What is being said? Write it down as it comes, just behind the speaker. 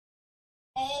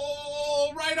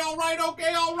Okay.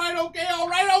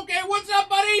 What's up,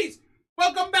 buddies?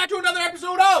 Welcome back to another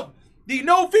episode of the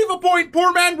No FIFA Point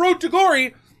Poor Man Road to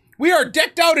Glory. We are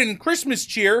decked out in Christmas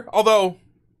cheer, although,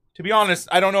 to be honest,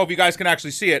 I don't know if you guys can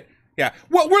actually see it. Yeah,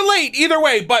 well, we're late either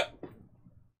way, but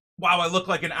wow, I look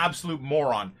like an absolute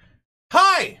moron.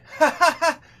 Hi!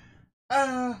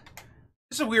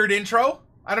 It's a weird intro.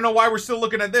 I don't know why we're still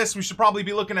looking at this. We should probably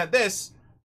be looking at this.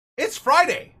 It's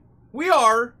Friday. We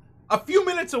are a few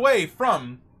minutes away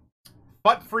from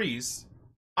FUT freeze,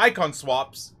 icon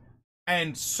swaps,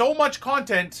 and so much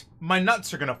content, my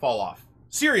nuts are gonna fall off.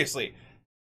 Seriously.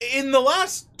 In the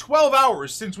last 12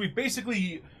 hours, since we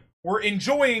basically were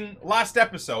enjoying last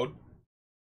episode,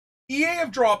 EA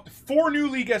have dropped 4 new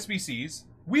League SBCs.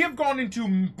 We have gone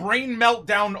into brain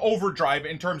meltdown overdrive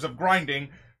in terms of grinding.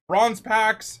 Bronze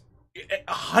packs,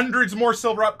 hundreds more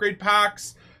silver upgrade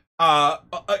packs,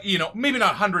 you know, maybe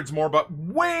not hundreds more, but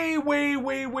way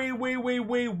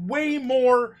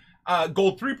more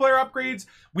gold 3-player upgrades.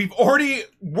 We've already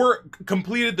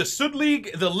completed the Sud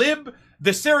League, the Lib,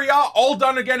 the Serie A, all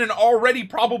done again and already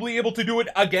probably able to do it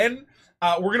again.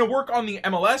 We're going to work on the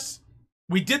MLS.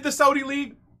 We did the Saudi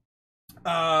League.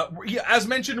 As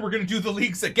mentioned, we're going to do the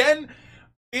leagues again.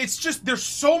 It's just, there's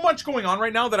so much going on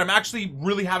right now that I'm actually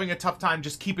really having a tough time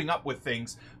just keeping up with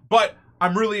things. But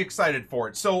I'm really excited for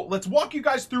it. So let's walk you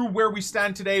guys through where we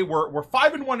stand today. We're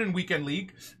 5-1 in Weekend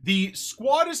League. The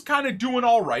squad is kind of doing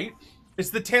all right. It's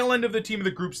the tail end of the team of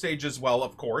the group stage as well,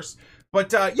 of course.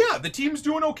 But yeah, the team's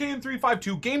doing okay in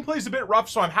 3-5-2. Gameplay's a bit rough,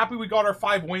 so I'm happy we got our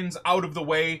 5 wins out of the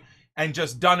way and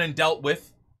just done and dealt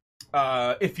with,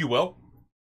 if you will.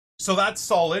 So that's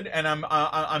solid, and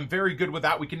I'm very good with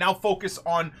that. We can now focus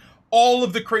on all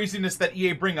of the craziness that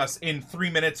EA bring us in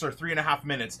 3 minutes or 3.5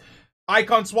 minutes.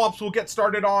 Icon swaps we'll get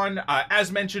started on.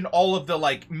 As mentioned, all of the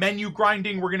like menu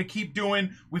grinding we're gonna keep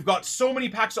doing. We've got so many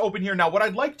packs open here. Now, what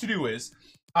I'd like to do is,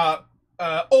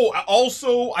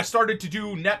 also I started to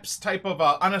do NEP's type of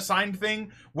unassigned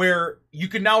thing where you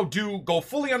can now go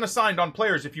fully unassigned on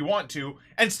players if you want to,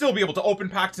 and still be able to open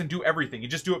packs and do everything. You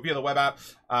just do it via the web app.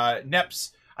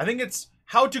 NEP's, I think it's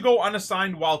how to go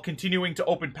unassigned while continuing to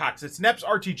open packs. It's NEP's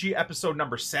RTG episode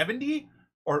number 70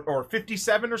 or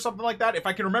 57 or something like that. If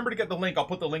I can remember to get the link, I'll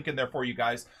put the link in there for you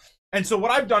guys. And so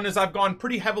what I've done is I've gone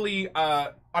pretty heavily,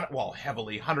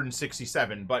 heavily,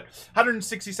 167, but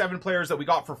 167 players that we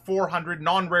got for 400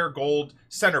 non-rare gold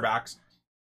center backs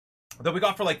that we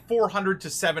got for like 400 to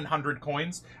 700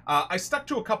 coins. I stuck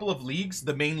to a couple of leagues,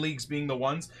 the main leagues being the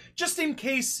ones, just in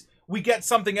case we get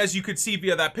something, as you could see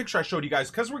via that picture I showed you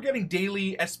guys, because we're getting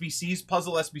daily SBCs,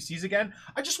 puzzle SBCs again.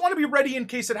 I just want to be ready in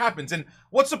case it happens. And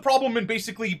what's the problem in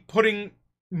basically putting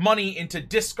money into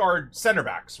discard center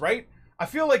backs, right? I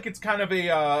feel like it's kind of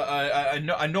a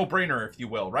no-brainer, if you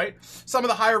will, right? Some of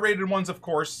the higher rated ones, of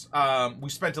course, we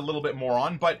spent a little bit more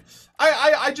on, but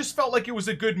I just felt like it was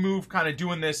a good move kind of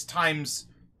doing this times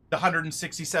the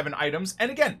 167 items.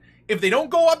 And again, if they don't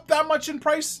go up that much in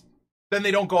price, then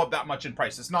they don't go up that much in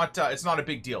price. It's not a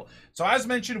big deal. So as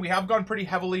mentioned, we have gone pretty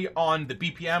heavily on the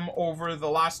BPM over the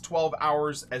last 12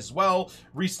 hours as well.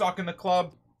 Restocking the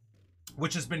club,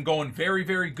 which has been going very,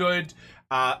 very good.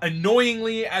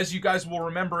 Annoyingly, as you guys will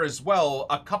remember as well,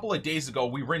 a couple of days ago,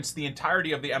 we rinsed the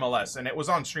entirety of the MLS, and it was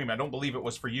on stream. I don't believe it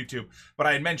was for YouTube, but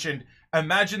I had mentioned,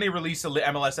 imagine they release a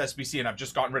MLS SBC and I've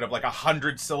just gotten rid of like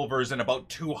 100 silvers and about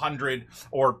 200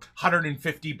 or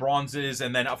 150 bronzes.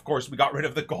 And then, of course, we got rid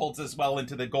of the golds as well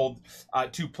into the gold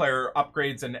 2-player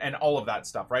upgrades and all of that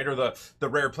stuff, right? Or the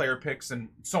rare player picks and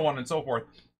so on and so forth.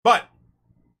 But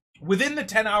within the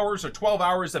 10 hours or 12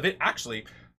 hours of it, actually,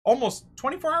 almost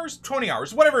 24 hours, 20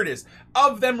 hours, whatever it is,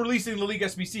 of them releasing the League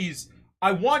SBCs,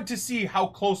 I want to see how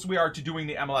close we are to doing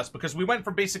the MLS, because we went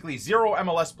from basically 0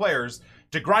 MLS players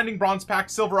to grinding bronze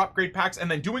packs, silver upgrade packs, and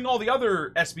then doing all the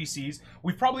other SBCs.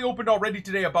 We've probably opened already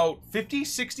today about 50,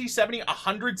 60, 70,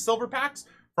 100 silver packs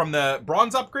from the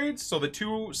bronze upgrades, so the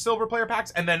 2 silver player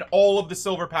packs, and then all of the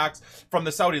silver packs from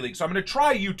the Saudi League. So I'm going to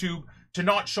try YouTube to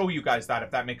not show you guys that, if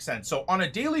that makes sense. So on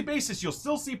a daily basis, you'll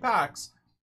still see packs,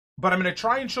 but I'm going to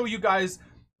try and show you guys,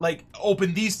 like,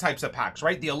 open these types of packs,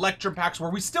 right? The Electrum packs, where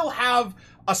we still have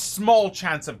a small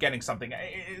chance of getting something.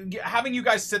 Having you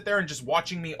guys sit there and just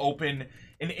watching me open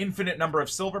an infinite number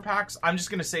of silver packs, I'm just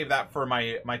going to save that for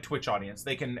my Twitch audience.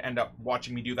 They can end up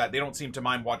watching me do that. They don't seem to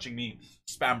mind watching me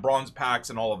spam bronze packs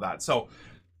and all of that. So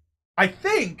I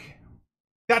think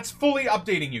that's fully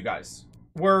updating you guys.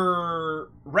 We're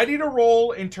ready to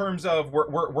roll in terms of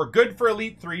we're good for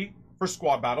Elite 3 for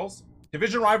squad battles.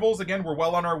 Division rivals, again, we're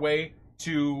well on our way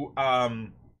to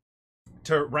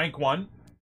rank 1.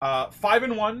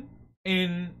 5-1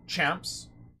 in champs.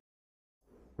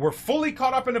 We're fully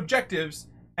caught up in objectives,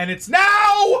 and it's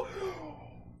now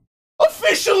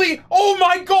officially, oh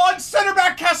my god, center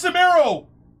back Casemiro.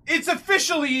 It's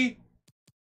officially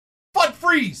FUT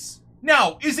freeze.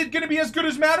 Now, is it going to be as good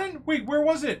as Madden? Wait, where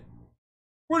was it?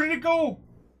 Where did it go?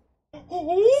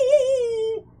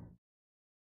 Oh,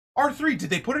 R3, did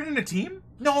they put it in a team?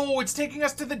 No, it's taking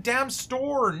us to the damn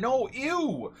store. No,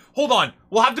 ew. Hold on.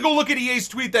 We'll have to go look at EA's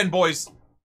tweet then, boys,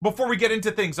 before we get into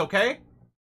things, okay?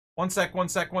 One sec.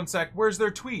 Where's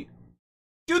their tweet?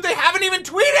 Dude, they haven't even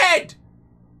tweeted!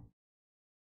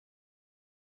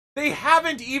 They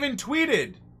haven't even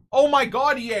tweeted. Oh my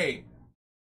god, EA.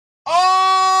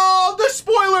 Oh, the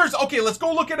spoilers! Okay, let's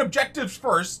go look at objectives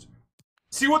first.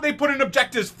 See what they put in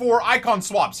objectives for icon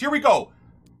swaps. Here we go.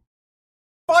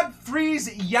 FUT freeze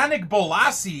Yannick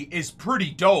Bolasie is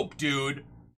pretty dope, dude.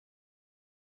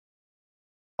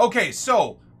 Okay,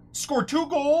 so score 2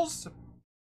 goals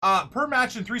per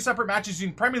match in 3 separate matches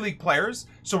using Premier League players.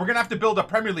 So we're gonna have to build a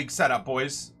Premier League setup,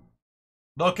 boys.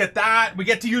 Look at that. We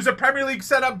get to use a Premier League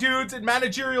setup, dudes, in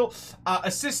managerial.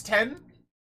 Assist 10.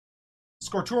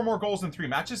 Score 2 or more goals in 3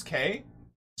 matches. Okay.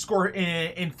 Score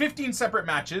in 15 separate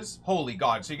matches. Holy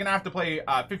God. So you're gonna have to play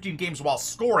 15 games while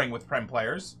scoring with Prem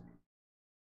players.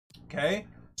 Okay.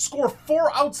 Score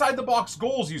 4 outside the box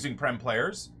goals using Prem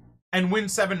players and win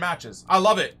 7 matches. I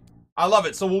love it. I love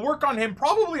it. So we'll work on him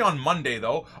probably on Monday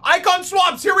though. Icon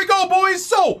swaps. Here we go, boys.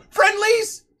 So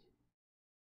friendlies.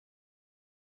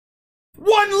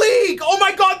 1 league. Oh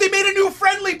my God. They made a new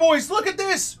friendly, boys. Look at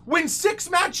this. Win 6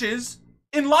 matches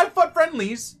in live FUT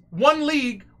friendlies. 1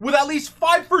 league with at least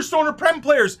 5 first owner Prem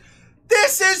players.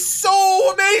 This is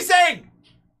so amazing.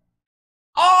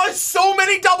 Oh, so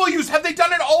many W's. Have they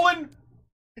done it all in?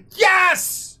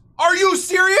 Yes! Are you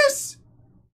serious?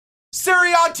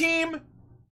 Serie A team,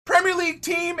 Premier League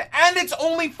team, and it's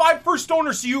only 5 first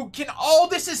owners, so you can, oh,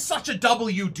 this is such a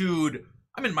W, dude.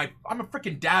 I'm a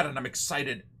freaking dad and I'm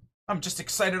excited. I'm just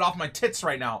excited off my tits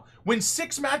right now. Win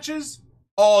 6 matches.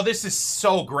 Oh, this is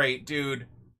so great, dude.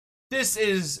 This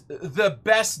is the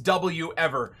best W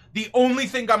ever. The only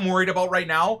thing I'm worried about right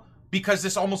now, because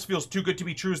this almost feels too good to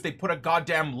be true, is they put a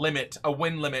goddamn limit, a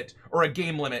win limit, or a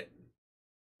game limit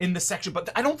in the section. But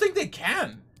I don't think they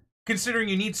can, considering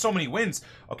you need so many wins.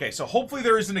 Okay, so hopefully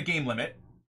there isn't a game limit.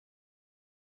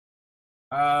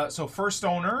 So first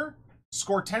owner,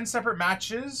 score 10 separate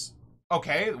matches.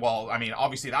 Okay, well, I mean,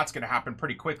 obviously that's going to happen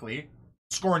pretty quickly.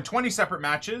 Score in 20 separate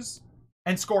matches.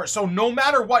 And score. So no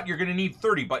matter what, you're going to need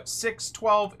 30. But 6,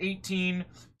 12, 18,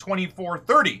 24,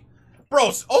 30.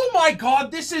 Bros, oh my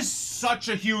God, this is such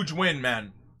a huge win,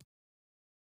 man.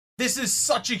 This is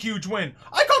such a huge win.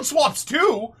 Icon swaps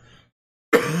too.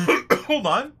 Hold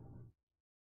on.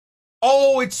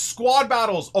 Oh, it's squad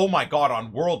battles. Oh my God,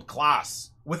 on world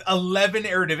class. With 11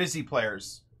 Eredivisie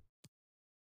players.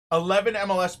 11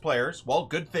 MLS players. Well,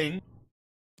 good thing.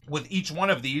 With each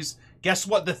one of these, guess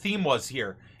what the theme was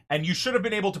here? And you should have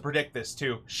been able to predict this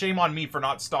too. Shame on me for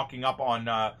not stocking up on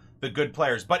the good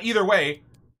players. But either way,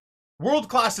 world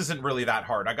class isn't really that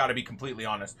hard. I gotta be completely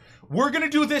honest. We're gonna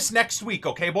do this next week,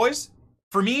 okay, boys?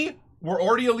 For me, we're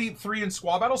already Elite 3 in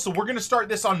squad battle, so we're gonna start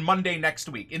this on Monday next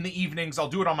week. In the evenings, I'll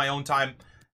do it on my own time.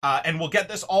 And we'll get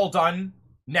this all done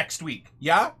next week.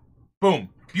 Yeah? Boom.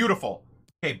 Beautiful.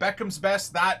 Okay, Beckham's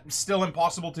best. That's still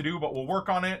impossible to do, but we'll work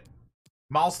on it.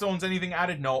 Milestones, anything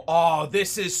added? No. Oh,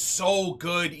 this is so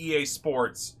good, EA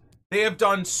Sports. They have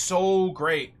done so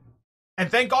great. And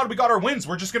thank God we got our wins.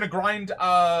 We're just going to grind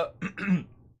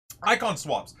icon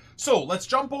swaps. So let's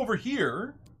jump over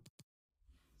here.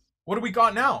 What do we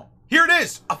got now? Here it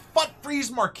is. A FUT freeze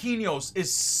Marquinhos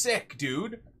is sick,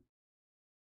 dude.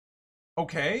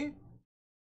 Okay.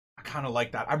 I kind of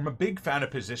like that. I'm a big fan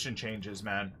of position changes,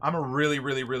 man. I'm a really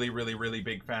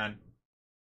big fan.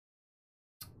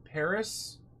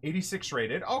 Paris, 86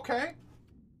 rated. Okay.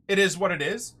 It is what it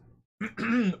is.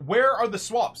 Where are the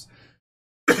swaps?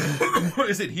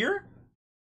 Is it here?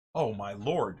 Oh my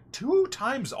lord. 2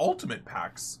 times ultimate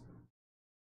packs.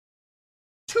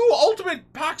 2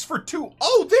 ultimate packs for 2.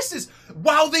 Oh, this is...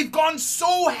 Wow, they've gone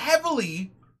so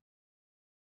heavily.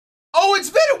 Oh, it's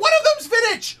Vidic. One of them's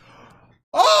Vidic.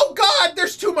 Oh god,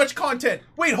 there's too much content.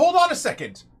 Wait, hold on a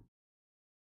second.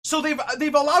 So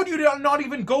they've allowed you to not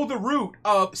even go the route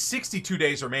of 62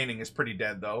 days remaining is pretty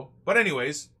dead though. But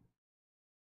anyways.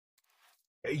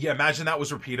 Yeah, imagine that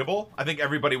was repeatable. I think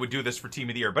everybody would do this for Team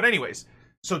of the Year. But anyways,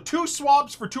 so 2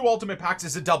 swaps for 2 ultimate packs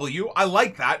is a W. I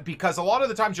like that because a lot of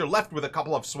the times you're left with a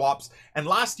couple of swaps. And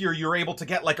last year you were able to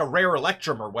get like a rare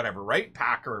Electrum or whatever, right?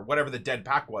 Pack or whatever the dead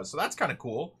pack was. So that's kind of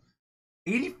cool.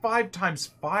 85 times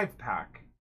 5 pack.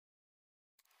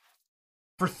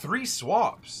 For 3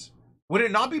 swaps. Would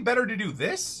it not be better to do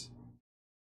this?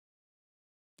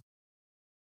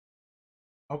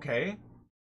 Okay.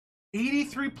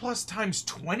 83 plus times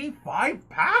 25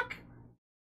 pack?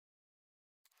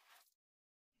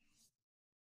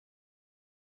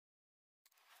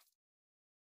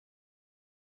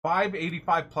 Five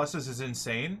 85 pluses is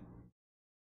insane.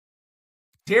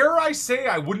 Dare I say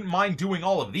I wouldn't mind doing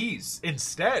all of these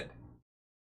instead.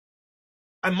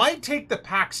 I might take the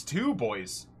packs too,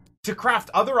 boys. To craft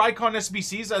other icon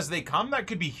SBCs as they come, that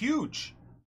could be huge.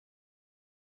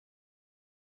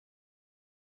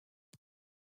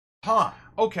 Huh.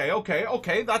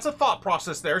 Okay. That's a thought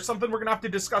process there. Something we're gonna have to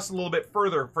discuss a little bit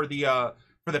further for the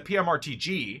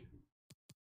PMRTG.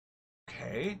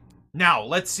 Okay. Now,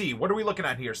 let's see. What are we looking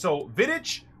at here? So,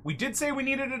 Vidic, we did say we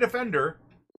needed a defender.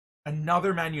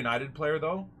 Another Man United player,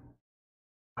 though.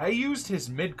 I used his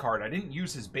mid card. I didn't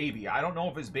use his baby. I don't know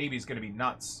if his baby's going to be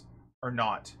nuts or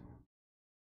not.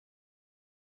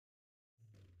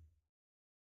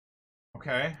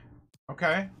 Okay.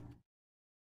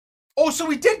 Oh, so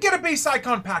we did get a base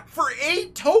icon pack for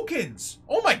 8 tokens.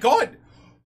 Oh my god.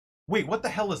 Wait, what the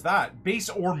hell is that? Base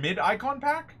or mid icon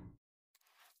pack?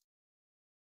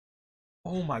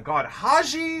 Oh my god.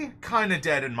 Haji, kind of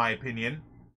dead in my opinion.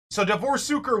 So Davor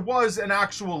Suker was an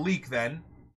actual leak then.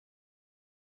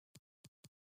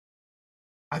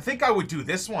 I think I would do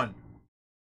this one.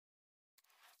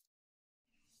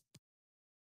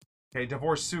 Okay,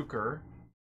 Davor Suker.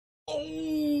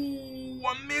 Oh,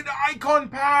 a mid-icon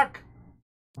pack.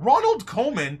 Ronald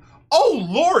Koeman. Oh,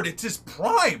 Lord, it's his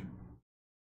prime.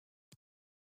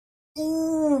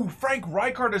 Ooh, Frank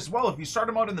Rijkaard as well. If you start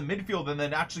him out in the midfield and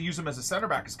then actually use him as a center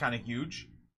back is kind of huge.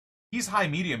 He's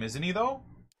high-medium, isn't he, though?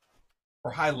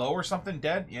 Or high-low or something?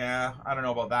 Dead? Yeah, I don't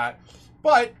know about that.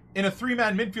 But in a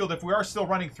 3-man midfield, if we are still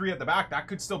running 3 at the back, that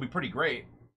could still be pretty great.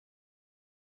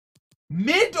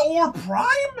 Mid or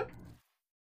prime?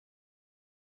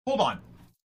 Hold on.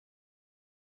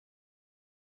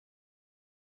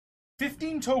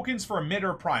 15 tokens for a mid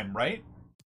or prime, right?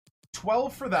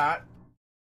 12 for that.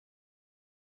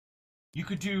 You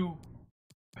could do...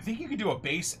 I think you could do a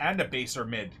base and a base or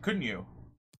mid, couldn't you?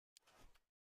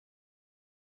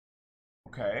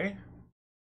 Okay.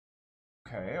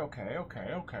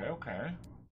 Okay.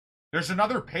 There's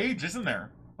another page, isn't there?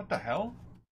 What the hell?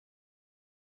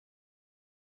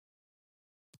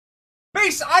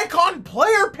 Base icon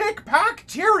player pick pack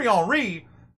Thierry Henry.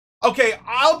 Okay,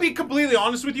 I'll be completely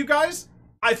honest with you guys.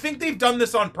 I think they've done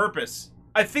this on purpose.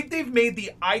 I think they've made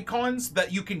the icons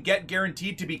that you can get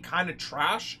guaranteed to be kind of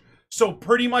trash. So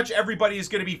pretty much everybody is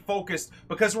going to be focused,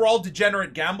 because we're all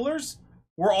degenerate gamblers.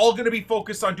 We're all going to be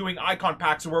focused on doing icon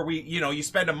packs where we, you know, you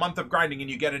spend a month of grinding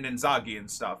and you get an Inzaghi and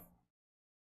stuff.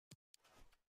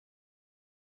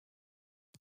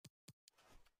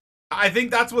 I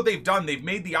think that's what they've done. They've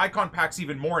made the icon packs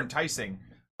even more enticing.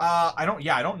 I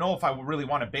don't know if I would really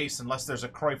want a base unless there's a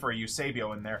Cruyff or a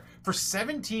Eusebio in there. For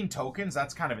 17 tokens,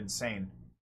 that's kind of insane.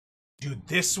 Dude,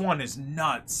 this one is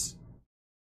nuts.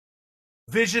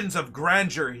 Visions of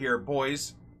grandeur here,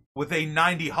 boys, with a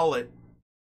 90 Hullet.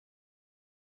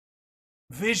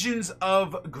 Visions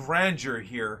of grandeur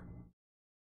here.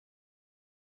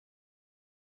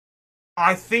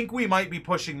 I think we might be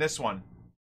pushing this one.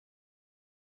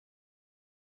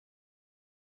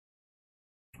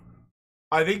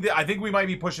 I think we might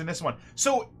be pushing this one.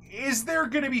 So, is there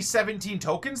going to be 17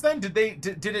 tokens then? Did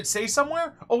it say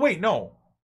somewhere? Oh wait, no.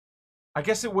 I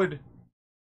guess it would.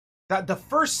 That the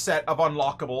first set of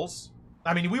unlockables.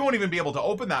 I mean, we won't even be able to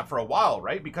open that for a while,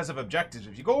 right? Because of objectives.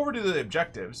 If you go over to the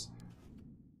objectives.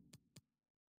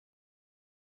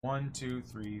 1, 2,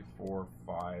 3, 4,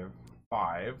 5,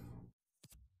 5.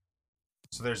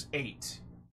 So there's 8.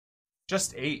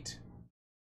 Just 8.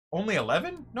 Only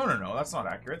 11? No, that's not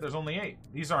accurate. There's only 8.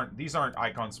 These aren't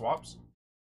icon swaps.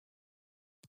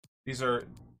 These are...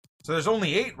 So there's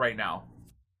only 8 right now.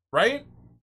 Right?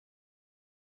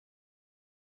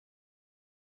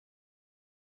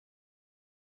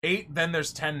 Eight, then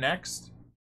there's 10 next.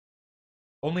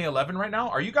 Only 11 right now?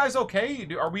 Are you guys okay?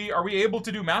 Are we able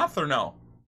to do math or no?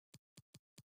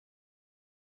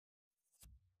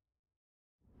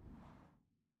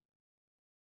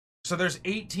 So there's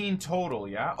 18 total,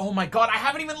 yeah? Oh my god, I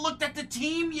haven't even looked at the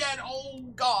team yet! Oh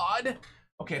god!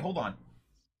 Okay, hold on.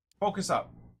 Focus up.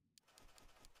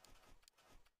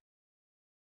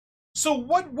 So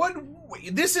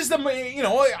this is the, you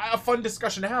know, a fun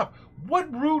discussion to have. What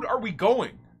route are we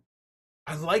going?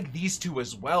 I like these two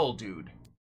as well, dude.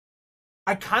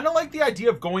 I kind of like the idea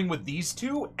of going with these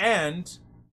two and...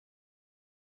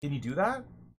 Can you do that?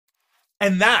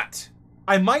 And that!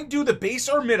 I might do the base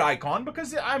or mid icon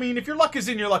because, I mean, if your luck is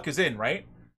in, your luck is in, right?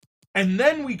 And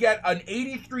then we get an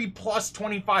 83 plus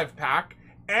 25 pack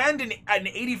and an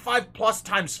 85 plus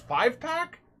times 5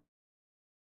 pack?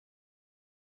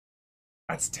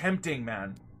 That's tempting,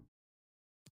 man.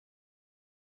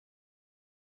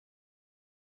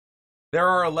 There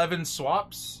are 11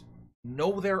 swaps?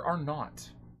 No, there are not.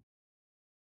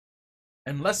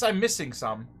 Unless I'm missing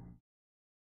some.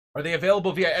 Are they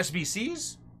available via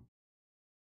SBCs?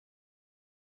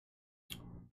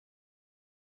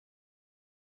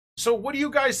 So what do you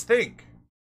guys think?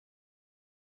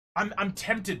 I'm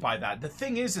tempted by that. The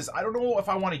thing is I don't know if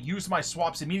I want to use my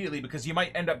swaps immediately because you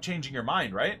might end up changing your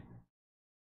mind, right?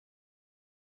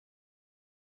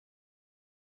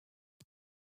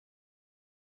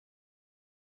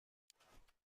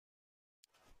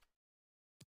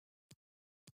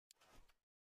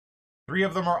 Three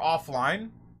of them are offline.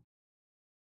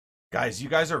 Guys, you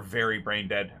guys are very brain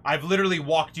dead. I've literally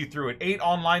walked you through it. 8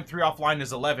 online, 3 offline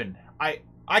is 11.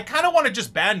 I kind of want to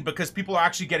just ban because people are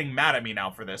actually getting mad at me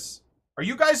now for this. Are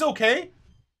you guys okay?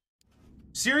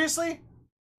 Seriously?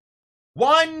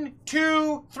 1,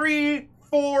 2, 3,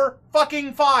 4,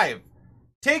 fucking 5.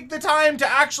 Take the time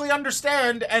to actually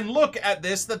understand and look at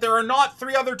this, that there are not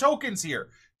 3 other tokens here.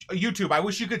 YouTube, I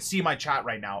wish you could see my chat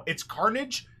right now. It's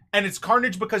carnage, and it's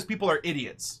carnage because people are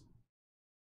idiots.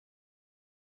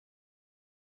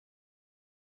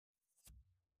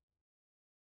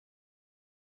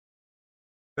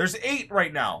 There's 8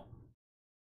 right now.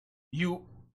 You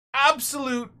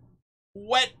absolute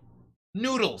wet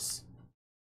noodles.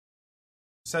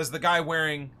 Says the guy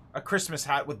wearing a Christmas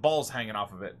hat with balls hanging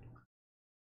off of it.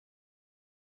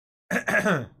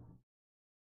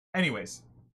 Anyways.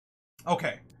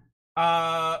 Okay.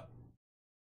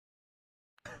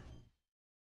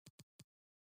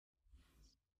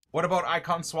 What about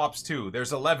icon swaps too?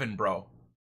 There's 11, bro.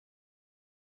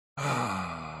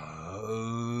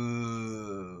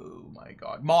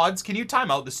 God. Mods, can you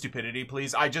time out the stupidity,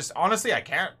 please? Honestly, I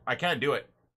can't do it.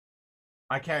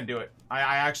 I can't do it. I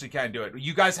actually can't do it.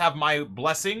 You guys have my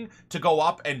blessing to go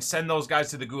up and send those guys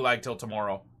to the gulag till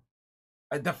tomorrow.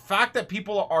 The fact that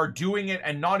people are doing it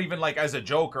and not even like as a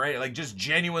joke, right? Like just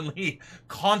genuinely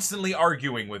constantly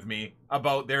arguing with me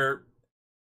about their...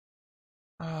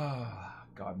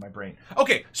 God, my brain.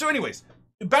 Okay, so anyways,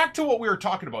 back to what we were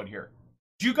talking about here.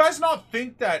 Do you guys not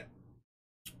think that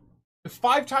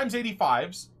 5 times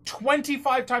 85s,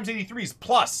 25 times 83s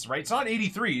plus, right? It's not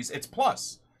 83s, it's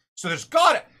plus. So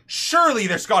surely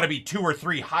there's gotta be 2 or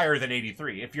 3 higher than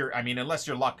 83. Unless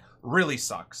your luck really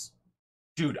sucks.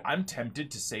 Dude, I'm tempted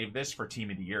to save this for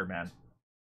Team of the Year, man.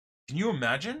 Can you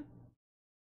imagine?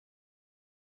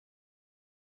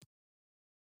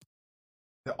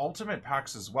 The ultimate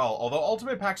packs as well, although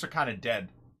ultimate packs are kind of dead.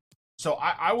 So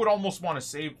I would almost want to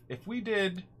save, if we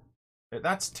did...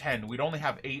 That's 10. We'd only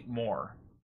have 8 more.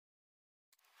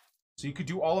 So you could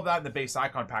do all of that in the base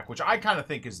icon pack, which I kind of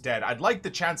think is dead. I'd like the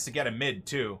chance to get a mid,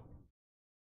 too.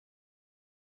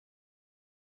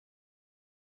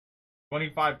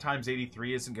 25 times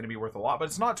 83 isn't going to be worth a lot, but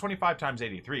it's not 25 times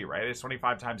 83, right? It's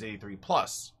 25 times 83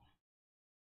 plus.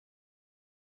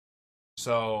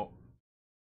 So...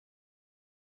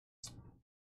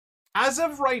 as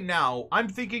of right now, I'm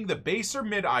thinking the base or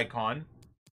mid icon...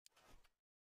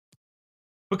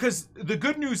 because the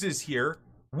good news is here,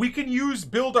 we can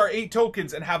build our 8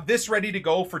 tokens and have this ready to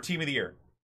go for Team of the Year.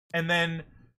 And then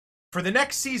for the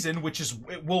next season,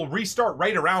 it will restart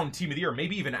right around Team of the Year,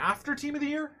 maybe even after Team of the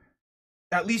Year,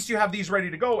 at least you have these ready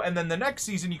to go. And then the next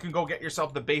season, you can go get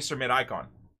yourself the base or mid icon.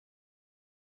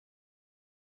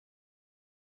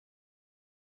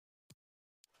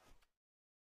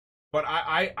 But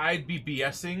I'd be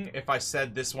BSing if I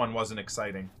said this one wasn't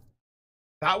exciting.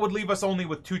 That would leave us only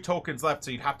with 2 tokens left,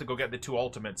 so you'd have to go get the 2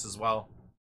 ultimates as well.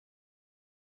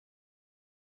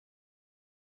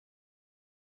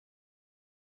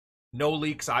 No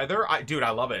leaks either. Dude, I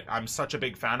love it. I'm such a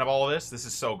big fan of all of this. This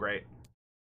is so great.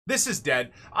 This is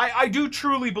dead. I do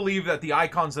truly believe that the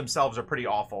icons themselves are pretty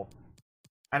awful.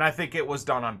 And I think it was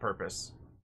done on purpose.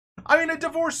 I mean, a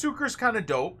Divorce Sucre's kind of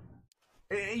dope.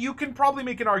 You can probably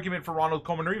make an argument for Ronald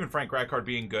Koeman or even Frank Rijkaard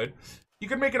being good. You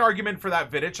can make an argument for that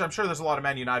Vidic. I'm sure there's a lot of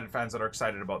Man United fans that are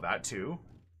excited about that too.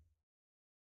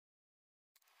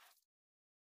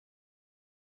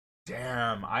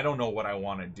 Damn, I don't know what I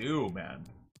want to do, man.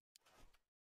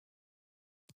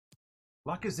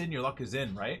 Luck is in, your luck is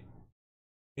in, right?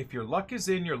 If your luck is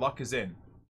in, your luck is in.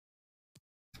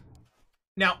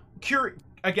 Now,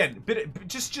 again,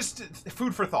 just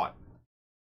food for thought.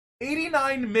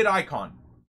 89 mid-icon.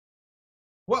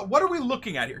 What are we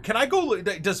looking at here? Can I go...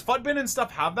 does FUTBin and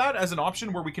stuff have that as an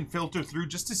option where we can filter through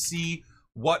just to see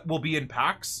what will be in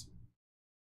packs?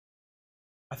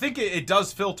 I think it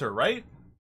does filter, right?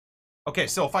 Okay,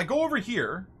 so if I go over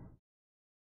here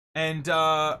and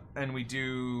we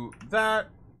do that.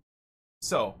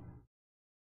 So,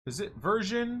 is it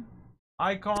version,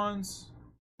 icons?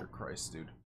 For Christ, dude.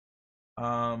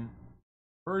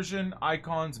 Version,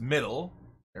 icons, middle.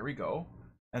 There we go.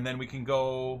 And then we can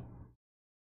go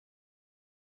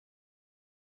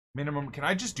minimum. Can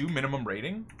I just do minimum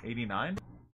rating? 89.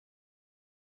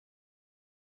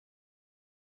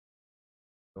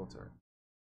 Filter.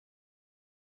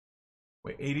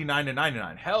 Wait, 89 to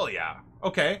 99. Hell yeah.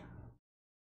 Okay.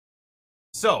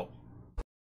 So,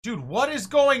 dude, what is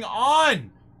going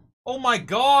on? Oh my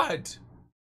god.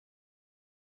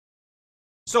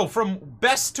 So from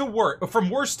best to worst, from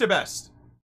worst to best.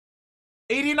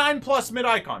 89 plus mid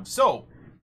icon. So,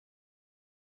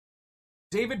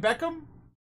 David Beckham?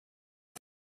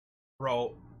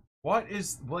 Bro, what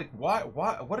is, like,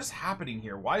 what is happening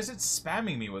here? Why is it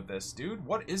spamming me with this, dude?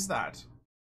 What is that?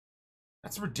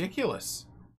 That's ridiculous.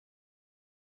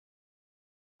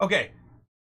 Okay.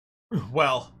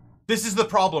 Well, this is the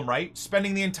problem, right?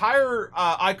 Spending the entire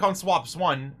icon swaps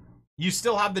 1, you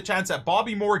still have the chance at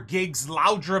Bobby Moore, Giggs,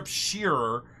 Laudrup,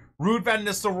 Shearer, Ruud van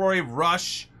Nistelrooy,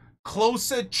 Rush,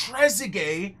 Klose,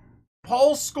 Trezeguet,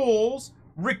 Paul Scholes,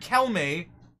 Riquelme,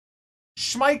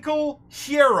 Schmeichel,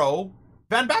 Hierro,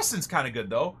 Van Basten's kind of good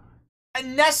though,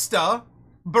 Nesta,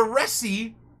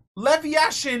 Baresi, Lev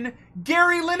Yashin,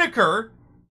 Gary Lineker.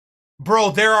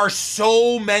 Bro, there are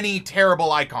so many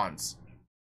terrible icons.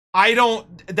 I don't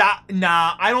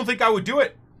think I would do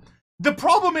it. The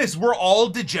problem is we're all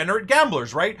degenerate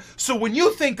gamblers, right? So when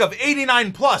you think of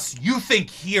 89 plus, you think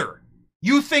here.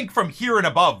 You think from here and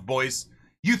above, boys.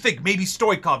 You think maybe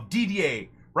Stoichkov, Didier,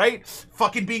 right?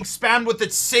 Fucking being spammed with the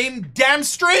same damn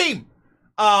stream.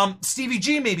 Stevie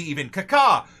G maybe even,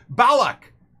 Kaká,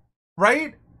 Balak,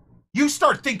 right? You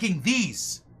start thinking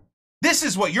these. This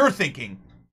is what you're thinking.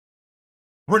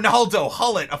 Ronaldo,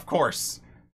 Hullet, of course.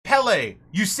 Pele,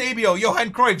 Eusebio,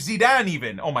 Johan Cruyff, Zidane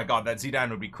even. Oh my god, that Zidane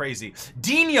would be crazy.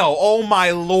 Dino, oh my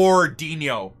lord,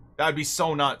 Dino. That'd be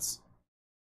so nuts.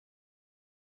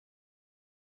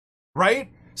 Right?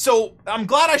 So, I'm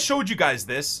glad I showed you guys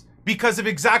this because of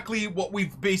exactly what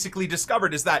we've basically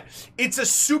discovered is that it's a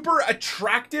super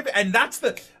attractive, and that's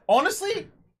the, honestly,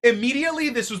 immediately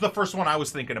this was the first one I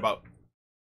was thinking about.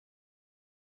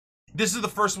 This is the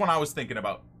first one I was thinking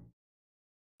about.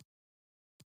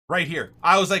 Right here.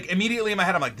 I was like, immediately in my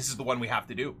head, I'm like, this is the one we have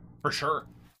to do. For sure.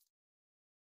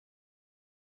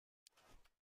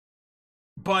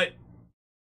 But,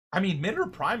 I mean, Mitter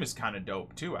Prime is kind of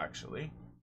dope too, actually.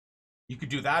 You could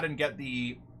do that and get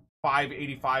the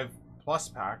 585 plus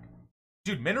pack.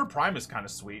 Dude, Mitter Prime is kind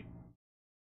of sweet.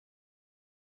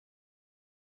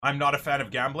 I'm not a fan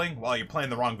of gambling? Well, you're playing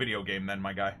the wrong video game then,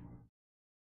 my guy.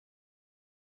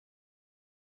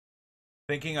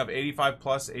 Thinking of 85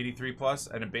 plus, 83 plus,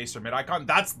 and a base or mid icon.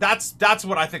 That's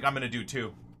what I think I'm gonna do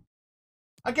too.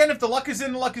 Again, if the luck is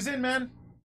in, the luck is in, man.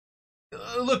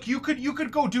 Look, you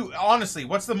could go do, honestly,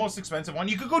 what's the most expensive one?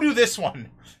 You could go do this one,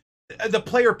 the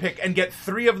player pick, and get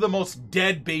 3 of the most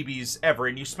dead babies ever,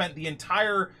 and you spent the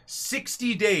entire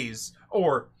 60 days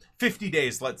or 50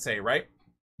 days, let's say, right,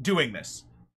 doing this.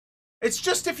 It's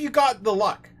just if you got the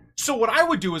luck. So what I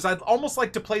would do is I'd almost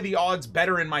like to play the odds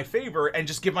better in my favor and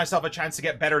just give myself a chance to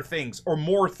get better things or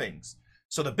more things.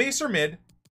 So the base or mid,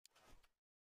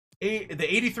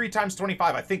 the 83 times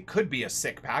 25 I think could be a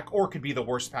sick pack, or could be the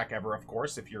worst pack ever, of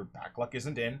course, if your pack luck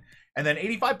isn't in. And then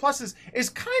 85 plus is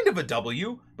kind of a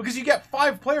W because you get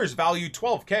 5 players value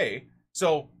 12k.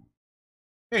 So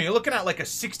you know, you're looking at like a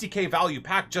 60k value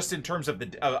pack just in terms of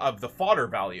the fodder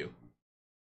value.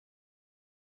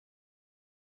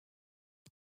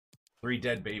 3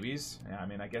 dead babies. Yeah, I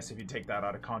mean, I guess if you take that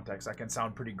out of context, that can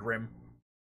sound pretty grim.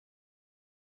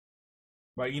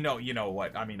 But you know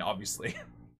what? I mean, obviously,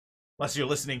 unless you're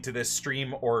listening to this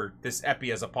stream or this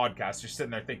epi as a podcast, you're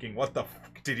sitting there thinking, what the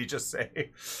fuck did he just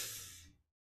say?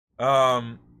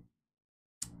 Damn.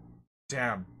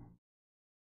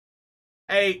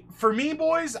 Hey, for me,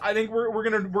 boys, I think we're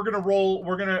gonna roll.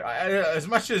 We're gonna, as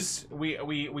much as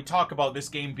we talk about this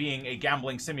game being a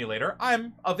gambling simulator,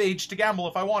 I'm of age to gamble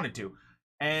if I wanted to,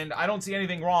 and I don't see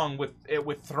anything wrong with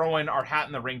throwing our hat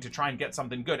in the ring to try and get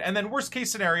something good. And then worst case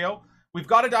scenario, we've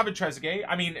got a David Trezeguet.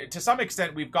 I mean, to some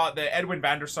extent, we've got the Edwin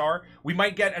van der Sar. We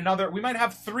might get another. We might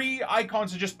have 3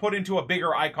 icons to just put into a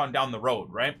bigger icon down the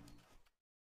road, right?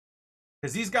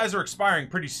 Because these guys are expiring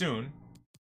pretty soon.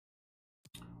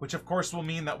 Which, of course, will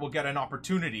mean that we'll get an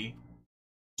opportunity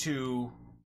to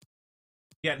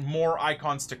get more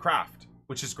icons to craft,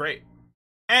 which is great.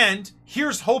 And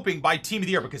here's hoping by Team of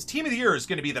the Year, because Team of the Year is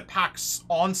going to be the pack's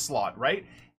onslaught, right?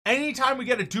 Anytime we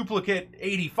get a duplicate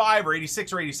 85 or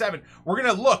 86 or 87, we're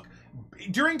going to look.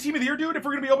 During Team of the Year, dude, if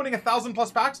we're going to be opening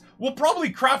 1,000+ packs, we'll probably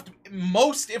craft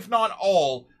most, if not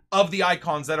all, of the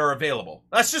icons that are available.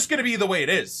 That's just going to be the way it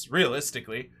is,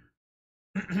 realistically.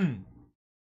 The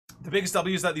biggest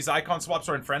W is that these icon swaps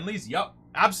are in friendlies? Yup,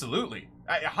 absolutely.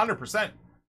 100%.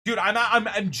 Dude,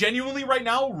 I'm genuinely right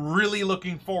now really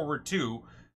looking forward to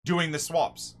doing the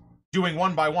swaps. Doing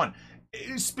one by one.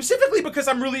 Specifically because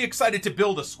I'm really excited to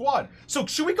build a squad. So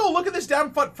should we go look at this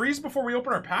damn FUT freeze before we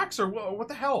open our packs? Or what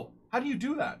the hell? How do you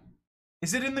do that?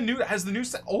 Is it in the new... Has the new...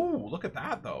 Oh, look at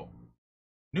that, though.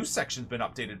 News section's been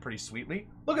updated pretty sweetly.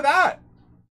 Look at that.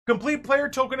 Complete player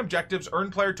token objectives,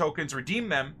 earn player tokens, redeem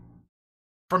them.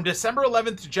 From December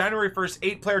 11th to January 1st,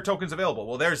 8 player tokens available.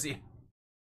 Well, there's the...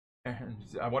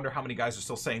 I wonder how many guys are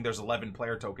still saying there's 11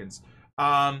 player tokens.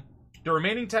 The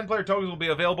remaining 10 player tokens will be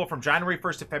available from January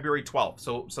 1st to February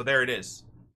 12th. So there it is.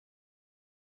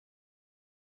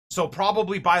 So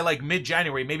probably by like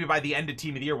mid-January, maybe by the end of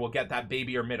Team of the Year, we'll get that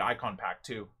baby or mid icon pack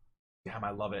too. Damn,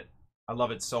 I love it. I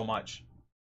love it so much.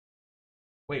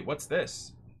 Wait, what's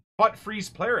this? FUT freeze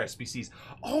player SBCs.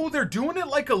 Oh, they're doing it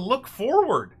like a look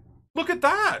forward. Look at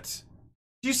that.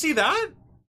 Do you see that?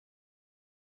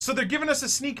 So they're giving us a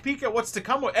sneak peek at what's to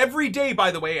come. Every day,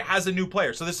 by the way, it has a new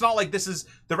player. So it's not like this is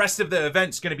the rest of the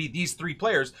event's going to be these 3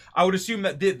 players. I would assume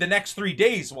that the next 3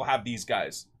 days will have these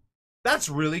guys. That's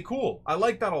really cool. I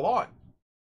like that a lot.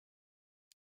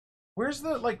 Where's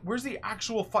the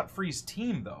actual FUT freeze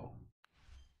team though?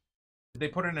 Did they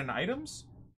put it in items?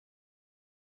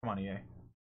 Come on, EA.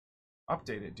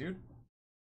 Update it, dude.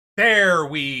 There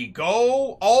we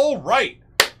go. All right.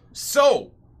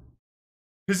 So,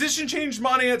 position changed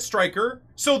Mane at striker.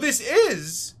 So this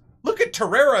is... Look at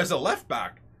Torreira as a left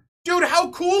back. Dude, how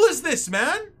cool is this,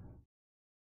 man?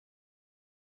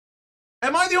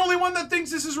 Am I the only one that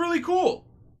thinks this is really cool?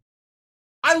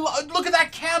 Look at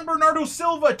that Cam Bernardo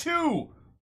Silva, too.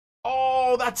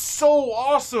 Oh, that's so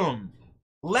awesome.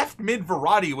 Left mid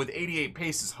Verratti with 88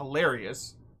 pace is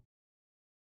hilarious.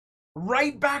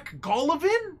 Right back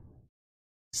Golovin?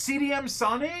 CDM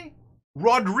Sane?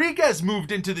 Rodriguez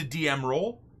moved into the DM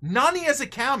role. Nani as a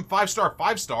cam, 5-star,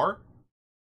 5-star.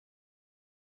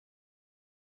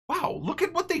 Wow, look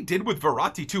at what they did with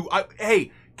Verratti too.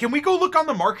 Hey, can we go look on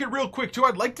the market real quick too?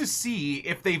 I'd like to see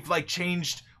if they've like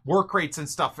changed work rates and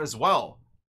stuff as well.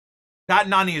 That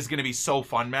Nani is going to be so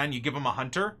fun, man. You give him a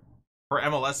hunter for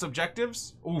MLS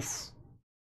objectives. Oof.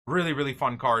 Really, really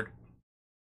fun card.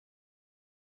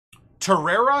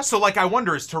 Torreira, so like I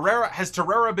wonder, has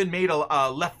Torreira been made a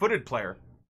left-footed player?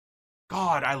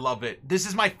 God, I love it. This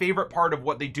is my favorite part of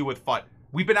what they do with FUT.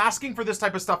 We've been asking for this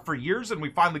type of stuff for years and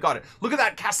we finally got it. Look at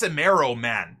that Casemiro,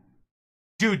 man.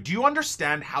 Dude, do you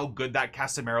understand how good that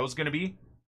Casemiro is going to be?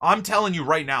 I'm telling you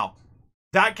right now,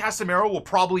 that Casemiro will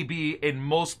probably be in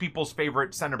most people's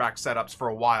favorite center back setups for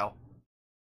a while.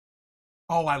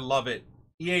 Oh, I love it.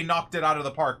 EA knocked it out of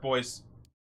the park, boys.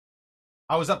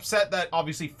 I was upset that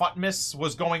obviously FUTmas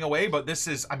was going away, but this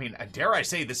is, I mean, dare I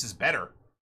say this is better.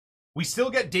 We still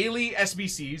get daily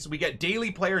SBCs, we get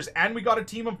daily players, and we got a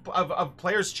team of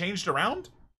players changed around?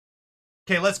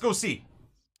 Okay, let's go see.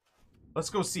 Let's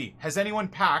go see. Has anyone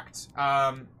packed?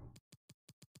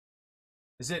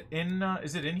 Is it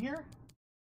in here?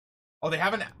 Oh, they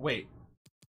haven't, wait.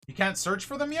 You can't search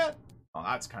for them yet? Oh,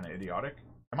 that's kind of idiotic.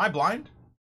 Am I blind?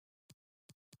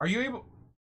 Are you able...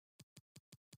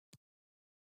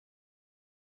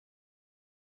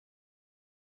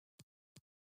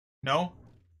 No?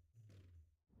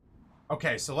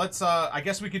 Okay, so let's, I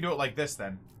guess we can do it like this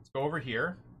then. Let's go over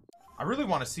here. I really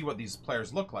want to see what these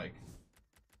players look like.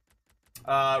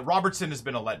 Robertson has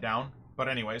been a letdown, but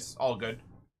anyways, all good.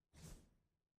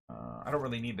 I don't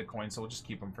really need the coin, so we'll just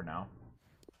keep them for now.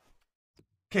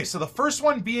 Okay, so the first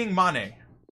one being Mane.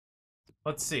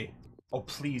 Let's see. Oh,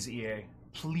 please, EA.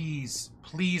 Please,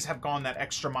 please have gone that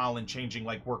extra mile in changing,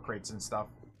 like, work rates and stuff.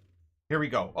 Here we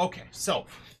go. Okay, so...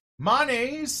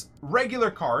 Mane's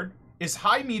regular card is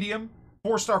high, medium,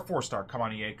 4-star, 4-star. Come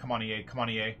on, EA. Come on, EA. Come on,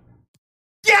 EA.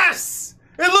 Yes!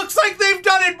 It looks like they've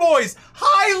done it, boys!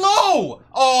 High, low!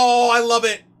 Oh, I love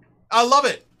it. I love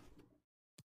it.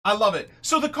 I love it.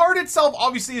 So the card itself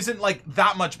obviously isn't, like,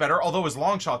 that much better, although his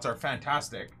long shots are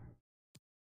fantastic.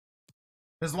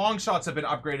 His long shots have been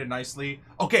upgraded nicely.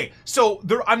 Okay, so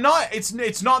there,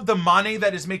 it's not the Mane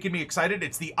that is making me excited,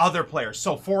 it's the other players.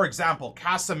 So for example,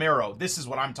 Casemiro, this is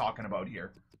what I'm talking about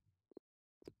here.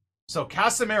 So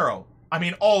Casemiro, I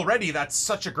mean already that's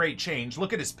such a great change.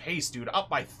 Look at his pace, dude, up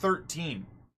by 13.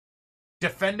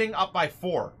 Defending up by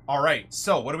 4. All right,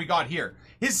 so what do we got here?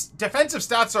 His defensive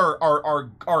stats are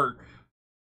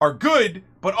good,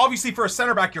 but obviously for a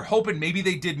center back, you're hoping maybe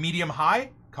they did medium high.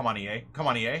 Come on, EA. Come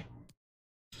on, EA.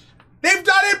 They've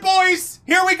done it, boys!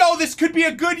 Here we go. This could be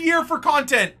a good year for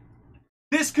content.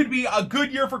 This could be a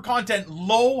good year for content.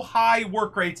 Low, high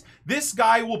work rates. This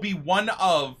guy will be one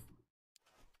of,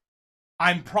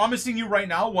 I'm promising you right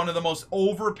now, one of the most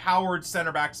overpowered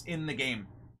center backs in the game.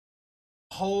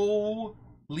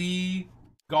 Holy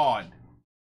God.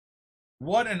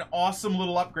 What an awesome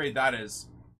little upgrade that is.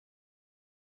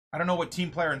 I don't know what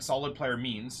team player and solid player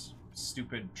means.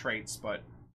 Stupid traits, but...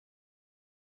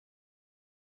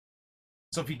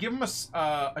 So if you give him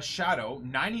a shadow,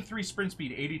 93 sprint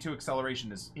speed, 82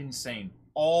 acceleration is insane.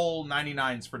 All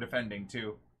 99s for defending,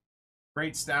 too.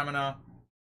 Great stamina,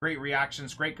 great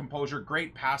reactions, great composure,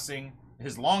 great passing.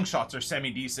 His long shots are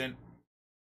semi-decent.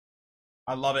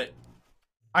 I love it.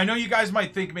 I know you guys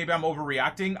might think maybe I'm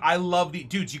overreacting. I love the...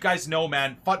 Dudes, you guys know,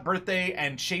 man. FUT Birthday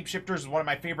and Shapeshifters was one of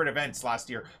my favorite events last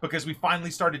year because we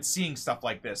finally started seeing stuff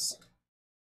like this.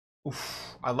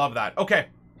 Oof, I love that. Okay.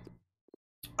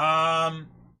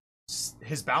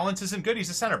 His balance isn't good.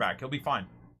 He's a center back. He'll be fine.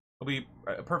 He'll be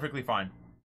perfectly fine.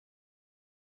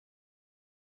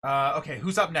 Okay,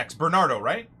 who's up next? Bernardo,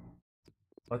 right?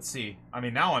 Let's see. I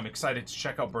mean, now I'm excited to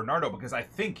check out Bernardo because I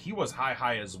think he was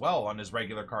high as well on his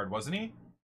regular card, wasn't he?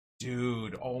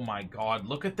 Dude, oh my God.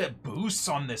 Look at the boosts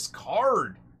on this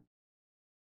card.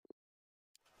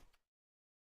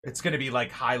 It's going to be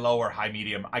like high, low, or high,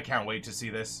 medium. I can't wait to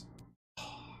see this.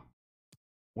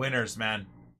 Winners, man.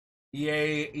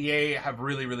 EA have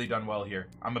really done well here.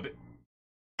 I'm a bit...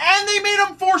 And they made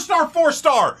him 4-star,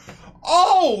 4-star!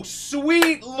 Oh,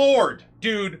 sweet Lord.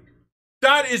 Dude,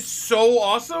 that is so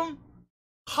awesome.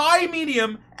 High,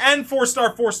 medium, and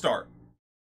 4-star, 4-star.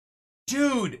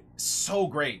 Dude, so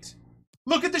great.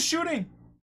 Look at the shooting.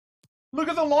 Look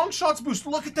at the long shots boost.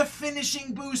 Look at the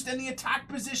finishing boost and the attack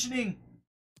positioning.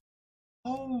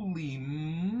 Holy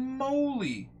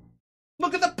moly.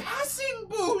 Look at the passing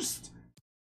boost.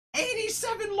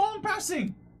 87 long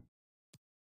passing.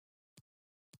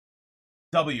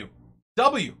 W.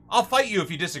 I'll fight you if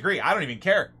you disagree. I don't even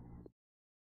care.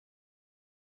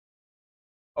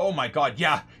 Oh my God.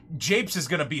 Yeah. Japes is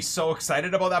going to be so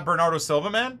excited about that Bernardo Silva,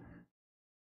 man.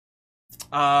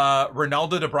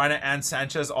 Ronaldo, De Bruyne, and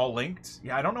Sanchez all linked.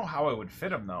 Yeah, I don't know how I would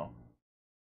fit him, though.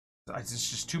 It's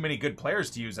just too many good players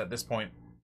to use at this point.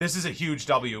 This is a huge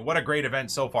W. What a great event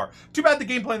so far. Too bad the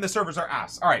gameplay and the servers are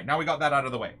ass. All right, now we got that out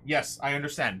of the way. Yes, I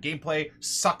understand. Gameplay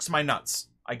sucks my nuts.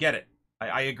 I get it.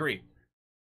 I agree.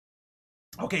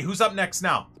 Okay, who's up next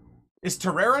now? Is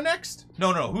Torreira next?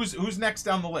 No. Who's next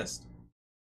down the list?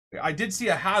 I did see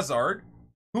a Hazard.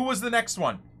 Who was the next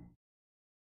one?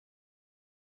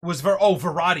 Was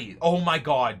Verratti. Oh my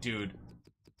God, dude.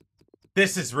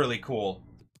 This is really cool.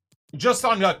 Just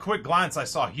on a quick glance, I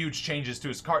saw huge changes to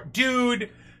his card.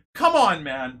 Dude, come on,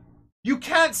 man. You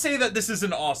can't say that this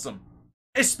isn't awesome.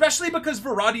 Especially because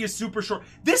Verratti is super short.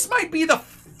 This might be the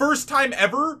first time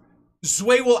ever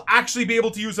Zwei will actually be able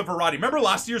to use a Verratti. Remember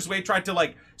last year Zwei tried to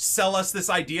like sell us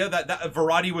this idea that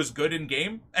Verratti was good in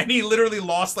game? And he literally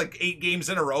lost like 8 games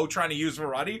in a row trying to use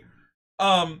Verratti.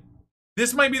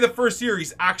 This might be the first year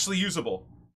he's actually usable.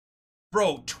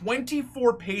 Bro,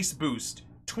 24 pace boost,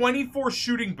 24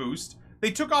 shooting boost.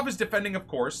 They took off his defending, of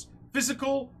course.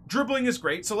 Physical, dribbling is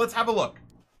great. So let's have a look.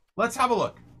 Let's have a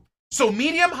look. So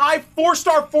medium, high,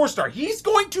 4-star, 4-star. He's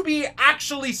going to be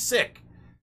actually sick.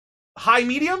 High,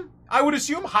 medium, I would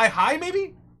assume. High,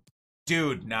 maybe?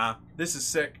 Dude, nah. This is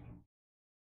sick.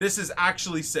 This is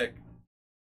actually sick.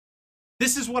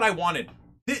 This is what I wanted.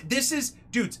 This is,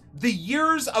 dudes, the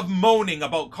years of moaning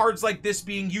about cards like this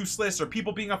being useless or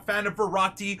people being a fan of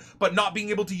Verratti but not being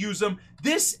able to use them.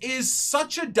 This is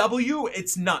such a W,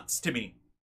 it's nuts to me.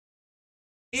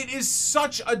 It is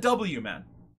such a W, man.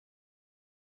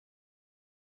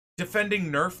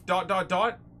 Defending nerf, ...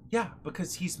 Yeah,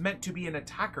 because he's meant to be an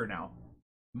attacker now.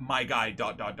 My guy, ...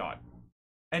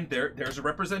 And there's a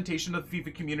representation of the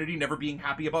FIFA community never being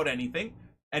happy about anything.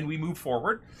 And we move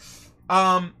forward.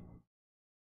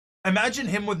 Imagine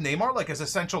him with Neymar, like as a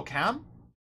central cam.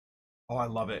 Oh, I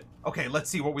love it. Okay, let's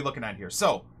see what we're looking at here.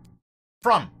 So,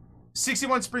 from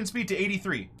 61 sprint speed to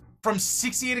 83. From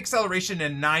 68 acceleration to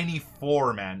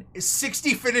 94, man.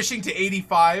 60 finishing to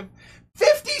 85.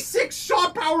 56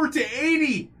 shot power to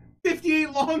 80.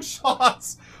 58 long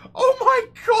shots. Oh my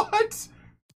God.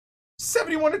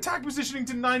 71 attack positioning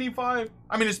to 95.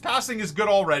 I mean, his passing is good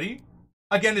already.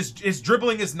 Again, his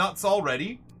dribbling is nuts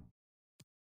already.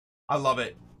 I love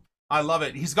it. I love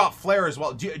it. He's got flair as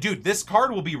well. Dude, this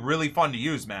card will be really fun to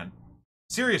use, man.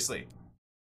 Seriously.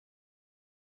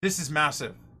 This is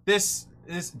massive. This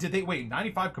is... Did they... Wait,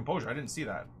 95 composure. I didn't see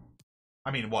that.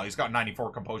 I mean, well, he's got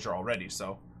 94 composure already,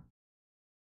 so...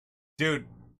 Dude,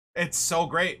 it's so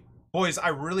great. Boys, I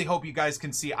really hope you guys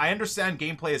can see. I understand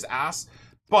gameplay is ass,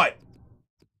 but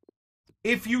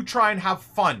if you try and have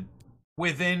fun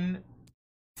within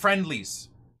friendlies,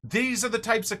 these are the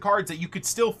types of cards that you could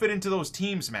still fit into those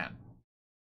teams, man.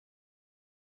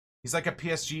 He's like a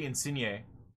PSG Insigne.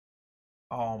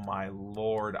 Oh my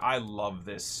lord, I love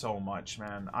this so much,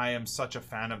 man. I am such a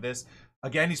fan of this.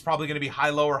 Again, he's probably going to be high,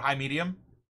 low, or high, medium.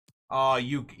 Yeah,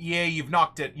 you've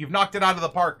knocked it. You've knocked it out of the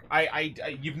park.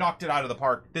 You've knocked it out of the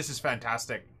park. This is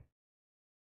fantastic.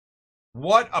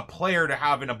 What a player to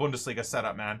have in a Bundesliga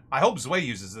setup, man. I hope Zwei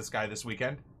uses this guy this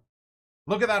weekend.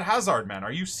 Look at that Hazard, man.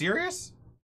 Are you serious?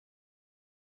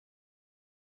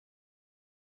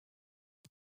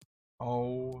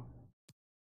 Oh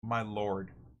my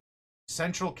lord.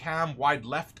 Central cam, wide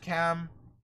left cam,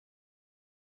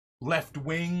 left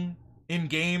wing,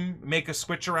 in-game, make a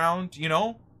switch around, you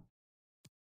know?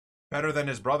 Better than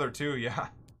his brother, too, yeah.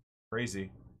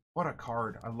 Crazy. What a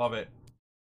card. I love it.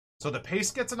 So the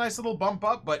pace gets a nice little bump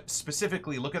up, but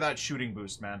specifically, look at that shooting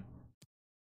boost, man.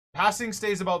 Passing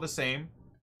stays about the same.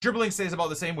 Dribbling stays about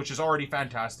the same, which is already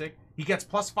fantastic. He gets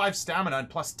 +5 stamina and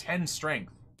 +10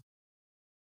 strength.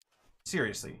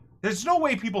 Seriously. There's no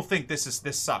way people think this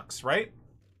sucks, right?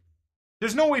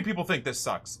 There's no way people think this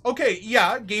sucks. Okay,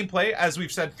 yeah, gameplay, as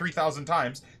we've said 3,000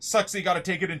 times, sucks that you gotta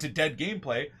take it into dead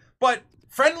gameplay, but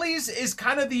friendlies is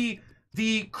kind of the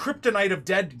kryptonite of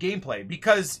dead gameplay,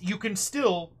 because you can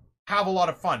still have a lot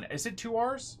of fun. Is it 2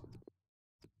 Rs?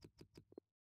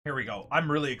 Here we go.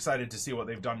 I'm really excited to see what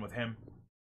they've done with him.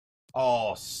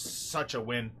 Oh, such a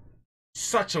win.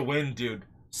 Such a win, dude.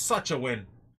 Such a win.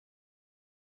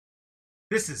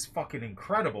 This is fucking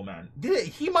incredible, man.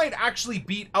 He might actually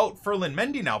beat out Ferland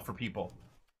Mendy now for people.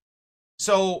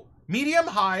 So, medium,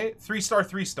 high, 3-star,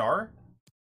 3-star.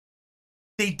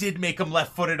 They did make him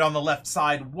left-footed on the left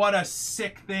side. What a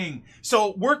sick thing.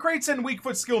 So, work rates and weak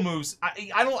foot skill moves.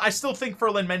 I still think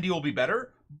Ferland Mendy will be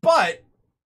better, but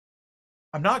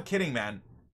I'm not kidding, man.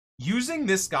 Using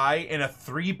this guy in a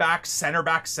 3-back,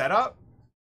 center-back setup,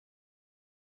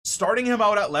 starting him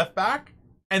out at left-back,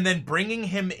 and then bringing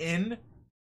him in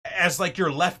as like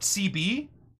your left CB.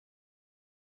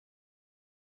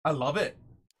 I love it.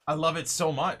 I love it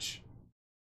so much.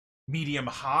 Medium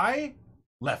high,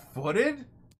 left-footed.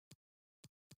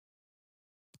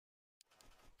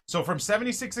 So from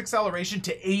 76 acceleration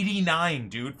to 89,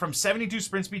 dude. From 72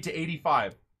 sprint speed to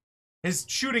 85. His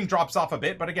shooting drops off a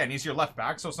bit, but again, he's your left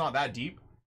back, so it's not that deep.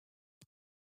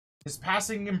 His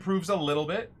passing improves a little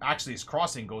bit. Actually, his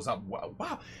crossing goes up.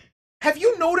 Wow. Have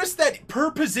you noticed that per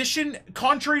position,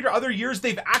 contrary to other years,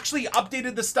 they've actually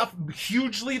updated the stuff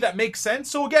hugely that makes sense?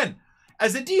 So again,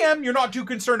 as a DM, you're not too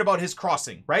concerned about his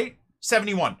crossing, right?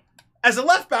 71. As a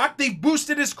left back, they've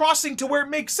boosted his crossing to where it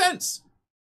makes sense.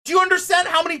 Do you understand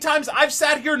how many times I've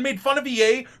sat here and made fun of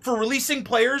EA for releasing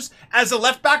players as a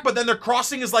left back, but then their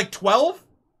crossing is like 12?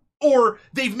 Or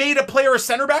they've made a player a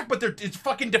center back, but their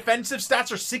fucking defensive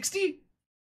stats are 60?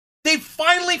 They've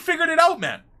finally figured it out,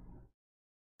 man.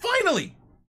 Finally.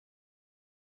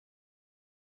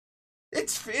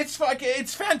 It's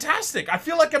fantastic. I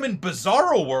feel like I'm in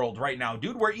Bizarro World right now,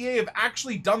 dude, where EA have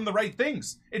actually done the right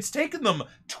things. It's taken them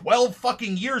 12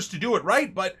 fucking years to do it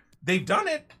right, but they've done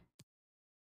it.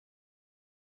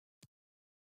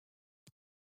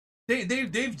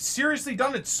 They've seriously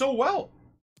done it so well.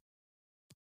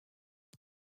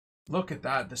 Look at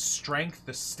that. The strength,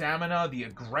 the stamina, the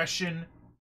aggression.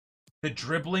 The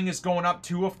dribbling is going up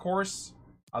too, of course.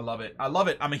 I love it. I love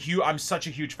it. I'm such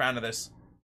a huge fan of this.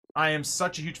 I am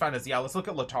such a huge fan of this. Yeah, let's look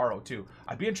at Lautaro too.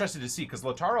 I'd be interested to see, because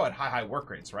Lautaro had high work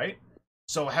rates, right?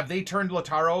 So have they turned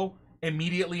Lautaro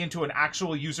immediately into an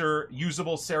actual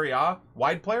usable Serie A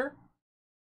wide player?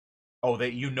 Oh,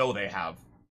 you know they have.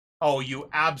 Oh, you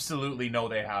absolutely know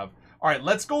they have. All right,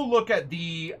 let's go look at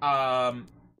the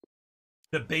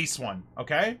base one,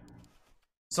 okay?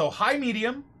 So high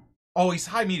medium. Oh, he's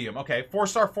high medium. Okay,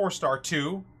 4-star, 4-star,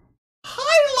 2.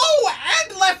 High, low,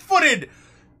 and left-footed.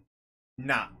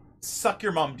 Nah, suck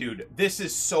your mom, dude. This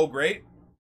is so great.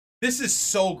 This is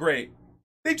so great.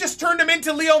 They just turned him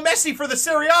into Leo Messi for the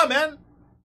Serie A, man.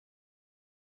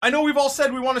 I know we've all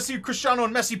said we want to see Cristiano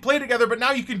and Messi play together, but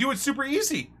now you can do it super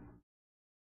easy.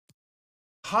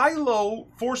 High, low,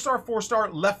 4-star,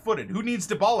 4-star, left-footed. Who needs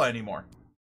Dybala anymore?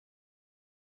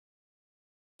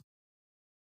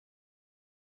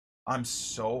 I'm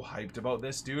so hyped about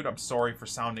this, dude. I'm sorry for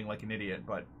sounding like an idiot,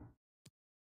 but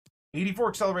 84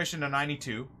 acceleration to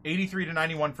 92, 83 to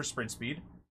 91 for sprint speed.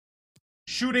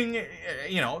 Shooting,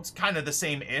 you know, it's kind of the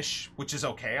same-ish, which is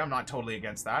okay. I'm not totally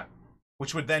against that.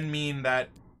 Which would then mean that,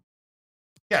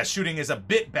 yeah, shooting is a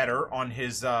bit better on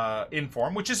his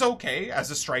inform, which is okay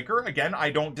as a striker. Again, I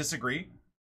don't disagree.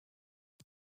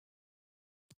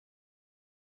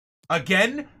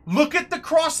 Again, look at the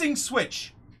crossing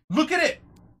switch. Look at it.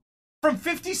 From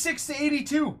 56 to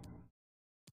 82.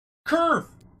 Curve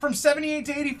from 78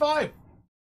 to 85.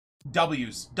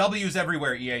 W's. W's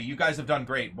everywhere, EA. You guys have done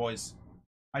great, boys.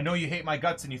 I know you hate my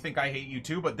guts and you think I hate you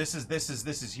too, but this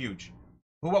is huge.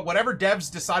 Whatever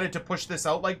devs decided to push this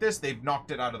out like this, they've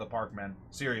knocked it out of the park, man.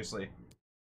 Seriously.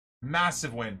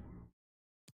 Massive win.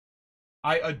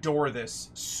 I adore this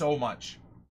so much.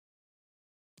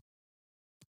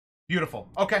 Beautiful.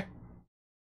 Okay.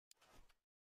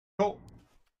 Cool.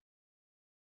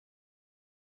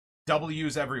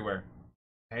 W's everywhere.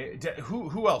 Hey,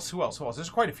 who else? Who else? Who else? There's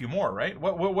quite a few more, right?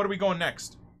 What are we going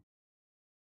next?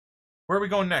 Where are we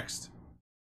going next?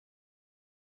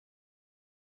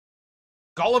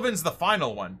 Gollivan's the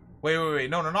final one. Wait.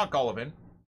 No, not Gollivin.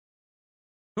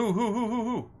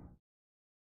 Who?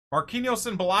 Marquinhos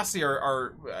and Balassi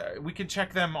are we can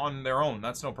check them on their own.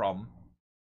 That's no problem.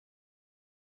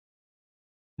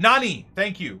 Nani,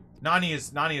 thank you. Nani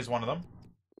is one of them.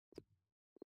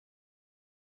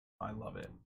 I love it.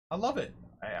 I love it.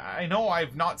 I know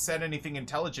I've not said anything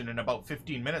intelligent in about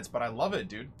 15 minutes, but I love it,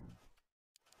 dude.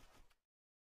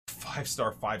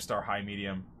 5-star, 5-star, high,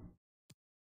 medium.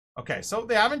 Okay, so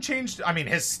they haven't changed. I mean,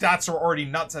 his stats are already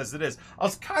nuts as it is. I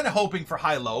was kind of hoping for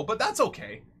high-low, but that's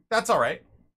okay. That's all right.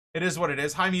 It is what it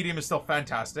is. High-medium is still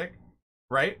fantastic,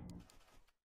 right?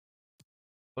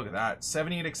 Look at that.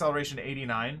 78 acceleration to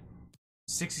 89.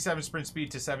 67 sprint speed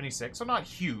to 76. So not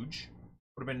huge.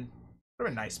 Would have been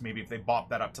nice maybe if they bopped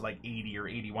that up to like 80 or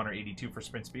 81 or 82 for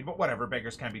sprint speed, but whatever.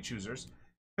 Beggars can't be choosers.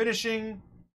 Finishing.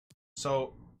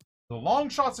 So the long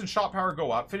shots and shot power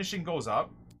go up. Finishing goes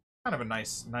up. Kind of a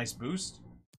nice boost.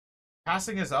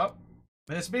 Passing is up.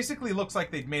 And this basically looks like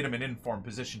they've made him an inform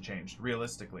position changed,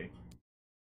 realistically.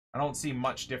 I don't see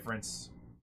much difference.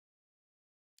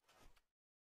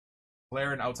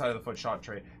 Flare and outside of the foot shot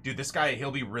trade. Dude, this guy,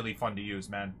 he'll be really fun to use,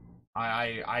 man.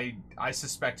 I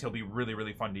suspect he'll be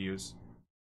really fun to use.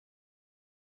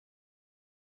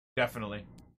 Definitely.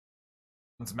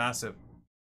 It's massive.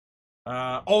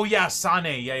 Oh yeah,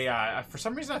 Sane. Yeah. For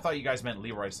some reason I thought you guys meant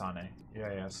Leroy Sane.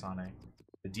 Yeah, Sane.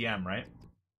 The DM, right?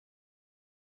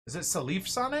 Is it Salif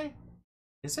Sane?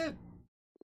 Is it?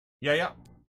 Yeah.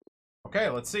 Okay,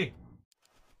 let's see.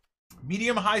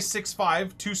 Medium high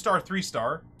 6'5", 2-star,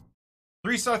 3-star.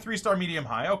 3-star, 3-star, medium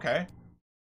high. Okay.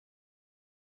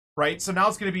 Right, so now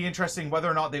it's going to be interesting whether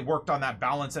or not they worked on that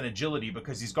balance and agility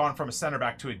because he's gone from a center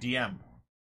back to a DM.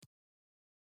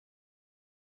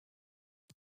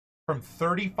 From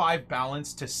 35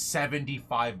 balance to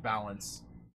 75 balance.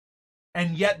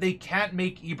 And yet they can't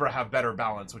make Ibra have better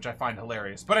balance, which I find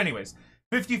hilarious. But anyways,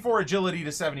 54 agility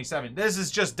to 77. This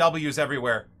is just W's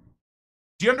everywhere.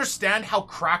 Do you understand how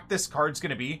cracked this card's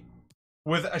going to be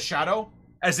with a shadow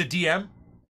as a DM?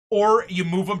 Or you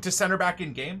move him to center back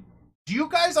in game? Do you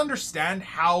guys understand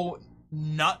how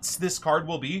nuts this card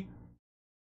will be?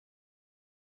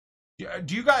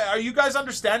 Are you guys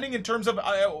understanding in terms of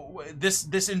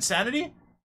this insanity?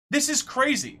 This is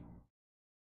crazy.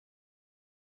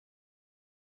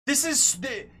 This is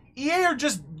EA are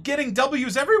just getting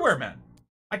W's everywhere, man.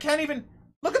 I can't even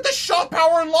look at the shot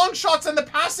power and long shots and the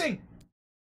passing.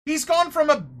 He's gone from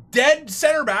a dead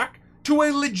center back to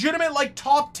a legitimate like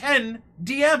top 10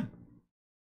 DM.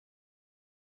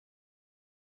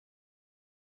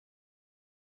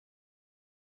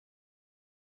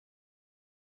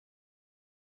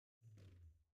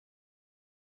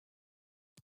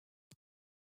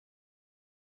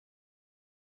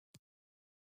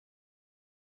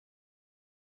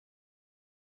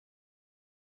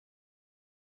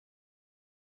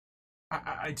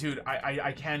 Dude,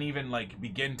 I can't even, like,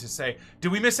 begin to say.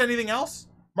 Did we miss anything else?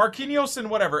 Marquinhos and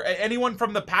whatever. Anyone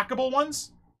from the packable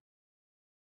ones?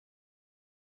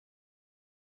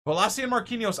 Balassi and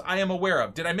Marquinhos, I am aware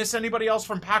of. Did I miss anybody else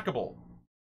from packable?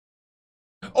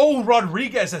 Oh,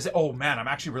 Rodriguez. Oh, man, I'm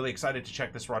actually really excited to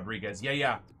check this Rodriguez.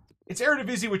 Yeah. It's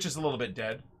Eredivisie, which is a little bit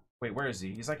dead. Wait, where is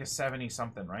he? He's like a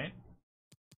 70-something, right?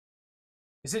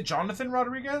 Is it Jonathan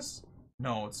Rodriguez?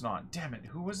 No, it's not. Damn it.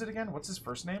 Who was it again? What's his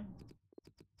first name?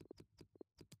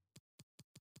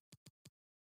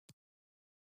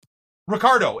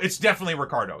 Ricardo. It's definitely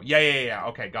Ricardo. Yeah.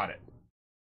 Okay, got it.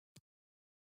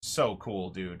 So cool,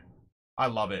 dude. I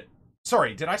love it.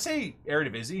 Sorry, did I say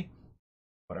Eredivisie?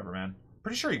 Whatever, man.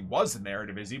 Pretty sure he was in the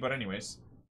Eredivisie, but anyways.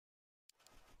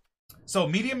 So,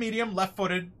 medium,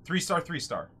 left-footed, 3-star,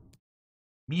 3-star.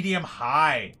 Medium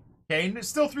high. Okay,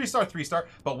 still 3-star, 3-star.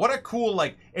 But what a cool,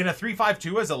 like, in a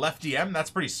 3-5-2 as a left DM, that's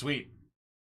pretty sweet.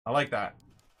 I like that.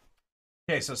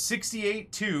 Okay, so 68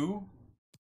 to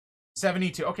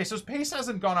 72. Okay, so his pace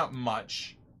hasn't gone up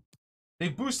much.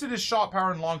 They've boosted his shot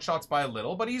power and long shots by a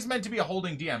little, but he's meant to be a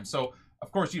holding DM. So,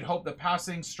 of course, you'd hope that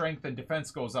passing, strength, and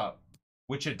defense goes up,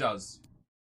 which it does.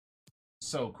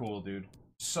 So cool, dude.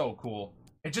 So cool.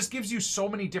 It just gives you so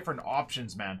many different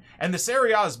options, man. And the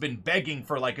Serie A has been begging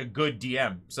for, like, a good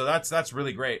DM. So that's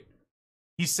really great.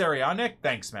 He's Serie A, Nick?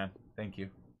 Thanks, man. Thank you.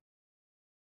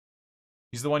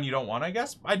 He's the one you don't want, I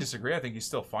guess? I disagree. I think he's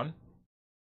still fun.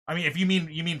 I mean, if you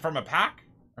mean from a pack?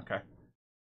 Okay.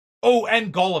 Oh,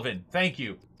 and Golovin. Thank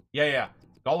you. Yeah.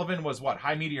 Golovin was what?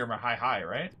 High, medium, or high,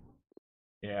 right?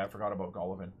 Yeah, I forgot about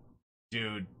Golovin.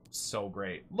 Dude, so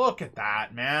great. Look at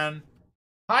that, man.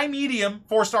 High, medium,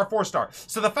 4-star, 4-star.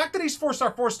 So the fact that he's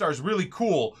 4-star, 4-star is really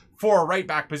cool for a right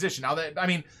back position. Now, that I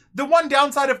mean, the one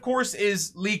downside, of course,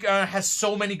 is League has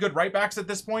so many good right backs at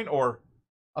this point, or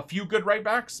a few good right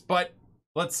backs. But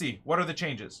let's see. What are the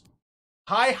changes?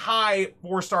 High,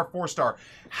 4-star, 4-star.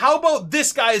 How about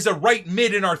this guy as a right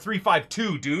mid in our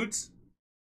 3-5-2, dudes?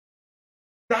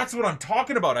 That's what I'm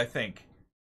talking about, I think.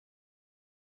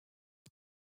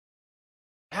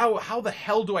 How the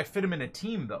hell do I fit him in a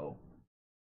team, though?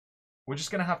 We're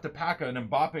just going to have to pack an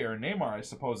Mbappe or a Neymar, I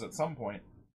suppose, at some point.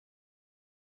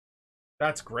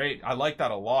 That's great. I like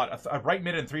that a lot. A right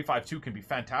mid in 3-5-2 can be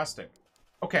fantastic.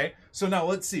 Okay, so now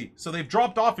let's see. So they've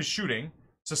dropped off his shooting.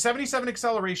 So 77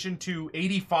 acceleration to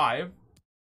 85.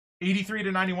 83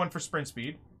 to 91 for sprint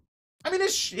speed. I mean,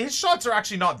 his shots are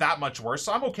actually not that much worse,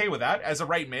 so I'm okay with that. As a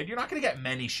right mid, you're not going to get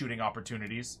many shooting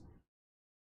opportunities.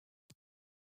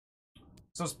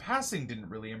 So his passing didn't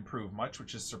really improve much,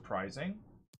 which is surprising.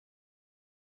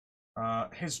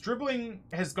 His dribbling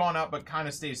has gone up, but kind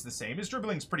of stays the same. His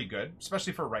dribbling's pretty good,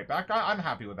 especially for a right back. I'm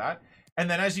happy with that. And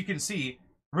then, as you can see,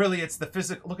 really, it's the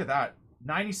physical. Look at that.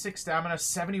 96 stamina,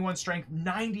 71 strength,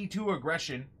 92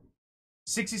 aggression,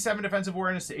 67 defensive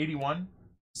awareness to 81,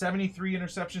 73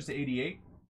 interceptions to 88.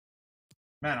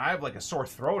 Man, I have like a sore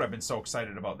throat. I've been so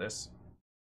excited about this.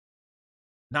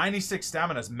 96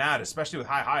 stamina is mad, especially with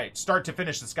high. Start to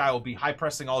finish, this guy will be high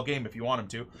pressing all game if you want him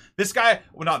to. This guy,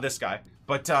 well, not this guy,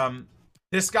 but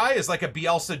this guy is like a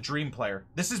Bielsa dream player.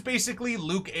 This is basically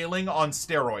Luke Ayling on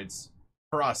steroids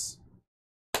for us.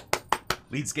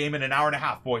 Leeds game in an hour and a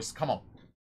half, boys. Come on.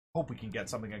 Hope we can get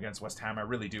something against West Ham. I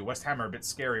really do. West Ham are a bit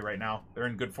scary right now. They're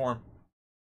in good form.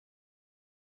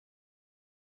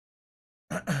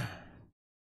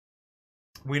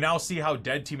 We now see how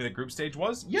dead team of the group stage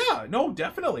was. Yeah, no,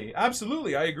 definitely.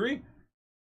 Absolutely. I agree.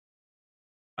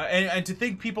 And to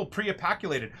think people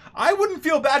pre-epaculated. I wouldn't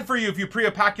feel bad for you if you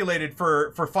pre-epaculated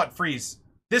for FUT Freeze.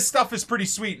 This stuff is pretty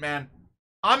sweet, man.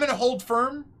 I'm going to hold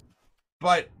firm,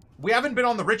 but we haven't been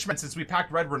on the rich man since we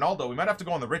packed Red Ronaldo. We might have to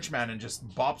go on the rich man and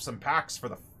just bop some packs for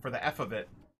the F of it.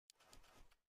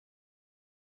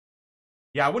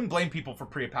 Yeah, I wouldn't blame people for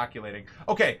pre-epaculating.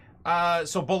 Okay,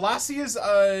 so Bolasie is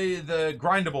the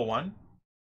grindable one.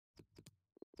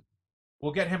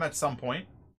 We'll get him at some point.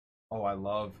 Oh, I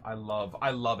love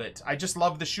it. I just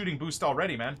love the shooting boost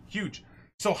already, man. Huge.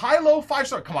 So high-low,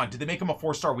 5-star. Come on, did they make him a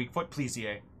 4-star weak foot? Please,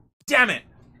 EA. Damn it.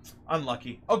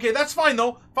 Unlucky. Okay, that's fine,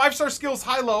 though. 5-star skills,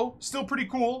 high-low. Still pretty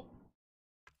cool.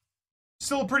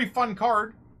 Still a pretty fun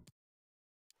card.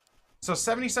 So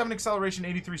 77 acceleration,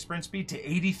 83 sprint speed to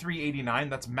 83, 89.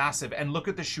 That's massive. And look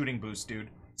at the shooting boost, dude.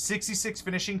 66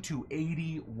 finishing to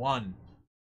 81.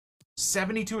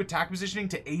 72 attack positioning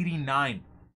to 89.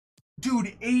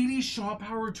 Dude, 80 shot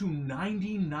power to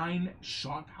 99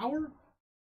 shot power?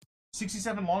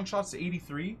 67 long shots to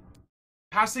 83.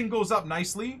 Passing goes up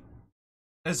nicely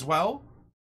as well.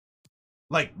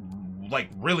 Like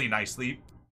really nicely.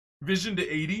 Vision to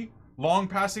 80. Long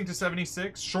passing to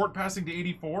 76. Short passing to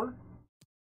 84.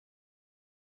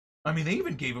 I mean, they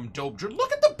even gave him dope dribble.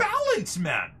 Look at the balance,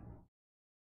 man.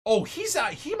 Oh, he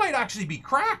might actually be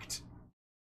cracked.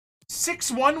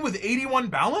 6'1" with 81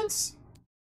 balance?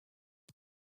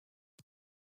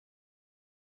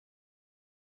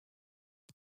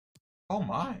 Oh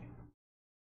my.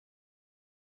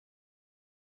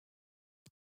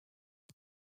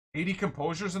 '80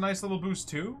 composure's a nice little boost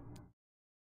too.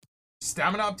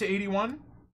 Stamina up to 81.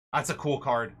 That's a cool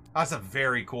card. That's a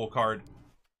very cool card.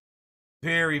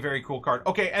 Very, very cool card.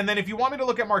 Okay, and then if you want me to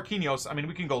look at Marquinhos, I mean,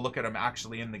 we can go look at him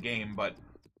actually in the game, but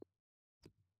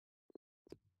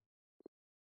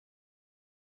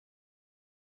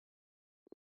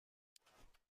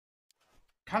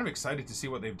kind of excited to see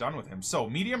what they've done with him. So,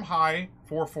 medium high,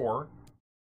 4-4.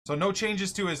 So, no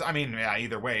changes to his, I mean, yeah,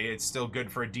 either way, it's still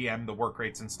good for a DM, the work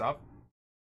rates and stuff.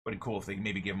 Would be cool if they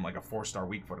maybe give him like a 4-star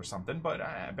weak foot or something, but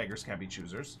beggars can't be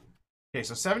choosers. Okay,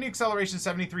 so 70 acceleration,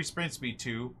 73 sprint speed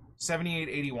 2, 78,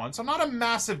 81. So not a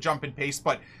massive jump in pace,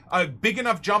 but a big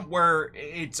enough jump where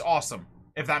it's awesome,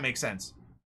 if that makes sense.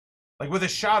 Like with a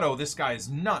shadow, this guy is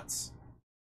nuts.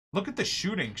 Look at the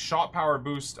shooting, shot power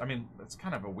boost. I mean, that's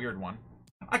kind of a weird one.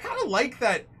 I kind of like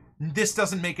that this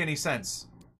doesn't make any sense.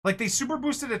 Like they super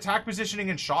boosted attack positioning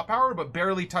and shot power, but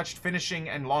barely touched finishing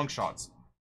and long shots.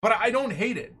 But I don't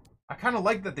hate it. I kind of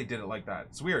like that they did it like that.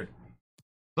 It's weird.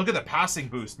 Look at the passing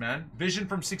boost, man. Vision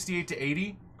from 68 to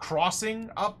 80. Crossing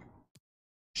up.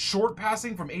 Short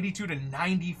passing from 82 to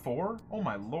 94. Oh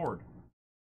my lord.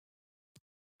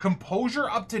 Composure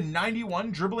up to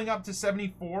 91. Dribbling up to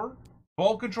 74.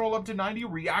 Ball control up to 90.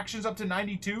 Reactions up to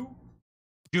 92.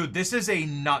 Dude, this is a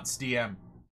nuts DM.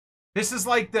 This is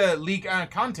like the Ligue 1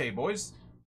 Conte, boys.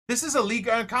 This is a Ligue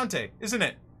 1 Conte, isn't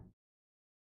it?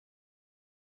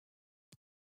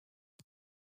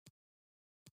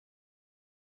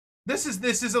 This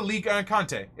is a Ligue 1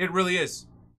 Conte. It really is.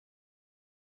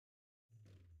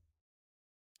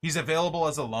 He's available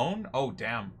as a loan? Oh,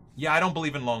 damn. Yeah, I don't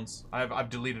believe in loans. I've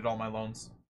deleted all my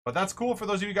loans. But that's cool for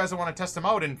those of you guys that want to test them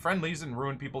out in friendlies and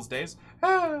ruin people's days.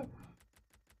 Ah.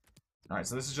 Alright,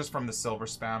 so this is just from the silver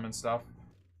spam and stuff.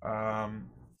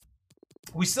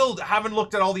 We still haven't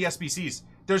looked at all the SBCs.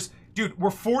 Dude,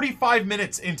 we're 45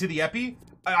 minutes into the epi.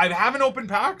 I haven't opened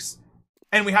packs,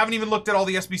 and we haven't even looked at all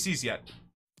the SBCs yet.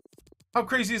 How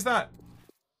crazy is that?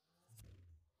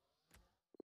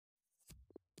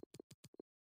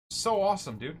 So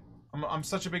awesome, dude. I'm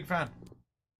such a big fan.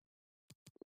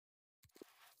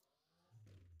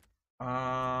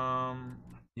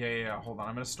 Yeah. Hold on.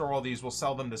 I'm gonna store all these. We'll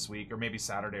sell them this week, or maybe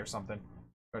Saturday or something.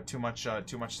 Got too much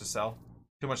to sell.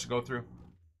 Too much to go through.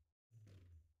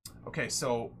 Okay,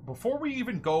 so before we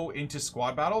even go into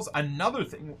squad battles, another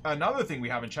thing we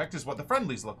haven't checked is what the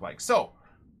friendlies look like. So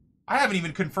I haven't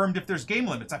even confirmed if there's game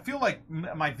limits. I feel like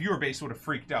my viewer base would have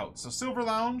freaked out. So Silver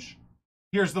Lounge,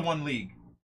 here's the one league.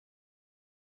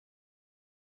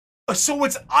 So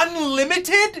it's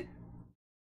unlimited?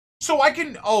 So I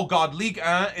can, oh god, Ligue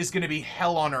 1 is going to be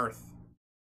hell on earth.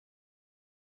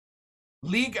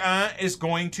 Ligue 1 is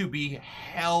going to be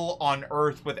hell on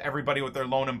earth with everybody with their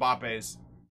lone Mbappes.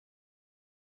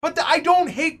 But I don't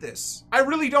hate this. I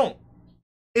really don't.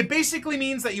 It basically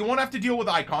means that you won't have to deal with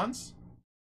icons.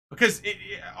 Because,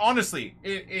 honestly,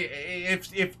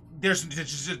 if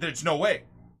there's no way.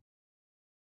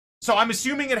 So I'm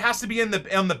assuming it has to be on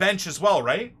the bench as well,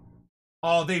 right?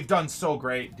 Oh, they've done so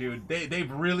great, dude.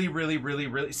 They've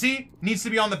really... See? Needs to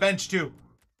be on the bench, too.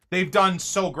 They've done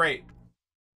so great.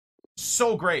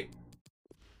 So great.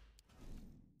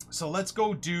 So let's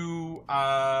go do...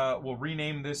 we'll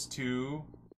rename this to...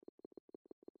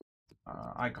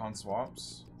 icon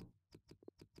swaps.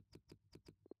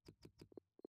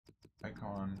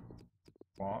 Icon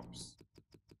swaps.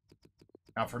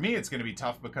 Now, for me, it's going to be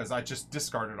tough because I just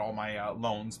discarded all my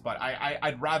loans, but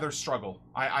I'd rather struggle.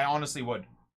 I honestly would.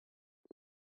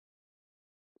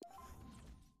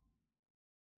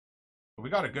 But we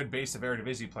got a good base of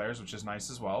Eredivisie players, which is nice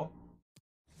as well.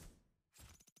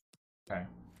 Okay.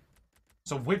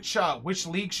 So which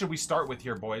league should we start with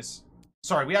here, boys?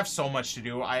 Sorry, we have so much to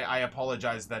do. I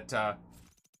apologize that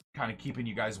kind of keeping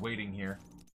you guys waiting here.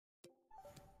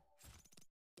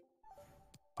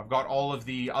 I've got all of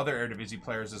the other Eredivisie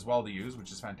players as well to use,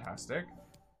 which is fantastic.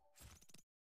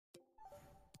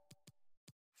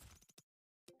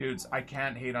 Dudes, I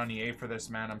can't hate on EA for this,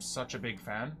 man. I'm such a big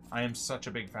fan. I am such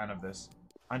a big fan of this.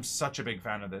 I'm such a big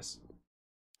fan of this.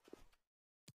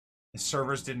 The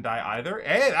servers didn't die either.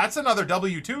 Hey, that's another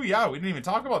W too. Yeah, we didn't even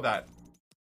talk about that.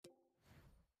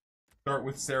 Start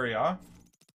with Serie A.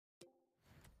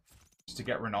 Just to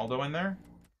get Ronaldo in there.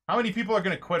 How many people are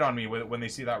going to quit on me when they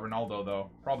see that Ronaldo, though?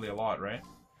 Probably a lot, right?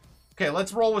 Okay,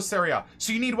 let's roll with Serie A.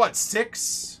 So you need, what,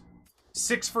 6?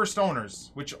 6 first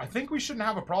owners, which I think we shouldn't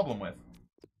have a problem with.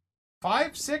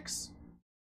 5? 6?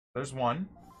 There's 1.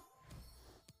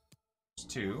 There's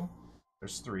 2.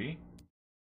 There's 3.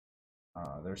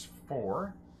 There's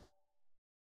 4.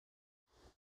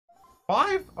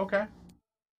 5? Okay.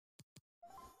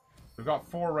 We've got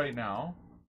 4 right now.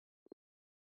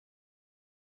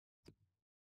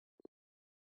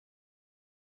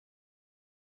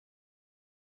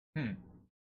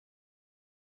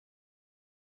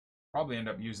 Probably end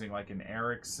up using like an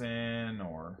Ericsson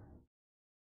or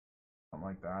something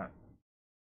like that.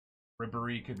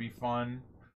 Ribery could be fun.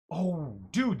 Oh,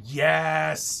 dude,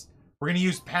 yes! We're gonna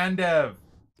use Pandev.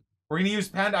 We're gonna use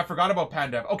Pandev. I forgot about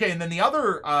Pandev. Okay, and then the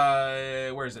other,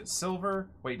 where is it? Silver?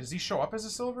 Wait, does he show up as a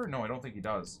silver? No, I don't think he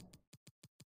does.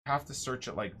 Have to search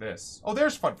it like this. Oh,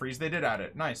 there's FUT Freeze. They did add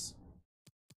it. Nice.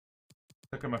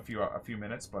 Took them a few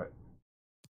minutes, but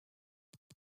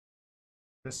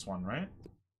this one, right?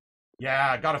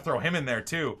 Yeah, gotta throw him in there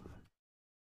too.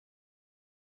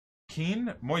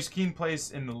 Keen? Moist Keen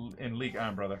plays in League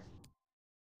On, brother.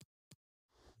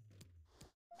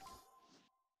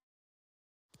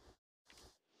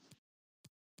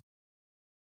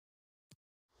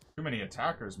 Too many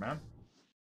attackers, man.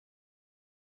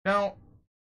 Now,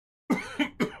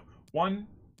 1,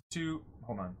 2,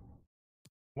 hold on.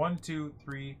 1, 2,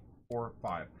 3, 4,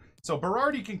 5. So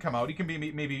Berardi can come out. He can be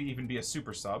maybe even be a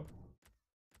super sub.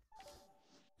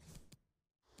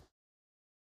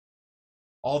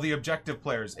 All the objective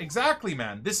players. Exactly,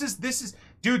 man. This is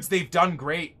dudes, they've done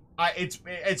great.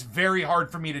 It's very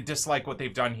hard for me to dislike what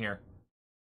they've done here.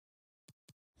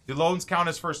 Do loans count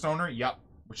as first owner? Yep.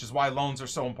 Which is why loans are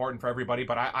so important for everybody,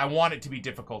 but I want it to be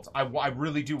difficult. I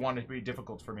really do want it to be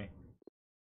difficult for me.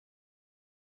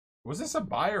 Was this a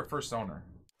buy or first owner?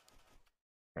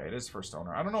 Okay, it is first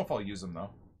owner. I don't know if I'll use them,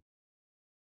 though.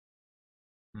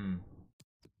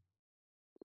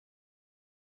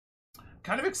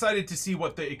 Kind of excited to see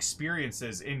what the experience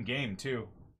is in-game, too.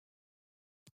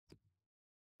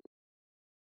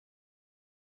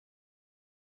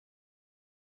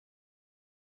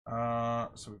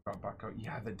 So we've got Bucko.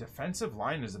 Yeah, the defensive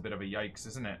line is a bit of a yikes,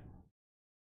 isn't it?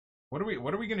 What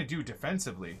are we gonna do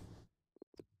defensively?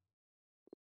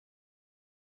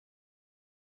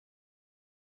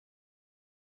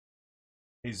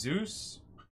 Jesus,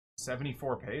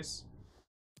 74 pace.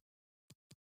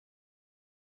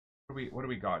 What do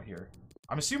we got here?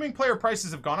 I'm assuming player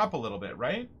prices have gone up a little bit,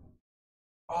 right?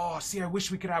 Oh, see, I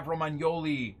wish we could have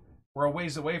Romagnoli. We're a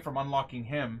ways away from unlocking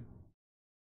him.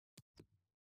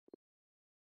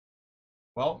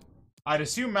 Well, I'd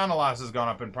assume Manolas has gone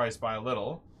up in price by a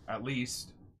little, at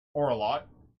least, or a lot.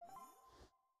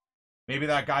 Maybe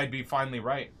that guy'd be finally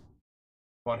right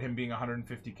about him being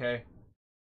 150k.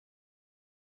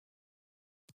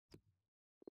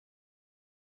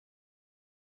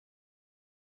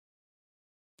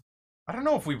 I don't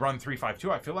know if we run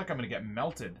 3-5-2. I feel like I'm going to get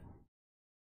melted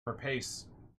for pace.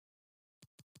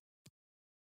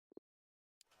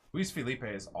 Luis Felipe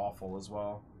is awful as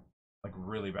well. Like,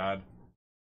 really bad.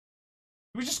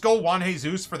 Can we just go Juan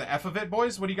Jesus for the F of it,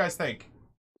 boys? What do you guys think?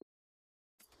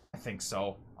 I think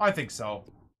so. I think so.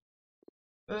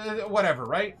 Whatever,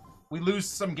 right? We lose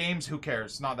some games, who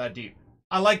cares? Not that deep.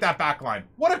 I like that back line.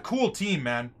 What a cool team,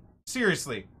 man.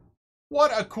 Seriously.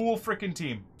 What a cool freaking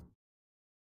team.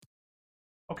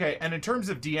 Okay, and in terms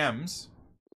of DMs,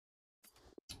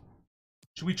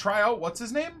 should we try out, what's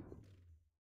his name?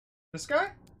 This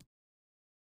guy?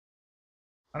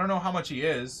 I don't know how much he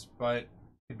is, but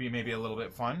could be maybe a little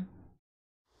bit fun.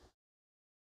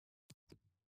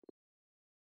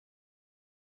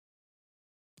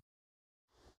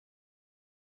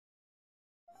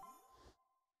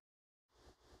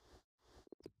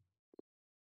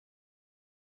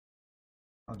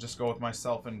 I'll just go with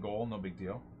myself in goal, no big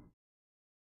deal.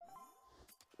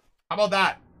 How about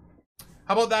that?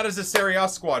 How about that as a Serie A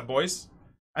squad, boys?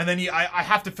 And then I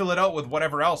have to fill it out with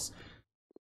whatever else.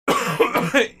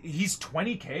 He's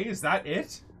 20k, is that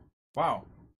it? Wow.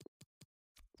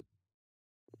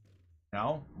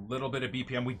 Now, a little bit of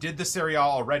BPM. We did the Serie A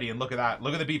already, and look at that.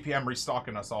 Look at the BPM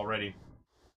restocking us already.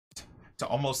 To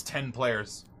almost 10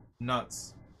 players.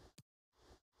 Nuts.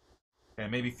 Okay,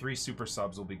 maybe 3 super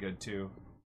subs will be good, too.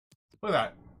 Look at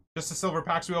that. Just the silver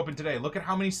packs we opened today. Look at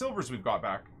how many silvers we've got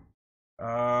back.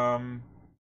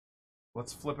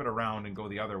 Let's flip it around and go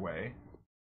the other way.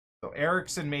 So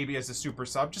Ericsson maybe as a super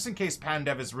sub, just in case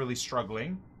Pandev is really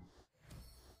struggling.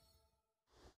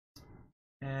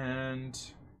 And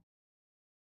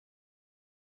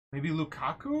maybe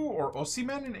Lukaku or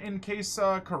Osimhen in case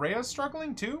Correa's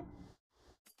struggling too.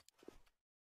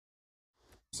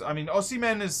 So, I mean,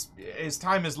 Osimhen his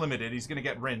time is limited. He's going to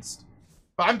get rinsed.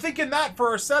 But I'm thinking that for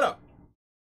our setup.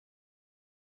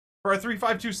 For our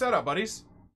 3-5-2 setup, buddies.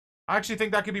 I actually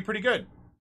think that could be pretty good.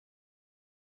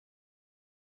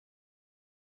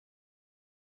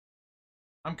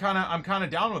 I'm kind of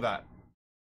down with that.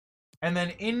 And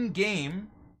then in game,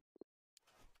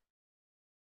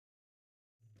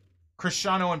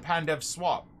 Cristiano and Pandev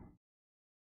swap.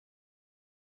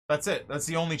 That's it. That's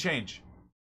the only change.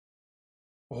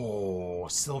 Oh,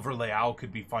 Silver Leao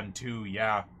could be fun too.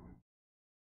 Yeah.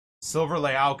 Silver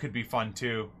Leao could be fun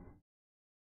too.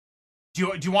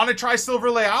 Do you want to try Silver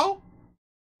Leao?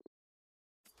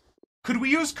 Could we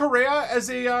use Correa as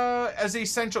a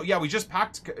central? Yeah, we just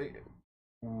packed.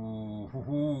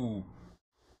 Ooh.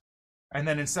 And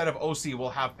then instead of OC, we'll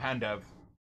have Pandev.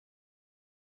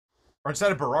 Or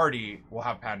instead of Berardi, we'll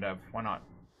have Pandev. Why not?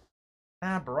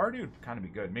 Berardi would kind of be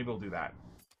good. Maybe we'll do that.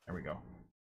 There we go.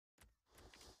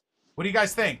 What do you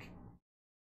guys think?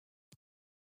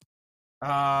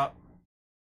 And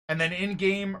then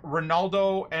in-game,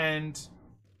 Ronaldo and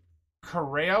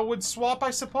Correa would swap, I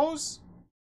suppose?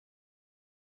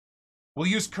 We'll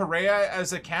use Correa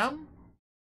as a cam.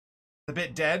 It's a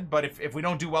bit dead, but if we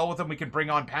don't do well with him, we can bring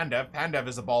on Pandev. Pandev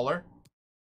is a baller.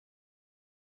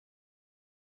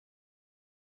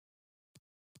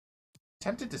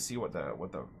 Tempted to see what the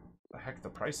heck the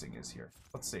pricing is here.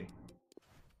 Let's see.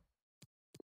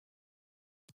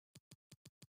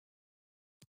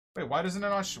 Wait, why doesn't it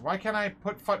not why can't I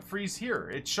put FUT freeze here?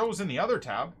 It shows in the other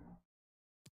tab.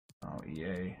 Oh,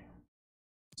 EA.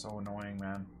 So annoying,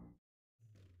 man.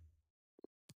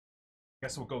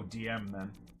 Guess we'll go DM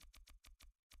then.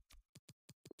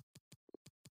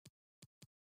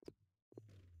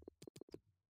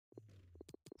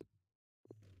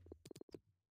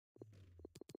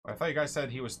 I thought you guys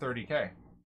said he was 30K.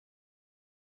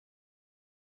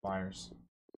 Liars.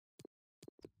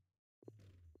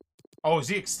 Oh, is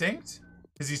he extinct?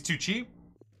 Because he's too cheap?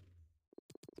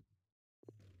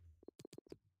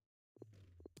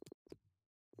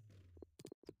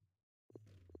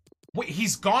 Wait,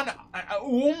 he's gone...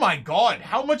 oh my god.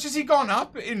 How much has he gone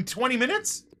up in 20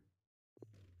 minutes?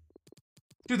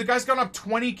 Dude, the guy's gone up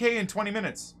 20K in 20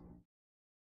 minutes.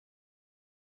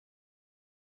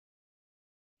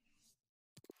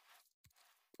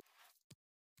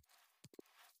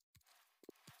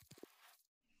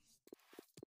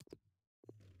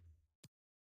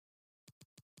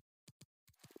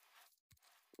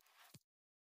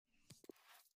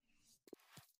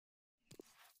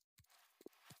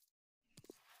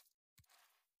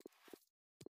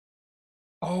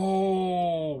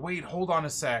 Oh, wait, hold on a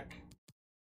sec.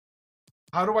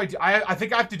 How do I do... I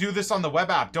think I have to do this on the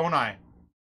web app, don't I?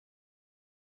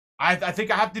 I think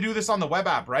I have to do this on the web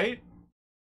app, right?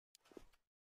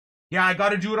 Yeah, I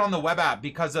gotta do it on the web app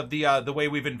because of the way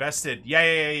we've invested.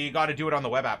 Yeah, you gotta do it on the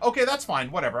web app. Okay, that's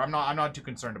fine. Whatever. I'm not too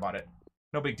concerned about it.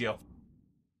 No big deal.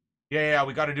 Yeah,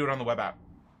 we gotta do it on the web app.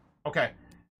 Okay.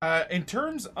 In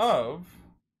terms of...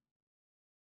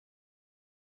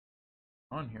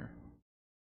 on here.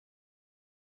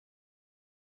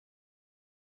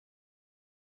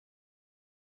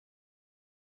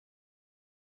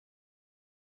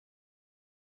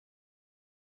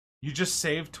 You just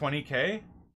saved 20K?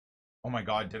 Oh my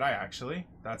god, did I actually?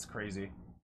 That's crazy.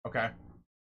 Okay.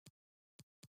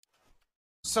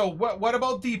 So what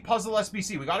about the puzzle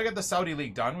SBC? We gotta get the Saudi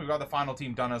League done. We've got the final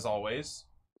team done as always.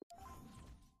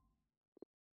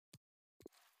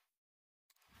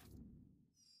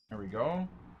 There we go.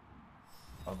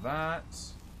 Of that.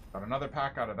 Got another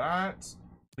pack out of that.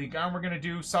 League 1 we're gonna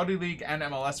do. Saudi League and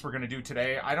MLS we're gonna do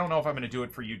today. I don't know if I'm gonna do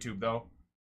it for YouTube though.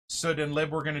 Sud and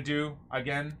Lib we're gonna do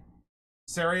again.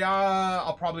 Serie A,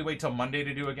 I'll probably wait till Monday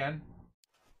to do again.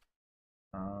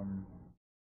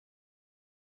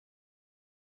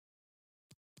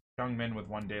 Young Min with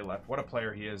 1 day left. What a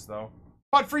player he is, though.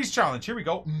 FUT Freeze Challenge. Here we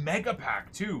go. Mega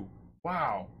Pack, too.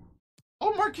 Wow.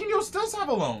 Oh, Marquinhos does have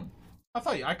a loan.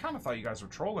 I kind of thought you guys were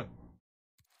trolling.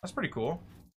 That's pretty cool.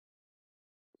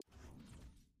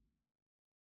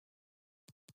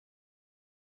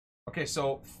 Okay,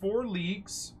 so 4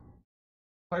 leagues.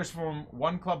 Players from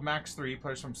 1 club max 3.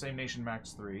 Players from same nation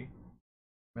max 3.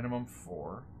 Minimum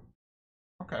 4.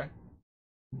 Okay.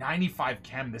 95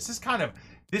 chem. This is kind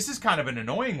of an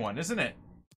annoying one, isn't it?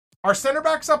 Are center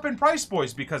backs up in price,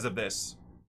 boys, because of this?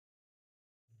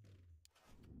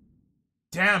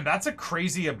 Damn, that's a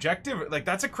crazy objective. Like,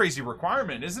 that's a crazy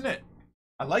requirement, isn't it?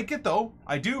 I like it, though.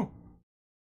 I do.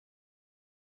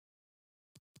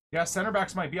 Yeah, center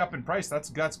backs might be up in price. That's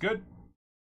good.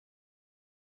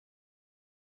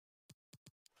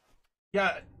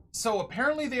 Yeah, so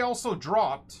apparently they also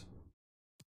dropped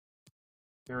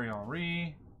Thierry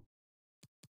Henry.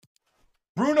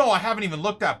 Bruno, I haven't even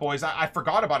looked at, boys. I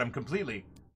forgot about him completely.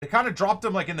 They kind of dropped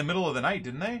him like in the middle of the night,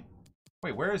 didn't they?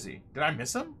 Wait, where is he? Did I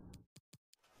miss him?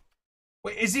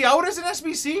 Wait, is he out as an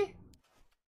SBC?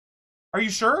 Are you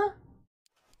sure?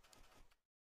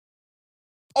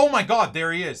 Oh my god,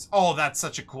 there he is. Oh, that's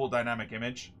such a cool dynamic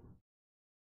image.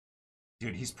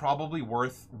 Dude, he's probably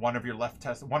worth one of your left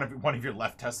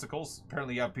testicles.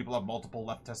 Apparently, people have multiple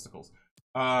left testicles.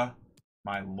 My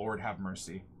lord have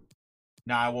mercy.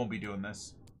 Nah, I won't be doing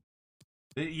this.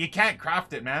 You can't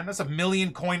craft it, man. That's a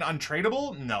 1,000,000 coin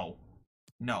untradeable? No.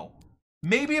 No.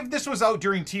 Maybe if this was out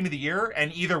during Team of the Year,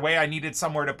 and either way I needed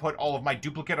somewhere to put all of my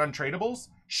duplicate untradables,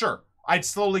 sure. I'd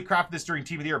slowly craft this during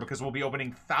Team of the Year because we'll be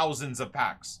opening thousands of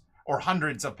packs. Or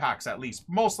hundreds of packs at least.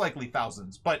 Most likely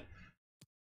thousands. But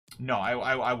No,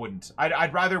 I wouldn't.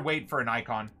 I'd rather wait for an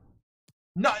icon.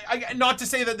 Not to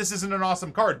say that this isn't an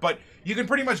awesome card, but you can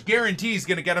pretty much guarantee he's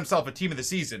going to get himself a team of the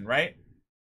season, right?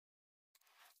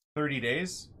 30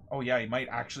 days? Oh, yeah, he might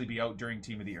actually be out during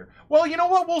team of the year. Well, you know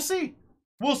what? We'll see.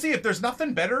 We'll see. If there's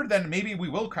nothing better, then maybe we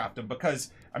will craft him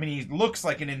because, I mean, he looks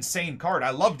like an insane card.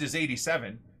 I loved his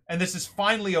 87, and this is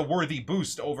finally a worthy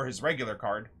boost over his regular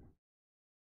card.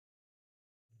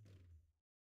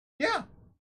 Yeah.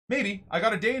 Maybe. I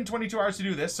got a day and 22 hours to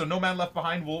do this, so No Man Left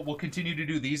Behind will continue to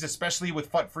do these, especially with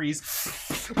FUT Freeze.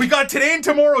 We got today and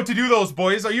tomorrow to do those,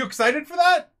 boys. Are you excited for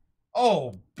that?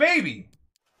 Oh, baby.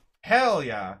 Hell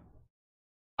yeah.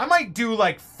 I might do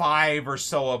like 5 or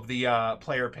so of the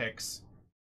player picks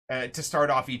to start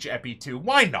off each epi too.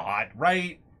 Why not,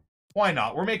 right? Why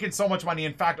not? We're making so much money.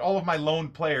 In fact, all of my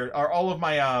loaned players, or all of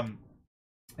my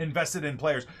invested in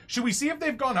players. Should we see if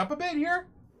they've gone up a bit here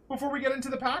before we get into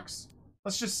the packs?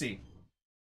 Let's just see.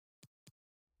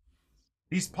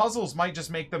 These puzzles might just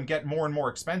make them get more and more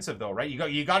expensive, though, right?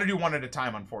 You got to do one at a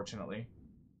time, unfortunately.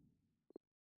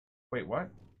 Wait, what?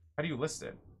 How do you list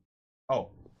it? Oh.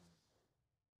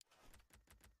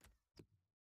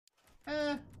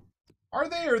 Are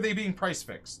they, or are they being price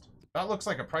fixed? That looks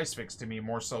like a price fix to me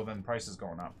more so than prices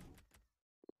going up.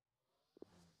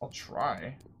 I'll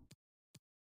try.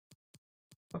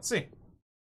 Let's see.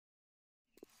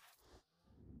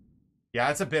 Yeah,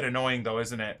 it's a bit annoying though,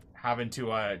 isn't it? Having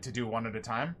to do one at a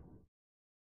time.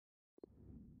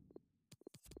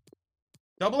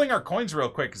 Doubling our coins real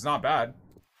quick is not bad.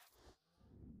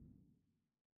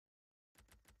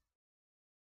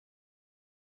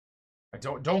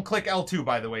 Don't click L2,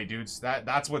 by the way, dudes.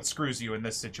 That's what screws you in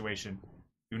this situation.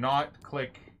 Do not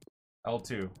click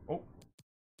L2. Oh.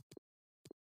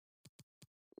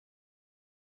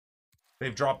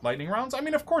 They've dropped lightning rounds? I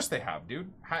mean, of course they have,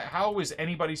 dude. How is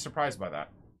anybody surprised by that?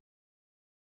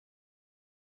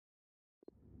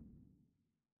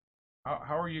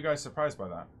 How are you guys surprised by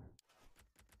that?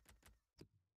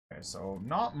 Okay, so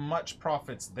not much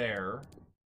profits there.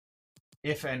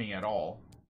 If any at all.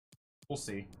 We'll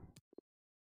see.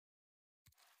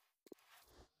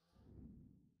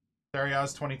 Serie A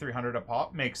is 2,300 a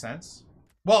pop. Makes sense.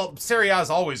 Well, Serie A is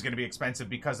always going to be expensive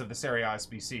because of the Serie A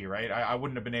SBC, right? I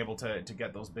wouldn't have been able to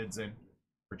get those bids in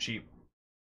for cheap.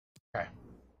 Okay.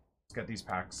 Let's get these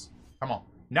packs. Come on.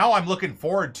 Now I'm looking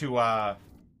forward to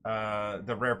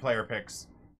the rare player picks.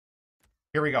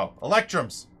 Here we go.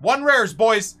 Electrums. 1 rares,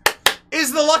 boys.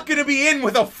 Is the luck going to be in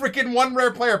with a freaking 1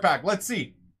 rare player pack? Let's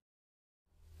see.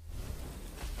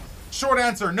 Short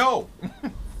answer, no.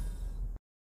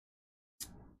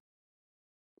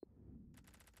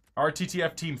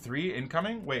 RTTF Team 3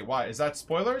 incoming? Wait, why? Is that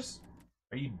spoilers?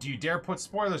 Do you dare put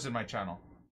spoilers in my channel?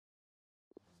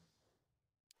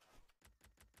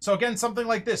 So again, something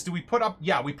like this. Do we put up...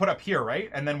 Yeah, we put up here,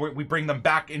 right? And then we bring them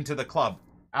back into the club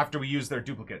after we use their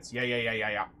duplicates. Yeah.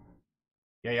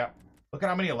 Yeah. Look at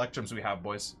how many Electrums we have,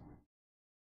 boys.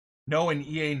 No, in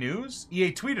EA News?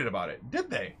 EA tweeted about it. Did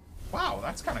they? Wow,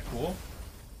 that's kind of cool.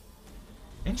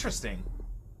 Interesting.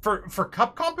 For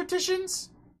cup competitions?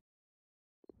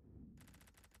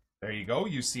 There you go,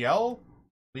 UCL.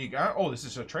 League. Oh, this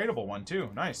is a tradable one too.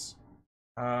 Nice.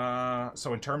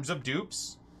 So in terms of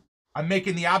dupes, I'm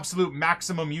making the absolute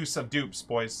maximum use of dupes,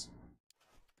 boys.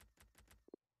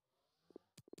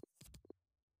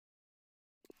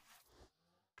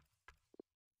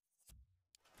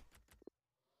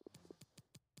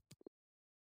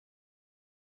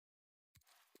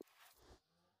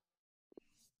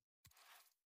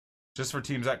 Just for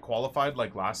teams that qualified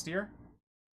like last year?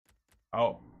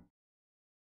 Oh.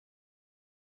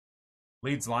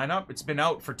 Leeds lineup? It's been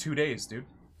out for 2 days, dude.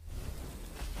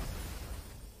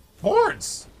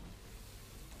 Boards!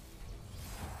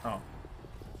 Oh.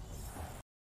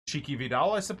 Cheeky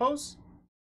Vidal, I suppose?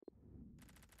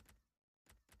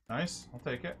 Nice. I'll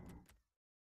take it.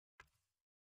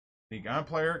 Ligue 1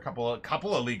 player.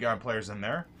 Couple of Ligue 1 players in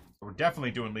there. We're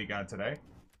definitely doing Ligue 1 today.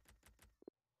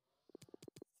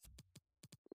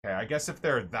 Okay, I guess if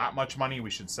they're that much money, we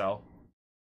should sell.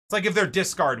 It's like if they're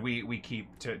discard, we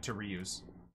keep to reuse.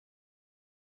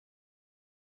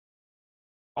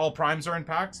 All primes are in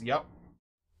packs? Yep.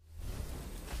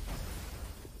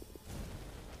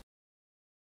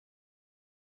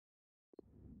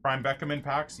 Prime Beckham in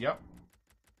packs? Yep.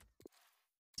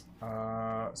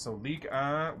 So League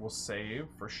we'll save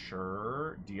for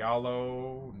sure.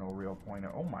 Diallo, no real point.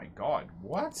 Oh my god,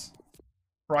 what?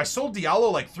 Bro, I sold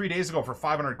Diallo like 3 days ago for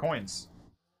 500 coins.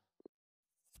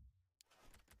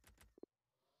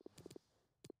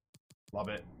 Love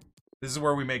it. This is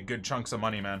where we make good chunks of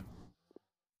money, man.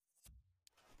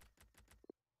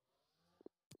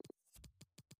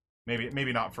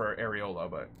 Maybe not for Areola,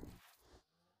 but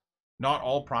not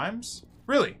all primes?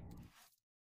 Really?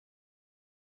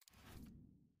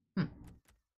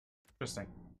 Interesting.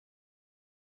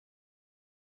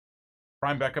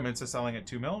 Prime Beckham into selling at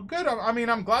 2 mil. Good. I mean,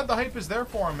 I'm glad the hype is there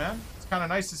for him, man. It's kind of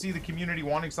nice to see the community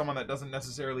wanting someone that doesn't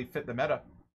necessarily fit the meta.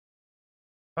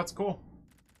 That's cool.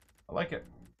 I like it.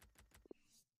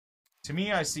 To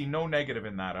me, I see no negative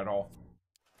in that at all.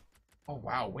 Oh,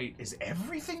 wow. Wait, is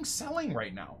everything selling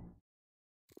right now?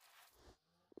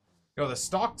 Yo, the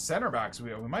stocked center backs,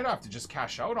 we might have to just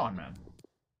cash out on, man.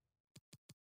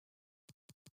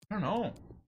 I don't know.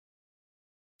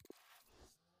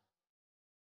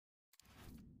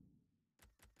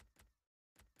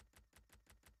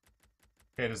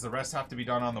 Okay, does the rest have to be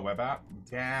done on the web app?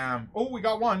 Damn. Oh, we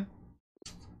got one.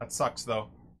 That sucks, though.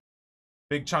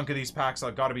 Big chunk of these packs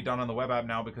have got to be done on the web app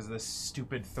now because of this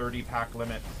stupid 30-pack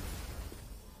limit.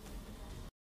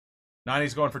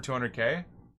 90's going for 200k.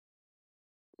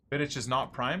 Vidic is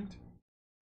not primed.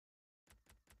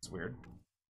 It's weird.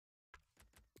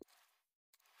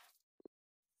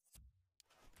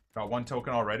 Got one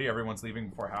token already. Everyone's leaving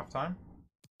before halftime.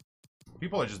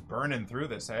 People are just burning through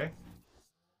this, eh?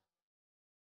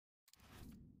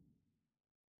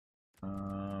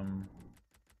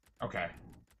 Okay.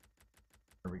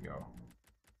 Here we go.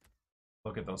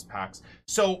 Look at those packs.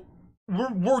 So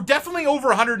we're definitely over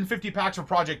 150 packs for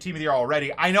Project Team of the Year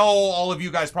already. I know all of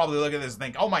you guys probably look at this and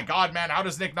think, oh my god, man, how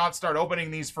does Nick not start opening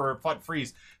these for FUT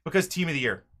Freeze? Because Team of the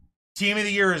Year. Team of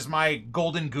the Year is my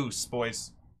golden goose,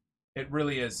 boys. It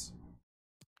really is.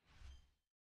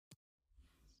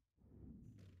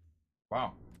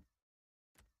 Wow.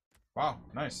 Wow,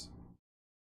 nice.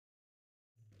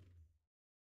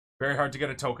 Very hard to get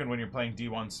a token when you're playing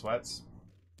D1 sweats.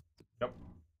 Yep.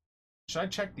 Should I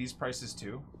check these prices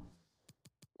too?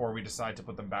 Before we decide to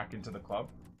put them back into the club?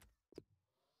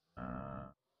 What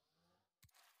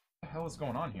the hell is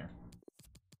going on here?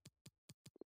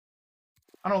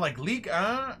 I don't know, like League,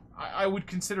 I would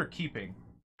consider keeping.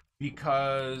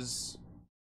 Because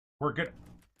we're good.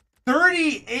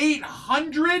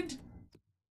 3,800?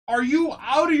 Are you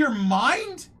out of your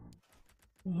mind?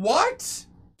 What?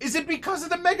 Is it because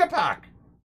of the Mega Pack?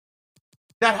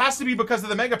 That has to be because of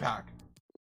the Mega Pack.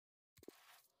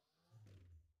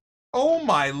 Oh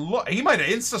my lord. He might have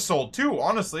insta-sold too,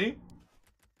 honestly.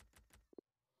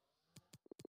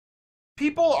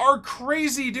 People are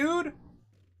crazy, dude.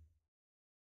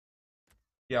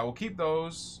 Yeah, we'll keep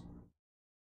those.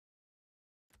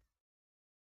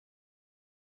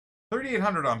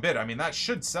 3,800 on bid. I mean, that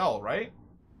should sell, right?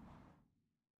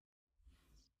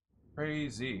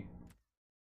 Crazy.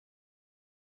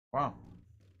 Wow.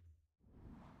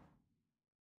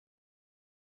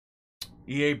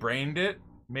 EA brained it,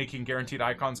 making guaranteed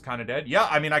icons kind of dead. Yeah,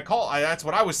 I mean, that's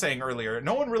what I was saying earlier.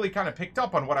 No one really kind of picked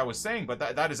up on what I was saying, but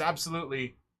that is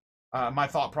absolutely my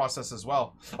thought process as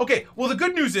well. Okay, well, the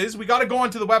good news is we got to go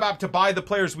onto the web app to buy the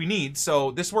players we need,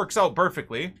 so this works out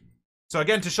perfectly. So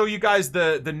again, to show you guys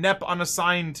the NEP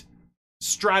unassigned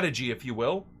strategy, if you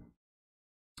will,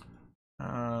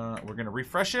 we're going to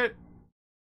refresh it.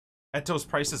 Eto's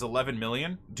price is 11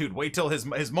 million. Dude, wait till his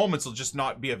moments will just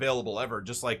not be available ever,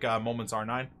 just like Moments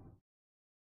R9.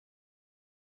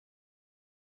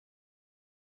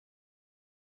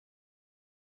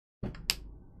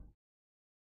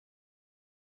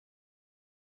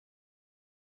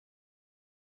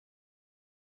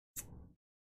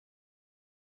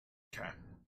 Okay.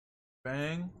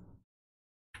 Bang.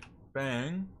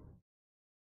 Bang.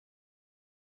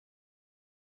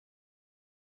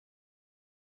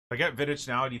 If I get Vidic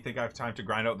now, do you think I have time to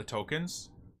grind out the tokens?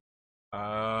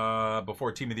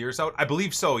 Before Team of the Year's out? I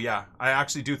believe so, yeah. I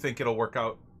actually do think it'll work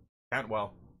out. Can't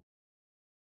well.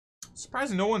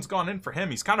 Surprising no one's gone in for him.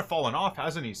 He's kind of fallen off,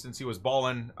 hasn't he, since he was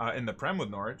balling in the Prem with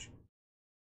Norwich.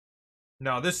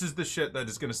 No, this is the shit that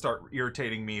is going to start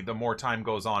irritating me the more time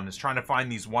goes on, is trying to find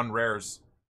these 1 rares.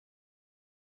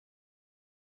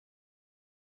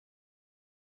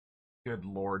 Good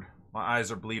lord. My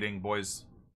eyes are bleeding, boys.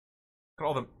 Look at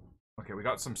all the... Okay, we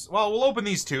got some... Well, we'll open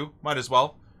these two. Might as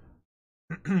well.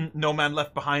 No man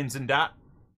left behind's in dat.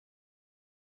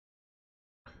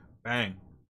 Bang.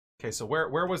 Okay, so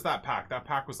where was that pack? That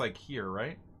pack was like here,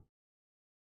 right?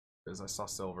 Because I saw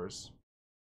silvers.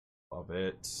 Love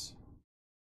it.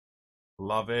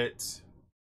 Love it.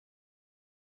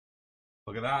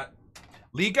 Look at that.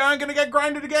 Liga gonna get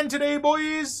grinded again today,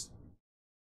 boys.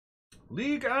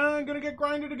 Liga gonna get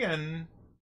grinded again.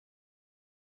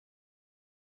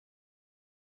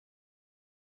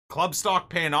 Club stock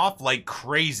paying off like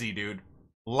crazy, dude.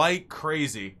 Like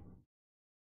crazy.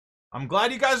 I'm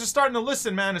glad you guys are starting to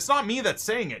listen, man. It's not me that's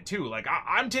saying it, too. Like,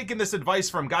 I'm taking this advice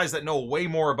from guys that know way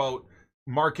more about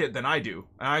market than I do.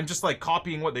 And I'm just, like,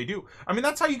 copying what they do. I mean,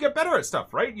 that's how you get better at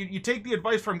stuff, right? You take the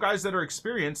advice from guys that are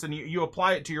experienced and you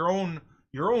apply it to your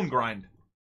own grind.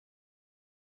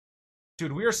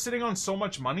 Dude, we are sitting on so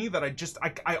much money that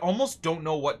I almost don't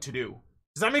know what to do.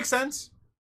 Does that make sense?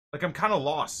 Like, I'm kind of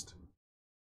lost.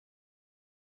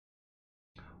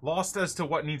 Lost as to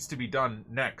what needs to be done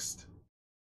next.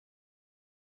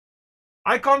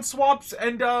 Icon swaps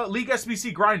and League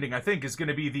SBC grinding, I think, is going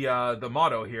to be the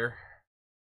motto here.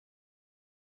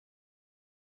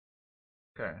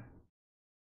 Okay.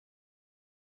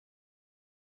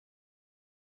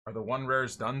 Are the one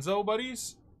rares donezo,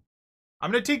 buddies?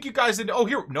 I'm going to take you guys into... Oh,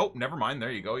 here. Nope, never mind.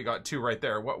 There you go. You got two right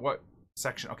there. What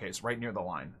section? Okay, it's right near the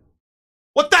line.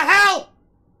 What the hell?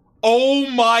 Oh,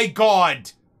 my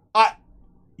God.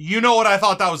 You know what I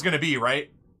thought that was going to be,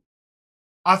 right?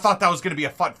 I thought that was going to be a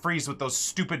FUT freeze with those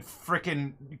stupid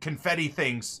frickin' confetti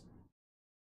things.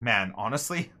 Man,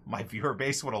 honestly, my viewer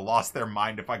base would have lost their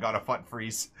mind if I got a FUT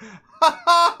freeze.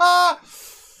 Oh,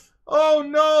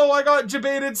 no. I got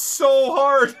debated so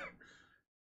hard.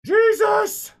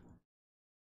 Jesus.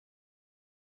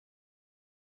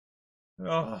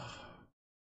 Oh,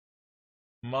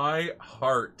 my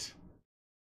heart.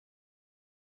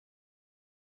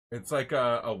 It's like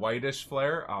a whitish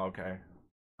flare. Oh, okay.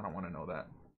 I don't want to know that.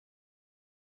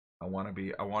 I want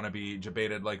to be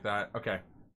debated like that. Okay.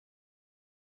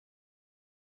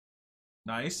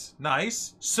 Nice,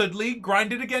 nice. Sudley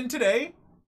grinded again today.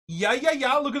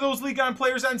 Yeah. Look at those Ligue 1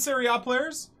 players and Serie A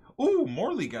players. Ooh,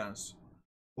 more Ligue 1s.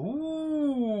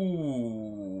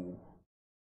 Ooh.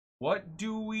 What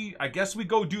do we... I guess we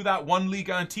go do that one Ligue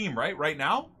 1 team, right? Right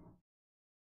now?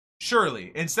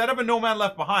 Surely. Instead of a No Man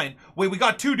Left Behind. Wait, we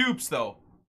got two dupes, though.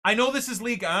 I know this is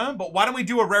Ligue 1, but why don't we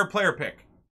do a rare player pick?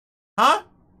 Huh?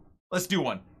 Let's do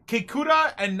one.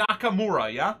 Keikuta and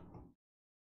Nakamura, yeah?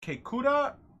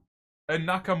 Keikuta and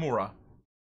Nakamura.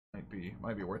 Might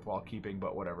be worthwhile keeping,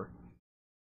 but whatever.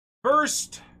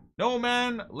 First, No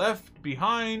Man Left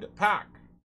Behind pack.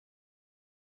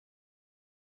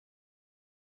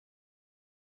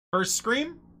 First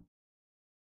Scream?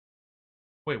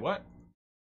 Wait, what?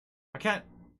 I can't...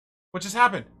 What just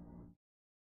happened?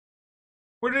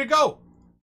 Where did it go?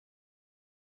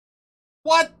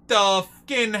 What the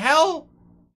fucking hell?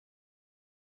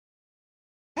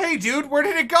 Hey, dude, where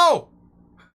did it go?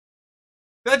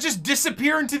 Did that just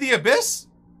disappear into the abyss?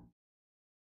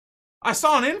 I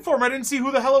saw an inform. I didn't see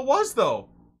who the hell it was, though.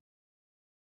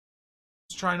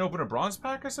 Let's try and open a bronze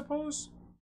pack, I suppose.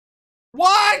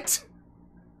 What?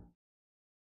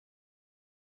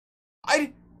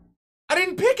 I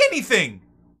didn't pick anything.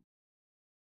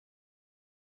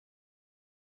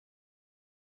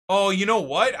 Oh, you know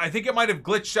what? I think it might have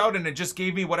glitched out and it just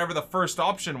gave me whatever the first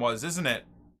option was, isn't it?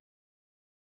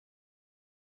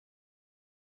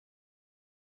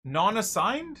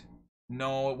 Non-assigned?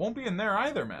 No, it won't be in there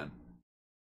either, man.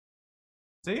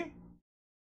 See?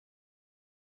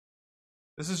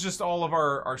 This is just all of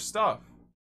our stuff.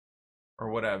 Or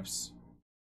whatevs.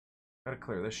 Gotta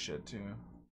clear this shit, too.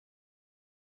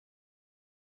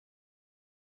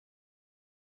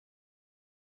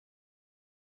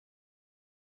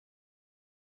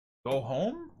 Go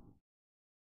home?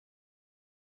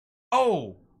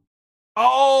 Oh.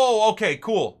 Oh, okay,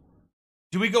 cool.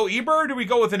 Do we go Eber or do we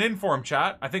go with an inform,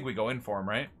 chat? I think we go inform,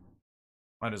 right?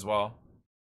 Might as well.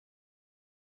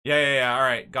 Yeah. All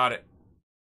right, got it.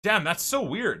 Damn, that's so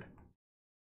weird.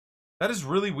 That is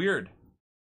really weird.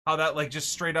 How that, like,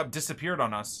 just straight up disappeared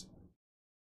on us.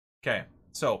 Okay,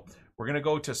 so we're going to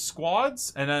go to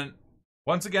squads. And then,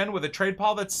 once again, with a trade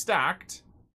pile that's stacked.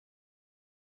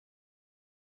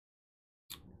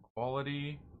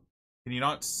 Quality. Can you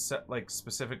not set, like,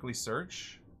 specifically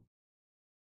search?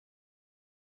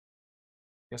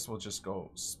 Guess we'll just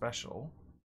go special.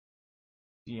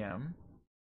 DM.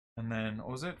 And then, what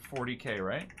was it? 40K,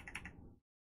 right?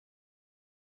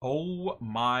 Oh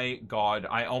my god.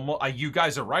 You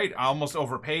guys are right. I almost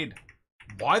overpaid.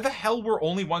 Why the hell were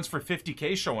only ones for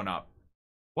 50K showing up?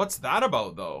 What's that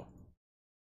about, though?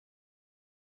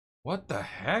 What the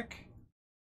heck?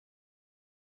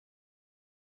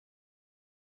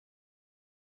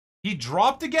 He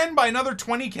dropped again by another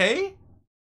 20K?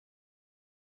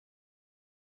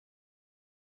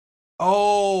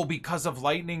 Oh, because of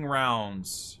lightning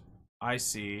rounds. I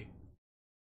see.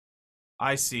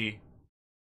 I see.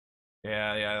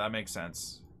 Yeah, that makes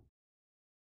sense.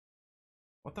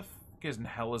 What the fuck in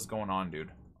hell is going on, dude?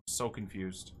 I'm so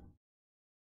confused.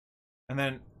 And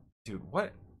then, dude,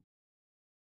 what?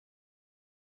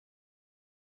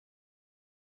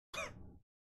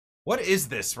 What is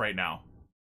this right now?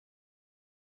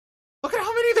 Look at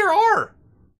how many there are.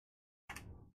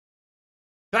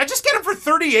 Did I just get him for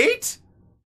 38?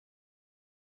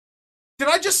 Did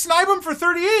I just snipe him for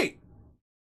 38?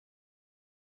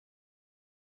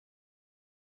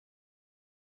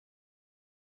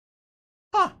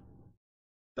 Huh.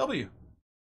 W.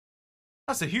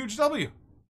 That's a huge W.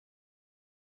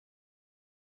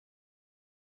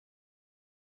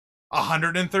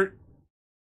 130.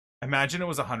 Imagine it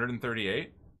was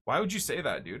 138. Why would you say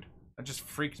that, dude? That just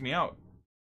freaked me out.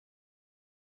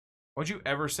 Why'd you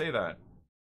ever say that?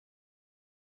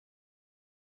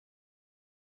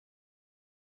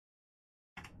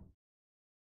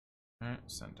 Alright,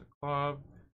 send to club.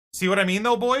 See what I mean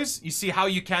though, boys? You see how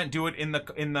you can't do it in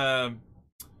the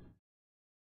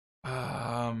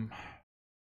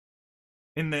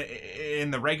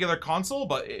regular console,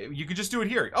 but you could just do it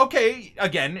here. Okay,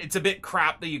 again, it's a bit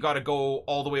crap that you got to go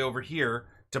all the way over here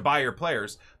to buy your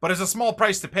players, but it's a small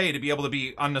price to pay to be able to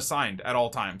be unassigned at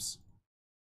all times.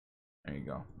 There you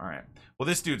go. All right. Well,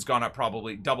 this dude's gone up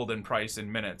probably doubled in price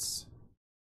in minutes,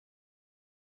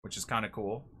 which is kind of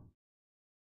cool.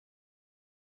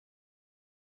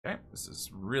 Okay, this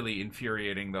is really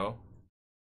infuriating though.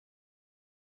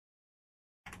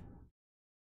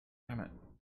 Damn it.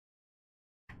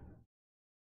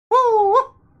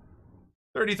 Woo!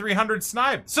 3,300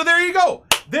 snipe. So there you go.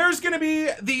 There's going to be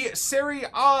the Serie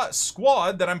A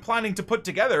squad that I'm planning to put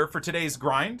together for today's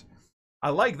grind.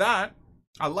 I like that.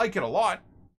 I like it a lot.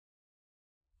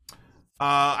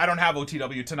 I don't have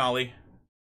OTW Tonali.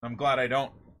 I'm glad I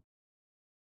don't.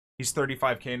 He's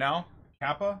 35k now.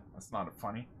 Kappa? That's not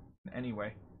funny.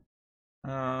 Anyway.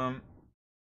 Yeah,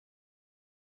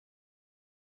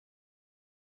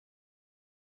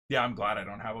 I'm glad I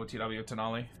don't have OTW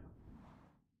Tonali.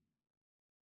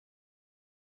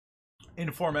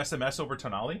 Inform SMS over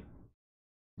Tonali?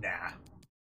 Nah.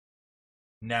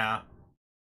 Nah.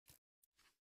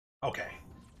 Okay.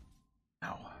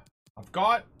 Now, I've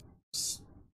got...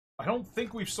 I don't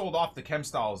think we've sold off the chem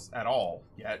styles at all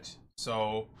yet.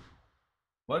 So,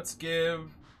 let's give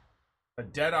a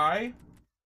Deadeye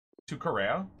to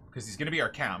Correa, because he's going to be our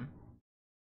cam.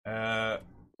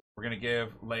 We're going to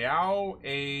give Leao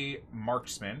a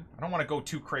marksman. I don't want to go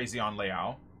too crazy on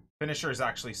Leao. Finishers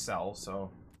actually sell,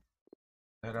 so...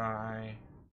 Deadeye,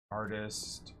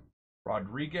 artist,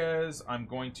 Rodriguez. I'm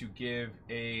going to give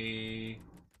a...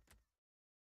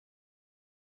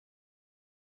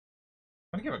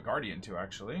 I'm going to give a Guardian to,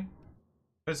 actually.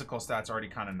 Physical stats already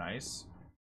kind of nice.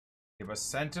 Give a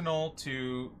Sentinel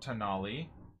to Tonali.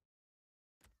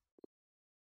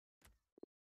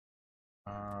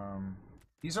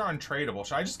 These are untradeable.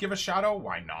 Should I just give a Shadow?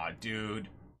 Why not, dude?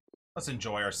 Let's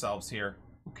enjoy ourselves here.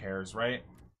 Who cares, right?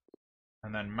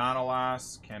 And then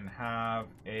Manolas can have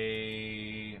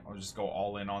a... I'll just go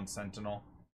all in on Sentinel.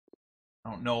 I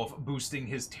don't know if boosting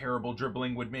his terrible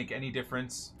dribbling would make any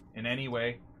difference in any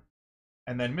way.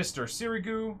 And then Mr.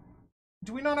 Sirigu.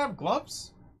 Do we not have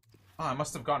gloves? Oh, I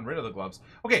must have gotten rid of the gloves.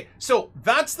 Okay, so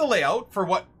that's the layout for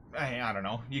what, I don't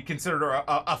know, you consider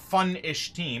a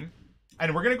fun-ish team.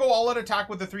 And we're going to go all out attack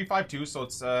with the 3-5-2, so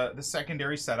it's the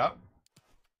secondary setup.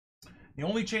 The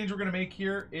only change we're going to make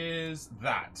here is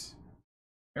that.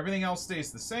 Everything else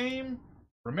stays the same.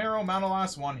 Romero,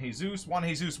 Manolas, Juan Jesus. Juan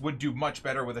Jesus would do much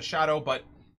better with a Shadow, but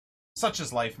such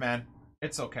is life, man.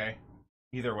 It's okay.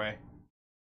 Either way.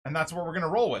 And that's what we're going to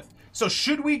roll with. So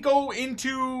should we go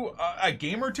into a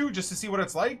game or two just to see what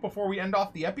it's like before we end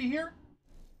off the epi here?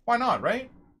 Why not, right?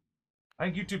 I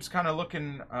think YouTube's kind of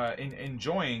looking,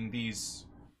 enjoying these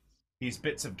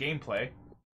bits of gameplay.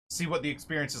 See what the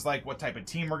experience is like, what type of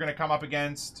team we're going to come up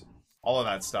against. All of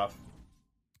that stuff.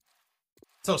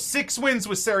 So 6 wins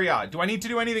with Serie A. Do I need to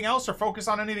do anything else or focus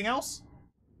on anything else?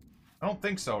 I don't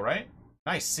think so, right?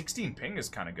 Nice. 16 ping is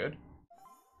kind of good.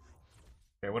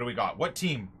 Okay, what do we got? What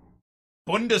team?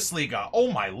 Bundesliga.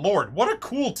 Oh my lord, what a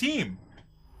cool team.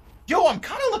 Yo, I'm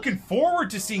kind of looking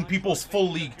forward to seeing people's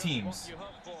full league teams.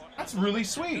 That's really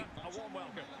sweet.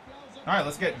 Alright,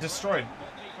 let's get destroyed.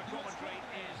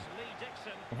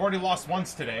 We've already lost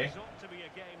once today.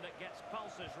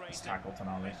 Let's tackle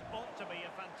Tonali.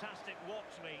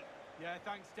 Yeah,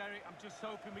 thanks, Derek. I'm just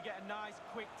hoping we get a nice,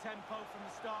 quick tempo from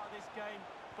the start of this game.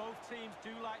 Both teams do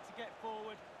like to get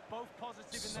forward. Both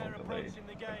positive in their approach in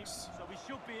the game, so we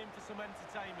should be in for some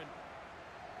entertainment.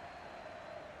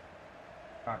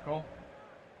 Tackle.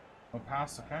 No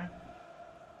pass, okay.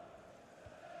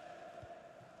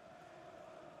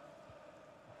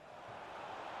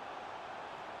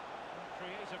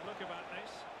 Creative look about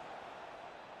this.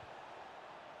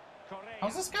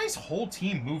 How's this guy's whole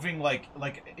team moving like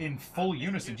in full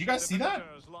unison? Do you guys see that?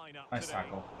 Nice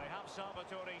tackle.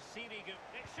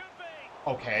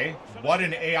 Okay, what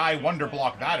an AI wonder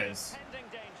block that is.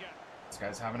 This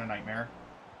guy's having a nightmare.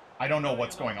 I don't know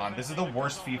what's going on. This is the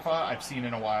worst FIFA I've seen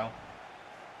in a while.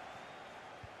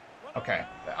 Okay.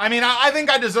 I mean, I think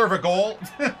I deserve a goal.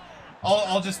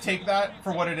 I'll just take that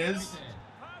for what it is.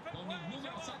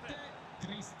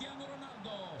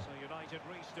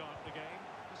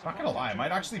 Not gonna lie, I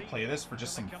might actually play this for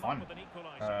just some fun.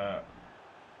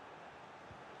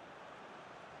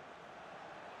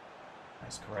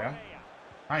 Nice, Correa.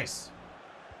 Nice.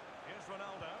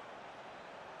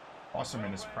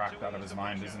 Wasserman is cracked out of his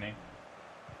mind, isn't he?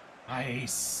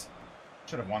 Nice.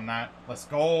 Should have won that. Let's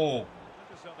go.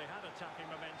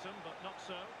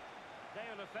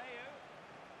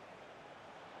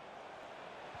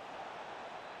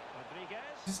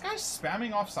 Is this guy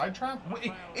spamming offside trap?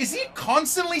 Wait, is he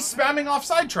constantly spamming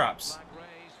offside traps?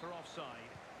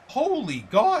 Holy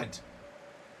God.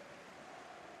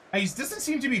 He doesn't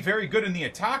seem to be very good in the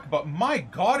attack, but my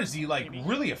God, is he like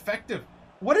really effective?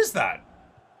 What is that?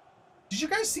 Did you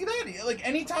guys see that? Like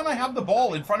anytime I have the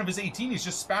ball in front of his 18, he's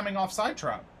just spamming offside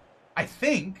trap. I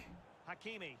think.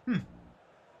 Very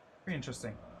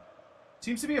interesting.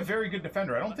 Seems to be a very good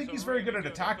defender. I don't think he's very good at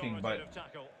attacking, but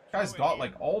guy's got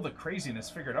like all the craziness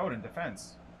figured out in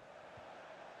defense.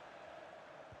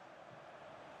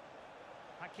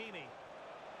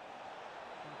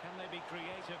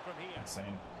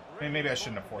 Insane. I mean, maybe I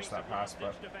shouldn't have forced that pass,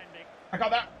 but I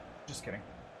got that. Just kidding.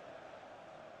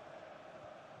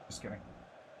 Just kidding.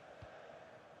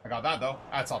 I got that though.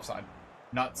 That's offside.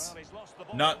 Nuts.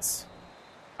 Nuts.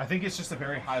 I think it's just a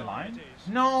very high line.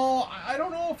 No, I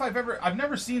don't know if I've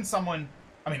never seen someone.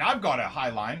 I mean, I've got a high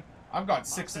line. I've got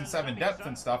 6 and 7 depth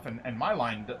and stuff, and my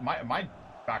line, my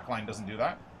back line doesn't do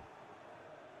that.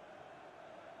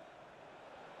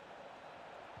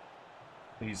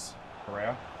 Please,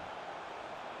 Correa.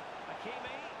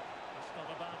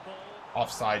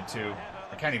 Offside too.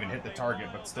 I can't even hit the target,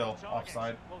 but still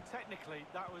offside. Well, technically,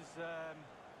 that was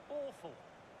awful.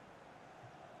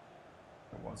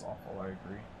 It was awful, I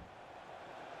agree.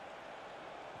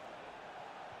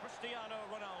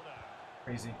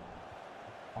 Crazy.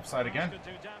 Offside again.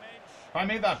 If I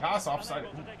made that pass, offside.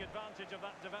 It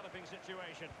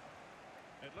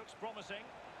looks promising.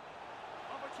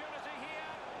 Opportunity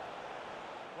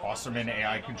here. Wasserman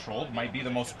AI controlled might be the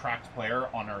most cracked player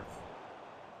on earth.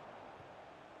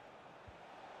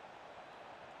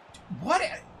 What?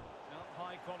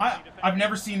 I've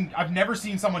never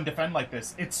seen someone defend like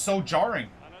this. It's so jarring.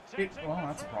 Well,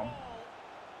 that's a problem.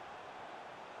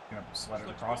 Gonna sweat it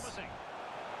across.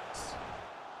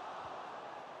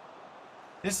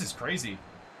 This is crazy.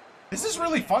 This is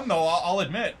really fun though, I'll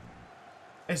admit.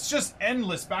 It's just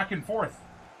endless back and forth.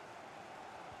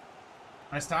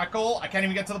 Nice tackle. I can't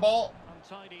even get to the ball.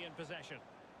 Untidy in possession.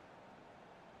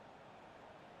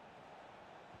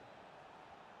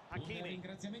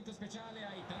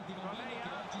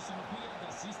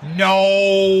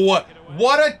 No!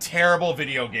 What a terrible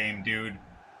video game, dude.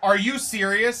 Are you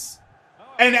serious?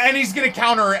 And he's gonna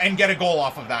counter and get a goal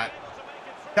off of that.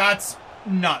 That's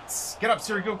nuts. Get up,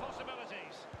 Sirigu.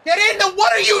 Get in!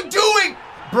 What are you doing?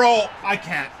 Bro, I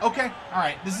can't. Okay,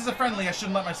 alright. This is a friendly. I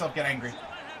shouldn't let myself get angry.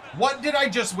 What did I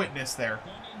just witness there?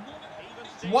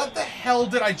 What the hell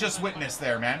did I just witness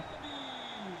there, man?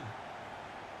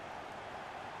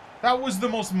 That was the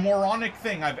most moronic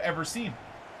thing I've ever seen.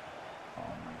 Oh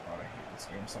my God, I hate this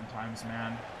game sometimes,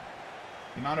 man.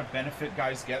 The amount of benefit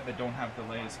guys get that don't have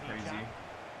delay is crazy.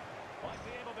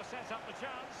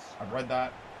 I've read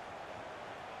that.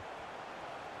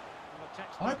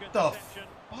 What the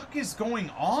fuck is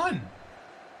going on?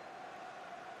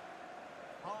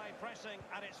 High pressing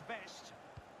at its best.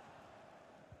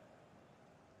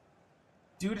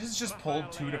 Dude has just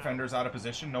pulled 2 defenders out of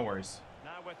position. No worries.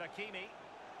 Now with Hakimi.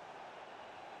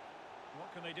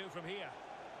 What can they do from here?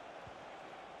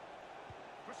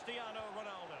 Cristiano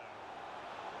Ronaldo.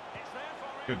 It's there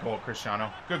for Good goal,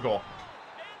 Cristiano. Good goal.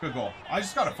 Good goal. I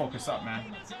just gotta focus up,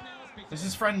 man. This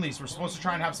is friendlies. We're supposed to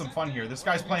try and have some fun here. This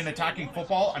guy's playing attacking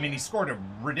football. I mean, he scored a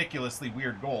ridiculously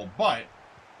weird goal, but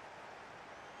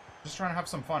just trying to have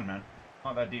some fun, man.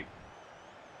 Not that deep.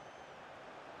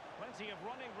 Plenty of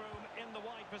running room in the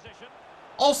wide position.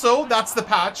 Also, that's the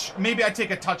patch. Maybe I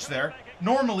take a touch there.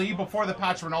 Normally, before the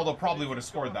patch, Ronaldo probably would have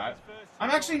scored that. I'm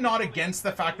actually not against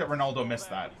the fact that Ronaldo missed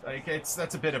that. Like,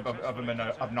 that's a bit of an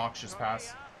obnoxious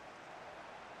pass.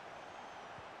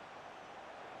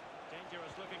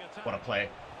 What a play.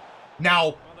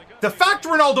 Now, the fact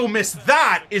Ronaldo missed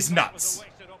that is nuts.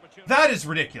 That is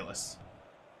ridiculous.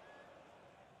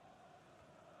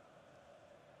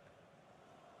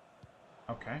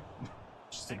 Okay.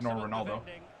 Just ignore Ronaldo.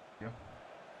 Yeah.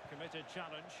 Committed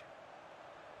challenge.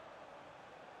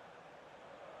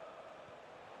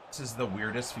 This is the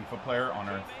weirdest FIFA player on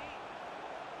earth.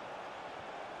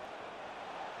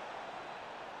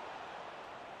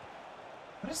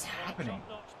 What is happening?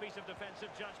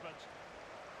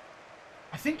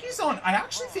 I think he's on. I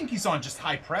actually think he's on just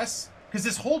high press because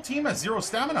this whole team has zero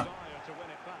stamina.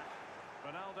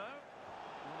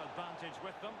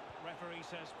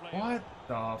 What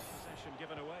the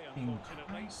f***ing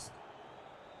Christ?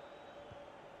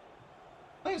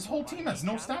 His whole team has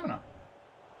no stamina.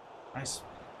 Nice.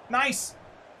 Nice!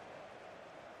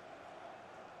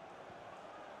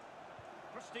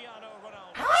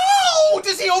 How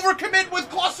does he overcommit with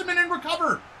Klosterman and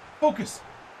recover? Focus.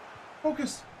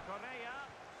 Focus.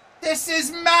 This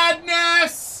is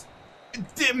madness!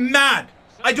 Mad.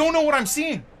 I don't know what I'm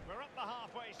seeing.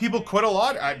 People quit a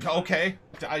lot? Okay.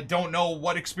 I don't know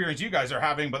what experience you guys are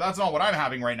having, but that's not what I'm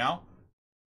having right now.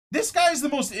 This guy is the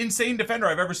most insane defender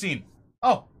I've ever seen.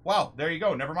 Oh, wow. There you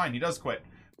go. Never mind. He does quit.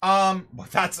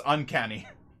 That's uncanny.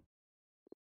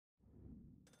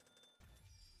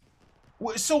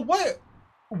 So what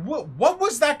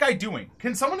was that guy doing?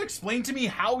 Can someone explain to me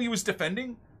how he was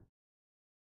defending?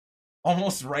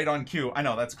 Almost right on cue. I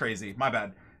know, that's crazy. My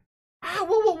bad.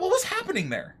 What was happening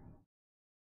there?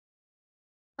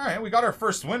 Alright, we got our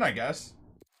first win, I guess.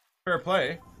 Fair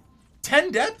play.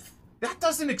 10 depth? That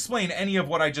doesn't explain any of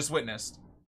what I just witnessed.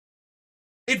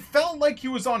 It felt like he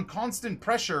was on constant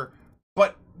pressure,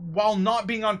 but while not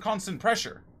being on constant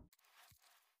pressure.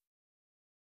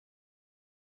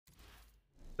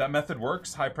 That method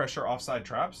works. High pressure offside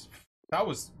traps. That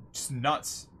was just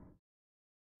nuts.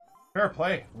 Fair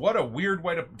play. What a weird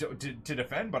way to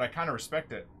defend, but I kind of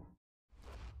respect it.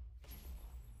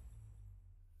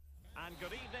 And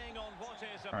good evening on what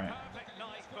is a perfect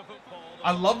night for football.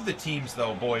 I love the teams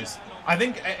though, boys. I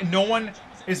think no one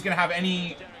is going to have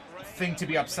anything to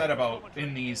be upset about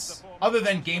in these, other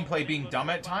than gameplay being dumb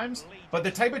at times. But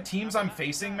the type of teams I'm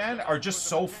facing, man, are just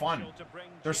so fun.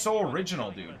 They're so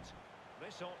original, dude.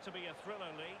 This ought to be a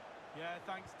thriller, Lee. Yeah,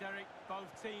 thanks, Derek.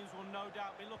 Both teams will no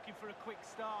doubt be looking for a quick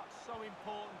start. So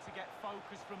important to get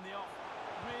focus from the off.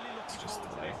 Really looking forward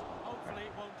to this. Hopefully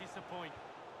it won't disappoint.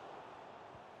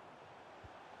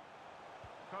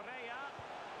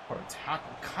 What a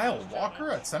tackle. Kyle Walker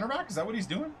at center back? Is that what he's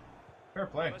doing? Fair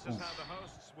play.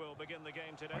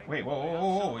 Wait,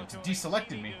 whoa. It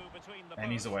deselected me. And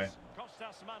he's away.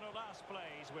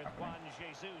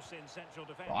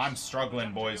 Oh, I'm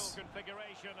struggling, boys.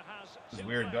 This is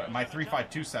weird. My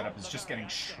 3-5-2 setup is just getting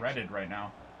shredded right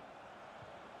now.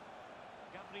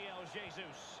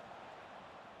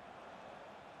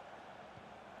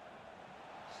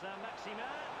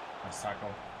 Nice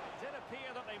tackle.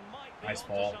 Nice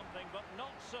ball. But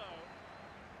not so.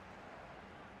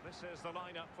 This is the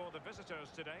lineup for the visitors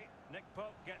today. Nick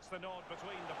Pope gets the nod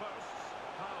between the posts.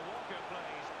 Kyle Walker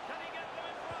plays. Can he get them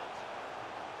in front?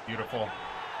 Beautiful.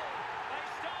 They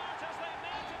start as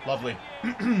they Lovely. they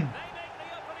make the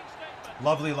opening statement.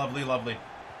 Lovely, lovely, lovely.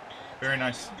 Very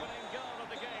nice. Opening goal of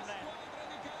the game then.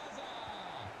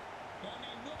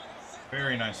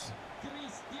 Very nice.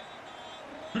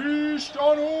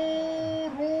 Cristiano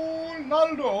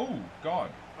Ronaldo. Oh, God.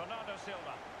 Bernardo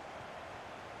Silva.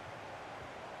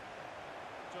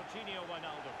 Jorginho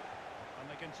Wijnaldum. And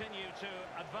they continue to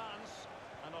advance.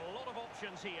 And a lot of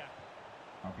options here.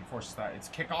 Oh, he forces that. Its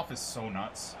kickoff is so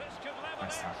nuts. This could level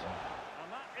Nice it. tackle.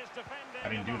 And that is defended. I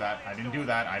didn't do that. I didn't do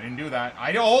that. I didn't do that.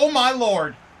 Oh, my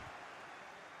Lord.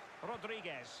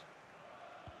 Rodriguez.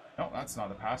 No, that's not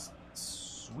a pass.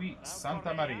 Sweet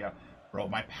Santa Maria. Bro,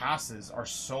 my passes are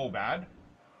so bad.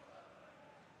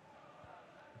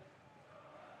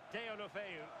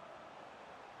 Deulofeu.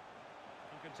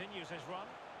 He continues his run.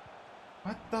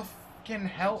 What the fucking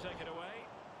hell? Take it away.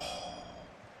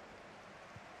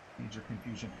 Major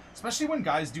confusion. Especially when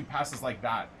guys do passes like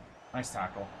that. Nice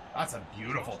tackle. That's a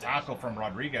beautiful tackle from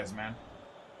Rodriguez, man.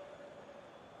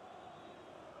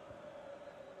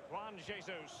 Juan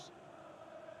Jesus.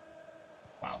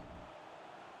 Wow.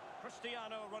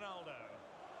 Cristiano Ronaldo.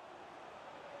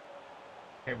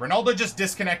 Okay, Ronaldo just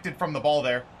disconnected from the ball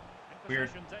there. Weird.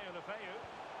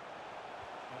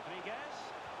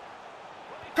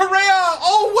 Correa!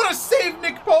 Oh, what a save,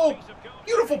 Nick Pope!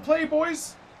 Beautiful play,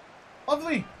 boys.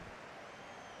 Lovely.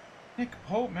 Nick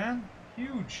Pope, man.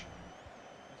 Huge.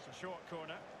 It's a short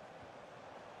corner.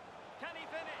 Can he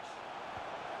finish?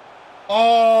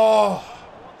 Oh!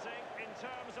 In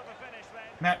terms of the finish then.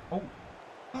 Matt. Oh.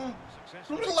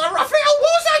 Rafael,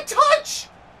 what was that touch?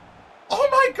 Oh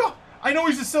my God. I know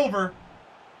he's a silver.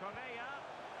 Correa,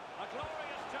 a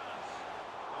glorious chance.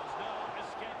 There's no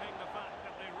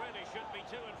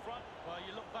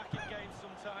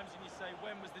sometimes and you say,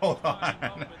 when was the Hold defining on.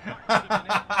 moment? That could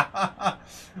have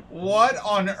been it. What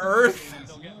on earth?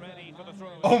 They'll get ready for the throw.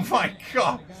 Oh my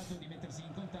god.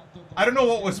 I don't know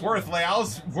what was worse.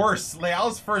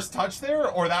 Leao's first touch there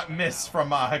or that miss from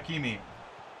Hakimi?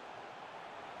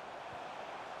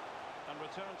 And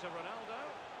return to Ronaldo.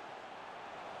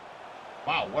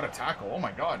 Wow, what a tackle. Oh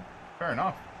my god. Fair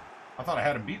enough. I thought I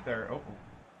had him beat there. Oh.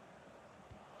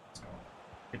 Let's go.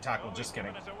 Good tackle, just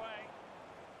kidding.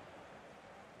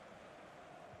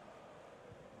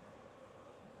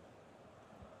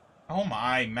 Oh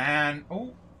my, man.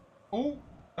 Oh. Oh.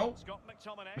 Nope.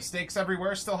 Mistakes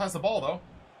everywhere. Still has the ball, though.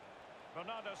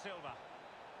 Bernardo Silva.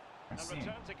 And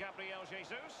return to Gabriel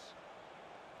Jesus.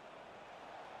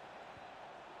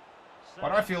 Why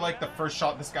do I feel like the first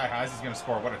shot this guy has, he's going to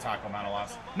score? What a tackle,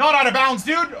 Manolas. Not out of bounds,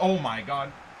 dude! Oh my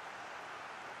god.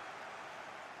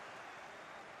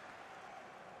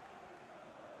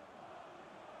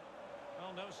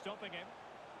 Well, no stopping him.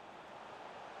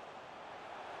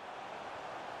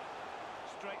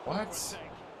 What?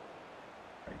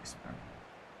 Thanks, man.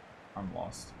 I'm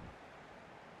lost.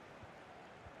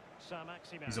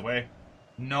 He's away.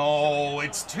 No,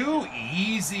 it's too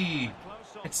easy.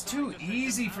 It's too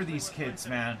easy for these kids,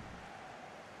 man.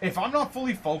 If I'm not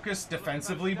fully focused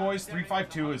defensively, boys,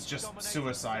 3-5-2 is just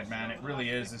suicide, man. It really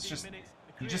is. It's just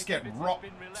you just get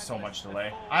so much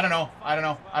delay. I don't know. I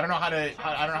don't know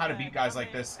how to beat guys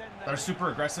like this that are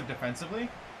super aggressive defensively.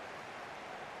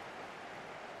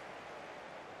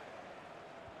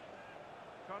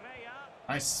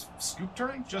 Nice scoop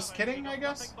turn. Just kidding, I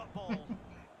guess.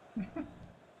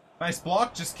 Nice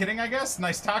block. Just kidding, I guess.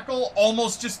 Nice tackle.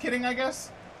 Almost just kidding, I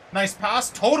guess. Nice pass.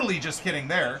 Totally just kidding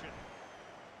there.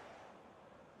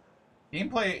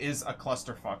 Gameplay is a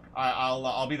clusterfuck.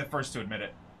 I'll be the first to admit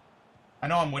it. I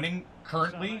know I'm winning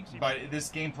currently, but this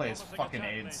gameplay is fucking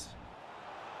AIDS.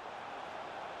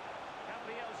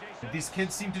 These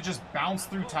kids seem to just bounce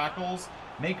through tackles,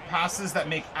 make passes that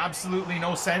make absolutely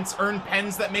no sense, earn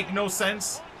pens that make no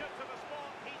sense.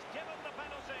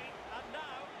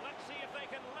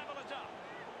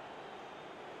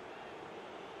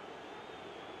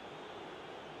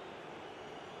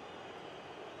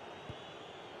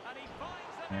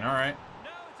 All right.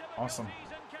 Awesome.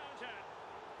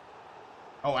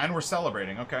 Oh, and we're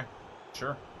celebrating. Okay.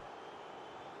 Sure.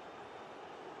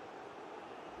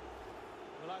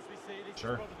 Well, as we see, this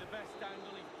Sure. is probably the best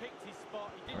angle. He picked his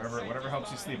spot. He didn't Whatever say helps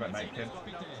you just sleep at night, kid. got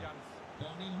no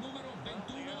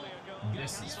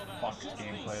chance. This is fucked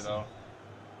gameplay, though.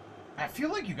 I feel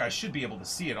like you guys should be able to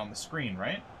see it on the screen,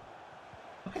 right?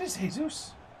 Look at his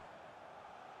Jesus.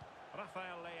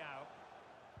 Rafael Leao.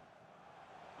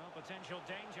 Well, potential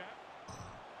danger.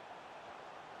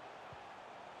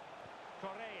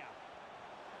 Correa.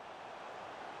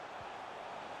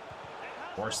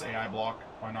 Force AI block.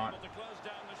 Why not? Able to close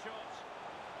down the shot.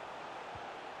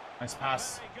 Nice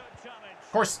pass. Very good challenge.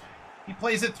 Of course, he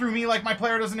plays it through me like my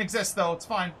player doesn't exist, though. It's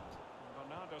fine.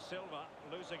 Bernardo Silva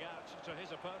losing out to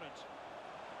his opponent.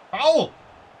 Foul!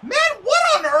 Man, what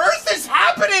on earth is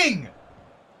happening?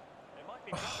 It might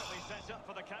be perfectly set up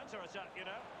for the counter-attack, you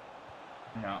know.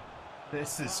 Yeah.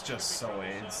 This is just so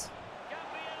AIDS.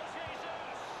 Gabriel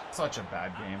Jesus. Such a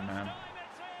bad game, man. Time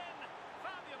it's in.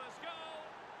 Fabulous goal.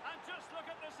 And just look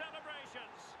at the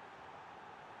celebrations.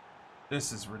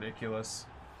 This is ridiculous.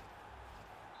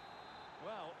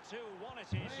 Well, 2-1 it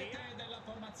is here.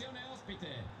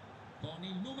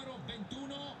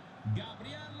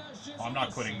 Oh, I'm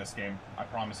not quitting this game. I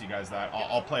promise you guys that.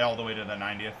 I'll play all the way to the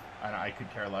 90th, and I could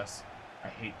care less. I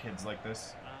hate kids like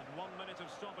this. And 1 minute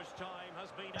of stoppage time has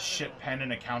been A shit pen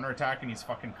and a counterattack, and he's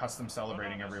fucking custom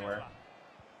celebrating everywhere.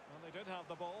 Well, they did have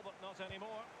the ball, but not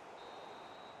anymore.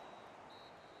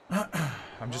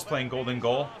 I'm just playing golden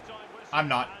goal. I'm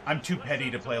not. I'm too petty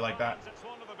to play like that.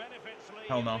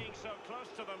 Hell no.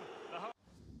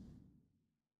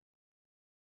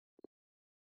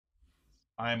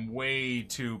 I'm way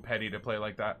too petty to play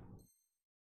like that.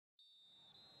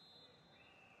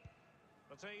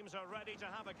 The teams are ready to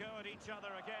have a go at each other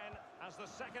again as the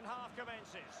second half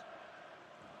commences.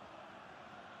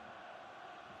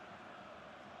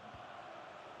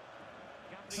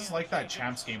 This is like that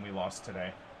Champs game we lost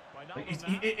today.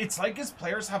 It's like his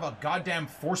players have a goddamn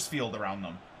force field around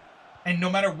them. And no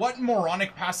matter what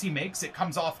moronic pass he makes, it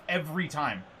comes off every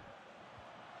time.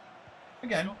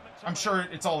 Again, I'm sure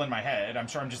it's all in my head. I'm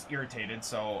sure I'm just irritated,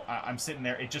 so I'm sitting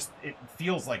there. It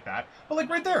feels like that. But like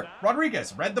right there,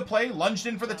 Rodriguez read the play, lunged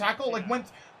in for the tackle, like went.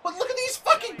 But look at these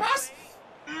fucking passes.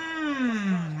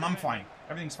 I'm fine.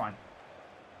 Everything's fine.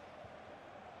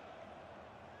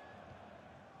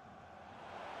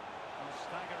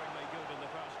 Staggeringly good in the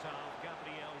first half,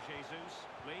 Gabriel Jesus.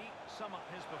 Lee, sum up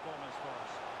his performance for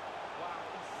us. Wow,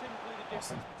 it's simply the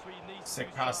difference between these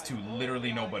Sick pass to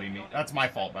literally nobody. Me. That's my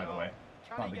fault, by the way.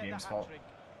 It's not the game's fault.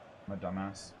 I'm a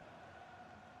dumbass.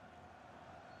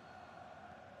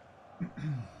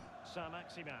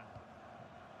 Saint-Maximin.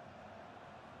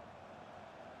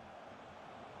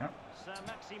 Yep.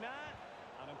 Saint-Maximin,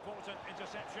 an important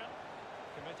interception.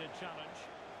 Committed challenge.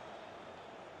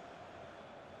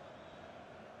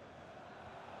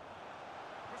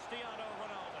 Cristiano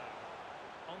Ronaldo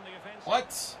on the offensive.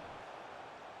 What?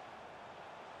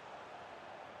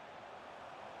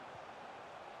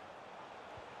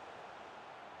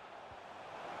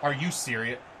 Are you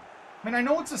serious? I mean, I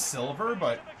know it's a silver,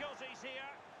 but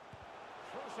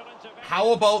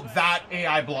how about that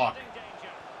AI block?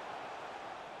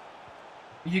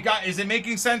 You got? Is it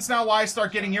making sense now why I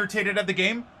start getting irritated at the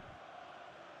game?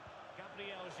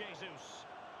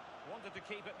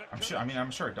 I'm sure. I mean,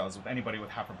 I'm sure it does. With anybody with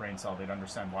half a brain cell, they'd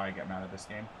understand why I get mad at this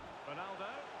game.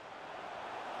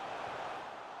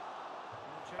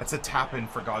 That's a tap in,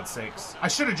 for God's sakes. I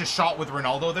should have just shot with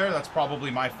Ronaldo there. That's probably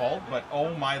my fault, but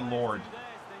oh my lord.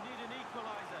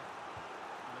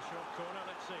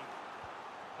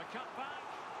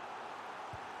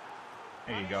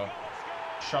 There you go.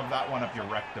 Shove that one up your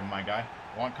rectum, my guy.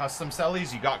 Want custom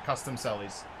sellies? You got custom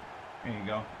sellies. There you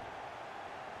go.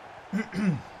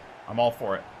 I'm all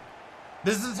for it.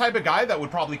 This is the type of guy that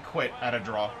would probably quit at a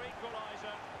draw.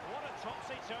 What a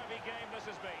topsy-turvy game this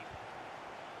has been.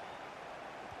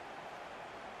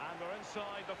 And we're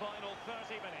inside the final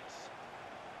 30 minutes.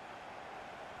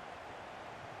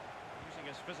 Using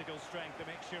his physical strength to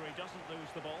make sure he doesn't lose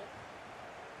the ball.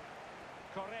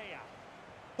 Correa.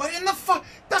 What in the fuck?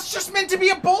 That's just meant to be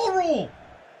a ball rule!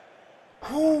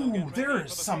 Ooh, there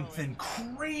is something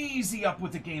crazy up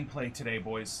with the gameplay today,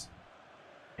 boys.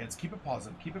 Okay, let's keep it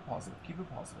positive, keep it positive, keep it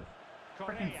positive.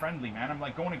 Freaking friendly, man. I'm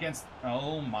like going against...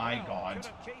 Oh my god.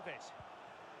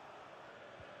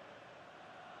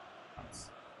 Nuts.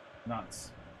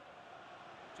 Nuts.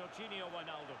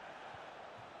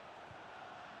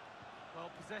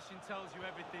 Well, possession tells you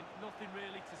everything. Nothing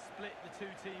really to split the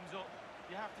two teams up.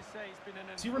 You have to say it's been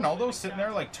an... See Ronaldo sitting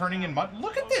there like turning in mud?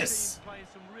 Look at this! Playing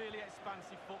some really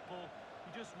expansive football.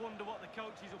 You just wonder what the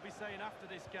coaches will be saying after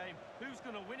this game. Who's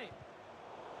going to win it?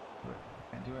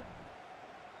 Can't do it.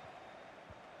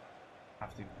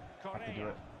 Have to do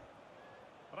it.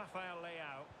 Rafael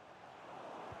Leao.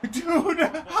 Dude,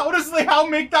 how does Leao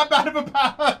make that bad of a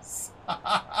pass?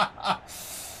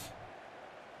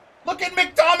 Look at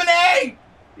McTominay!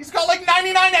 He's got like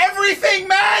 99 everything,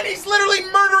 man! He's literally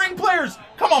murdering players!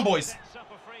 Come on, boys.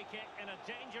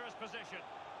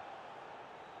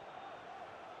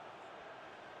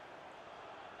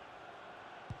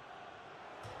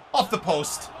 Off the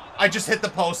post. I just hit the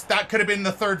post. That could have been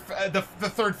the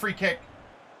third free kick.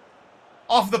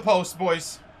 Off the post,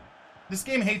 boys. This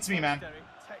game hates me, man.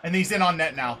 And he's in on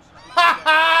net now. Ha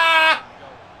ha!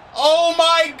 Oh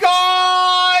my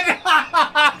god!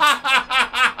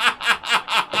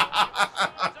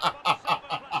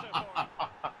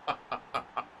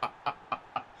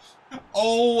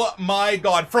 Oh my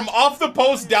god. From off the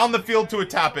post down the field to a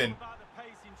tap in.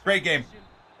 Great game.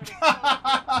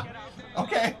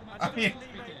 Okay. I mean,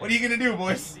 what are you going to do,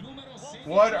 boys?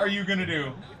 What are you going to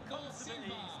do?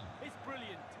 It's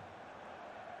brilliant.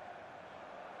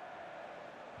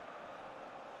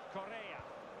 Correa.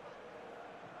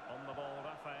 On the ball,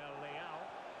 Rafael Leao.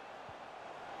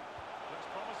 Looks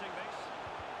promising, this.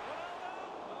 Ronaldo.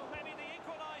 Oh, maybe the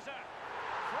equaliser.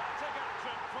 Frantic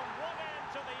action from one end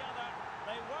to the other.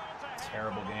 They weren't ahead.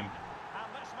 Terrible game. And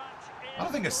this match is... I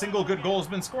don't think a single good goal has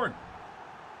been scored.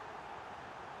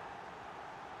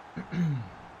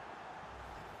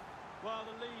 Well,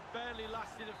 the lead barely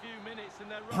lasted a few minutes and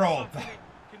they're Bro,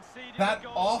 that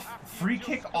free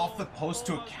kick off the post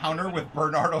to a counter with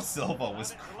Bernardo Silva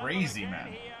was crazy,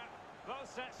 man.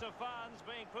 Both sets of fans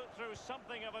being put through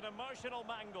something of an emotional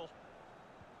mangle.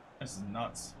 This is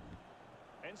nuts.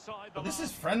 But this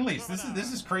is friendlies.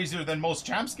 This is crazier than most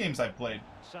champs games I've played.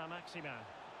 Saint-Maximin.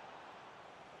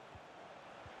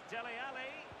 Dele Alli.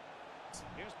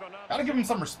 Gotta give him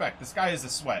some respect. This guy is a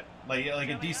sweat. Like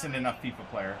a decent enough FIFA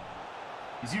player.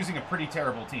 He's using a pretty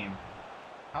terrible team.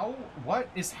 What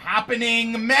is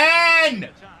happening, man?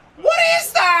 What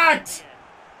is that?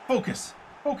 Focus.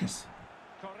 Focus.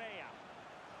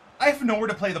 I have nowhere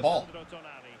to play the ball.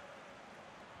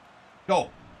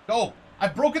 Go. Go.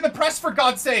 I've broken the press, for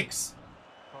God's sakes.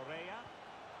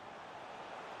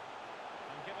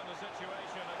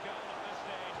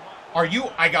 Are you?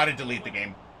 I gotta delete the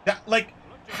game. That, like,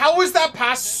 how is that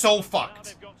pass so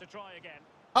fucked?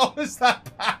 How is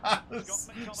that pass?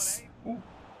 Ooh.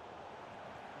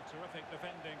 Terrific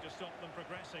defending to stop them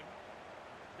progressing.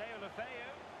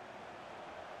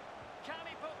 Can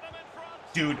he put them in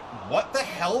front? Dude, what the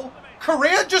hell?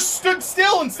 Correa just stood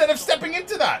still instead of stepping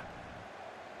into that.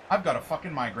 I've got a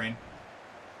fucking migraine.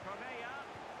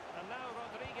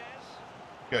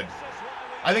 Good.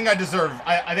 I think I deserve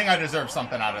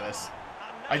something out of this.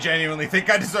 I genuinely think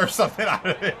I deserve something out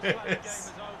of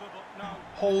this.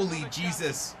 Holy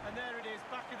Jesus. And there it is,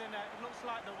 back of the net. It looks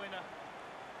like the winner.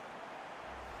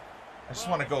 I just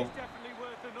want to go.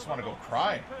 Just want to go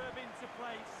cry.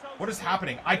 What is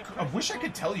happening? I wish I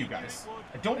could tell you guys.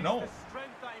 I don't know.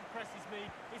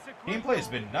 Gameplay has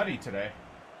been nutty today.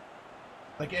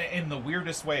 Like in the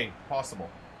weirdest way possible.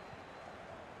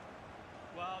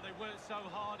 Well, they worked so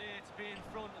hard here to be in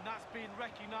front, and that's been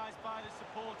recognised by the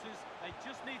supporters. They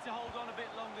just need to hold on a bit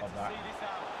longer to see this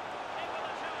out.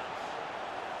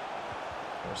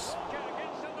 Of course.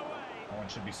 No one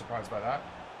should be surprised by that.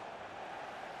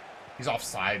 He's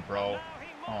offside, bro.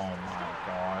 Oh my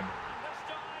god.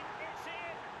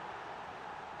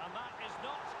 And that is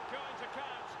not going to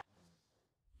count.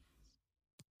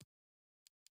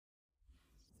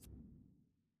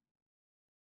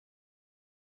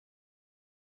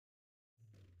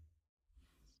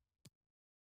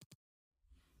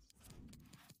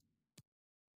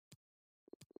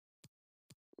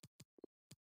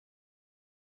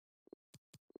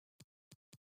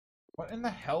 What in the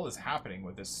hell is happening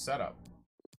with this setup?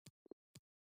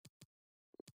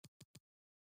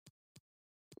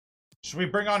 Should we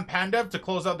bring on Pandev to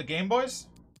close out the game, boys?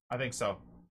 I think so.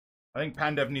 I think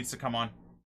Pandev needs to come on.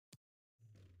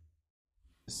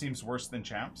 This seems worse than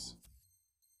champs.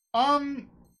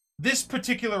 This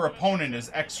particular opponent is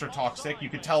extra toxic. You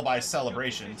could tell by his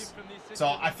celebrations.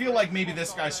 So I feel like maybe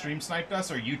this guy stream sniped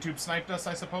us or YouTube sniped us,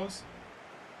 I suppose.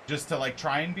 Just to like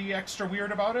try and be extra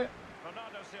weird about it.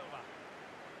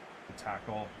 Good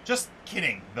tackle. Just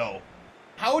kidding, though.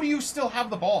 How do you still have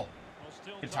the ball?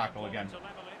 Good tackle again.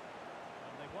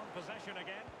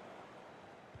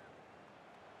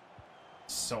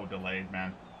 So delayed,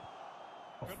 man.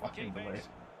 Oh, fucking delayed.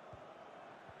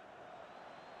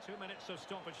 2 minutes of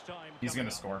stoppage time. He's gonna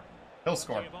score. He'll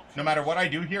score. No matter what I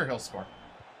do here, he'll score.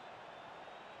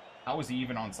 How is he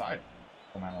even onside?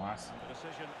 Oh man, alas.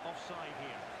 Decision offside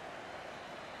here.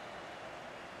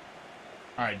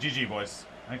 Alright, GG, boys.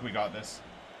 I think we got this.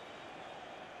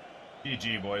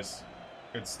 GG, boys.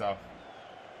 Good stuff.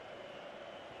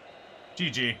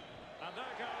 GG. And there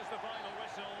goes the final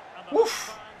whistle, and the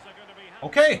Woof. fans are going to be happy.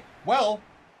 Okay, well,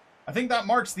 I think that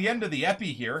marks the end of the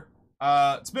epi here.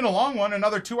 It's been a long one,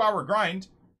 another 2-hour grind.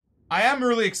 I am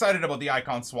really excited about the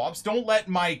icon swaps. Don't let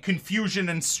my confusion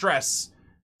and stress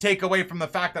take away from the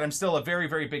fact that I'm still a very,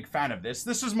 very big fan of this.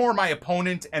 This is more my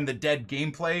opponent and the dead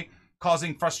gameplay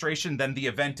causing frustration than the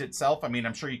event itself. I mean,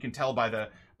 I'm sure you can tell by the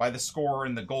score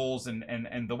and the goals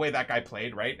and the way that guy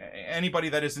played, right? Anybody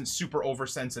that isn't super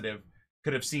oversensitive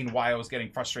could have seen why I was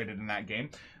getting frustrated in that game.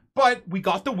 But we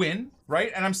got the win,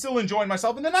 right? And I'm still enjoying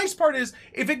myself. And the nice part is,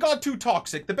 if it got too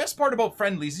toxic, the best part about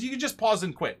friendlies is you can just pause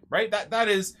and quit, right? That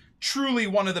is truly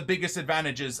one of the biggest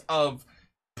advantages of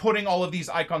putting all of these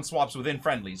icon swaps within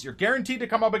friendlies. You're guaranteed to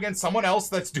come up against someone else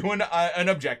that's doing an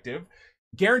objective.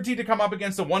 Guaranteed to come up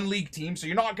against a one-league team. So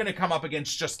you're not going to come up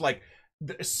against just like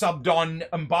subbed on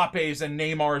Mbappe's and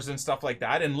Neymar's and stuff like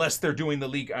that, unless they're doing the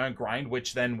league grind,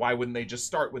 which then why wouldn't they just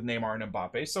start with Neymar and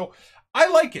Mbappe? So I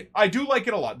like it. I do like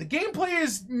it a lot. The gameplay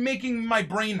is making my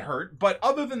brain hurt, but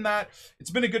other than that,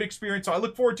 it's been a good experience. So I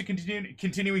look forward to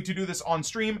continuing to do this on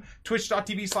stream.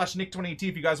 Twitch.tv/Nick2080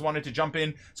 if you guys wanted to jump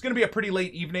in. It's going to be a pretty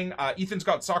late evening. Ethan's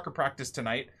got soccer practice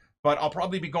tonight, but I'll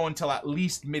probably be going till at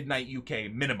least midnight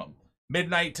UK minimum.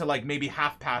 Midnight to like maybe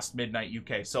half past midnight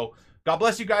UK. So God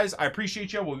bless you guys. I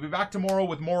appreciate you. We'll be back tomorrow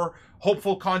with more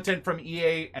hopeful content from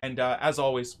EA. And as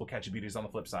always, we'll catch you beauties on the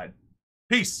flip side.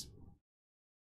 Peace.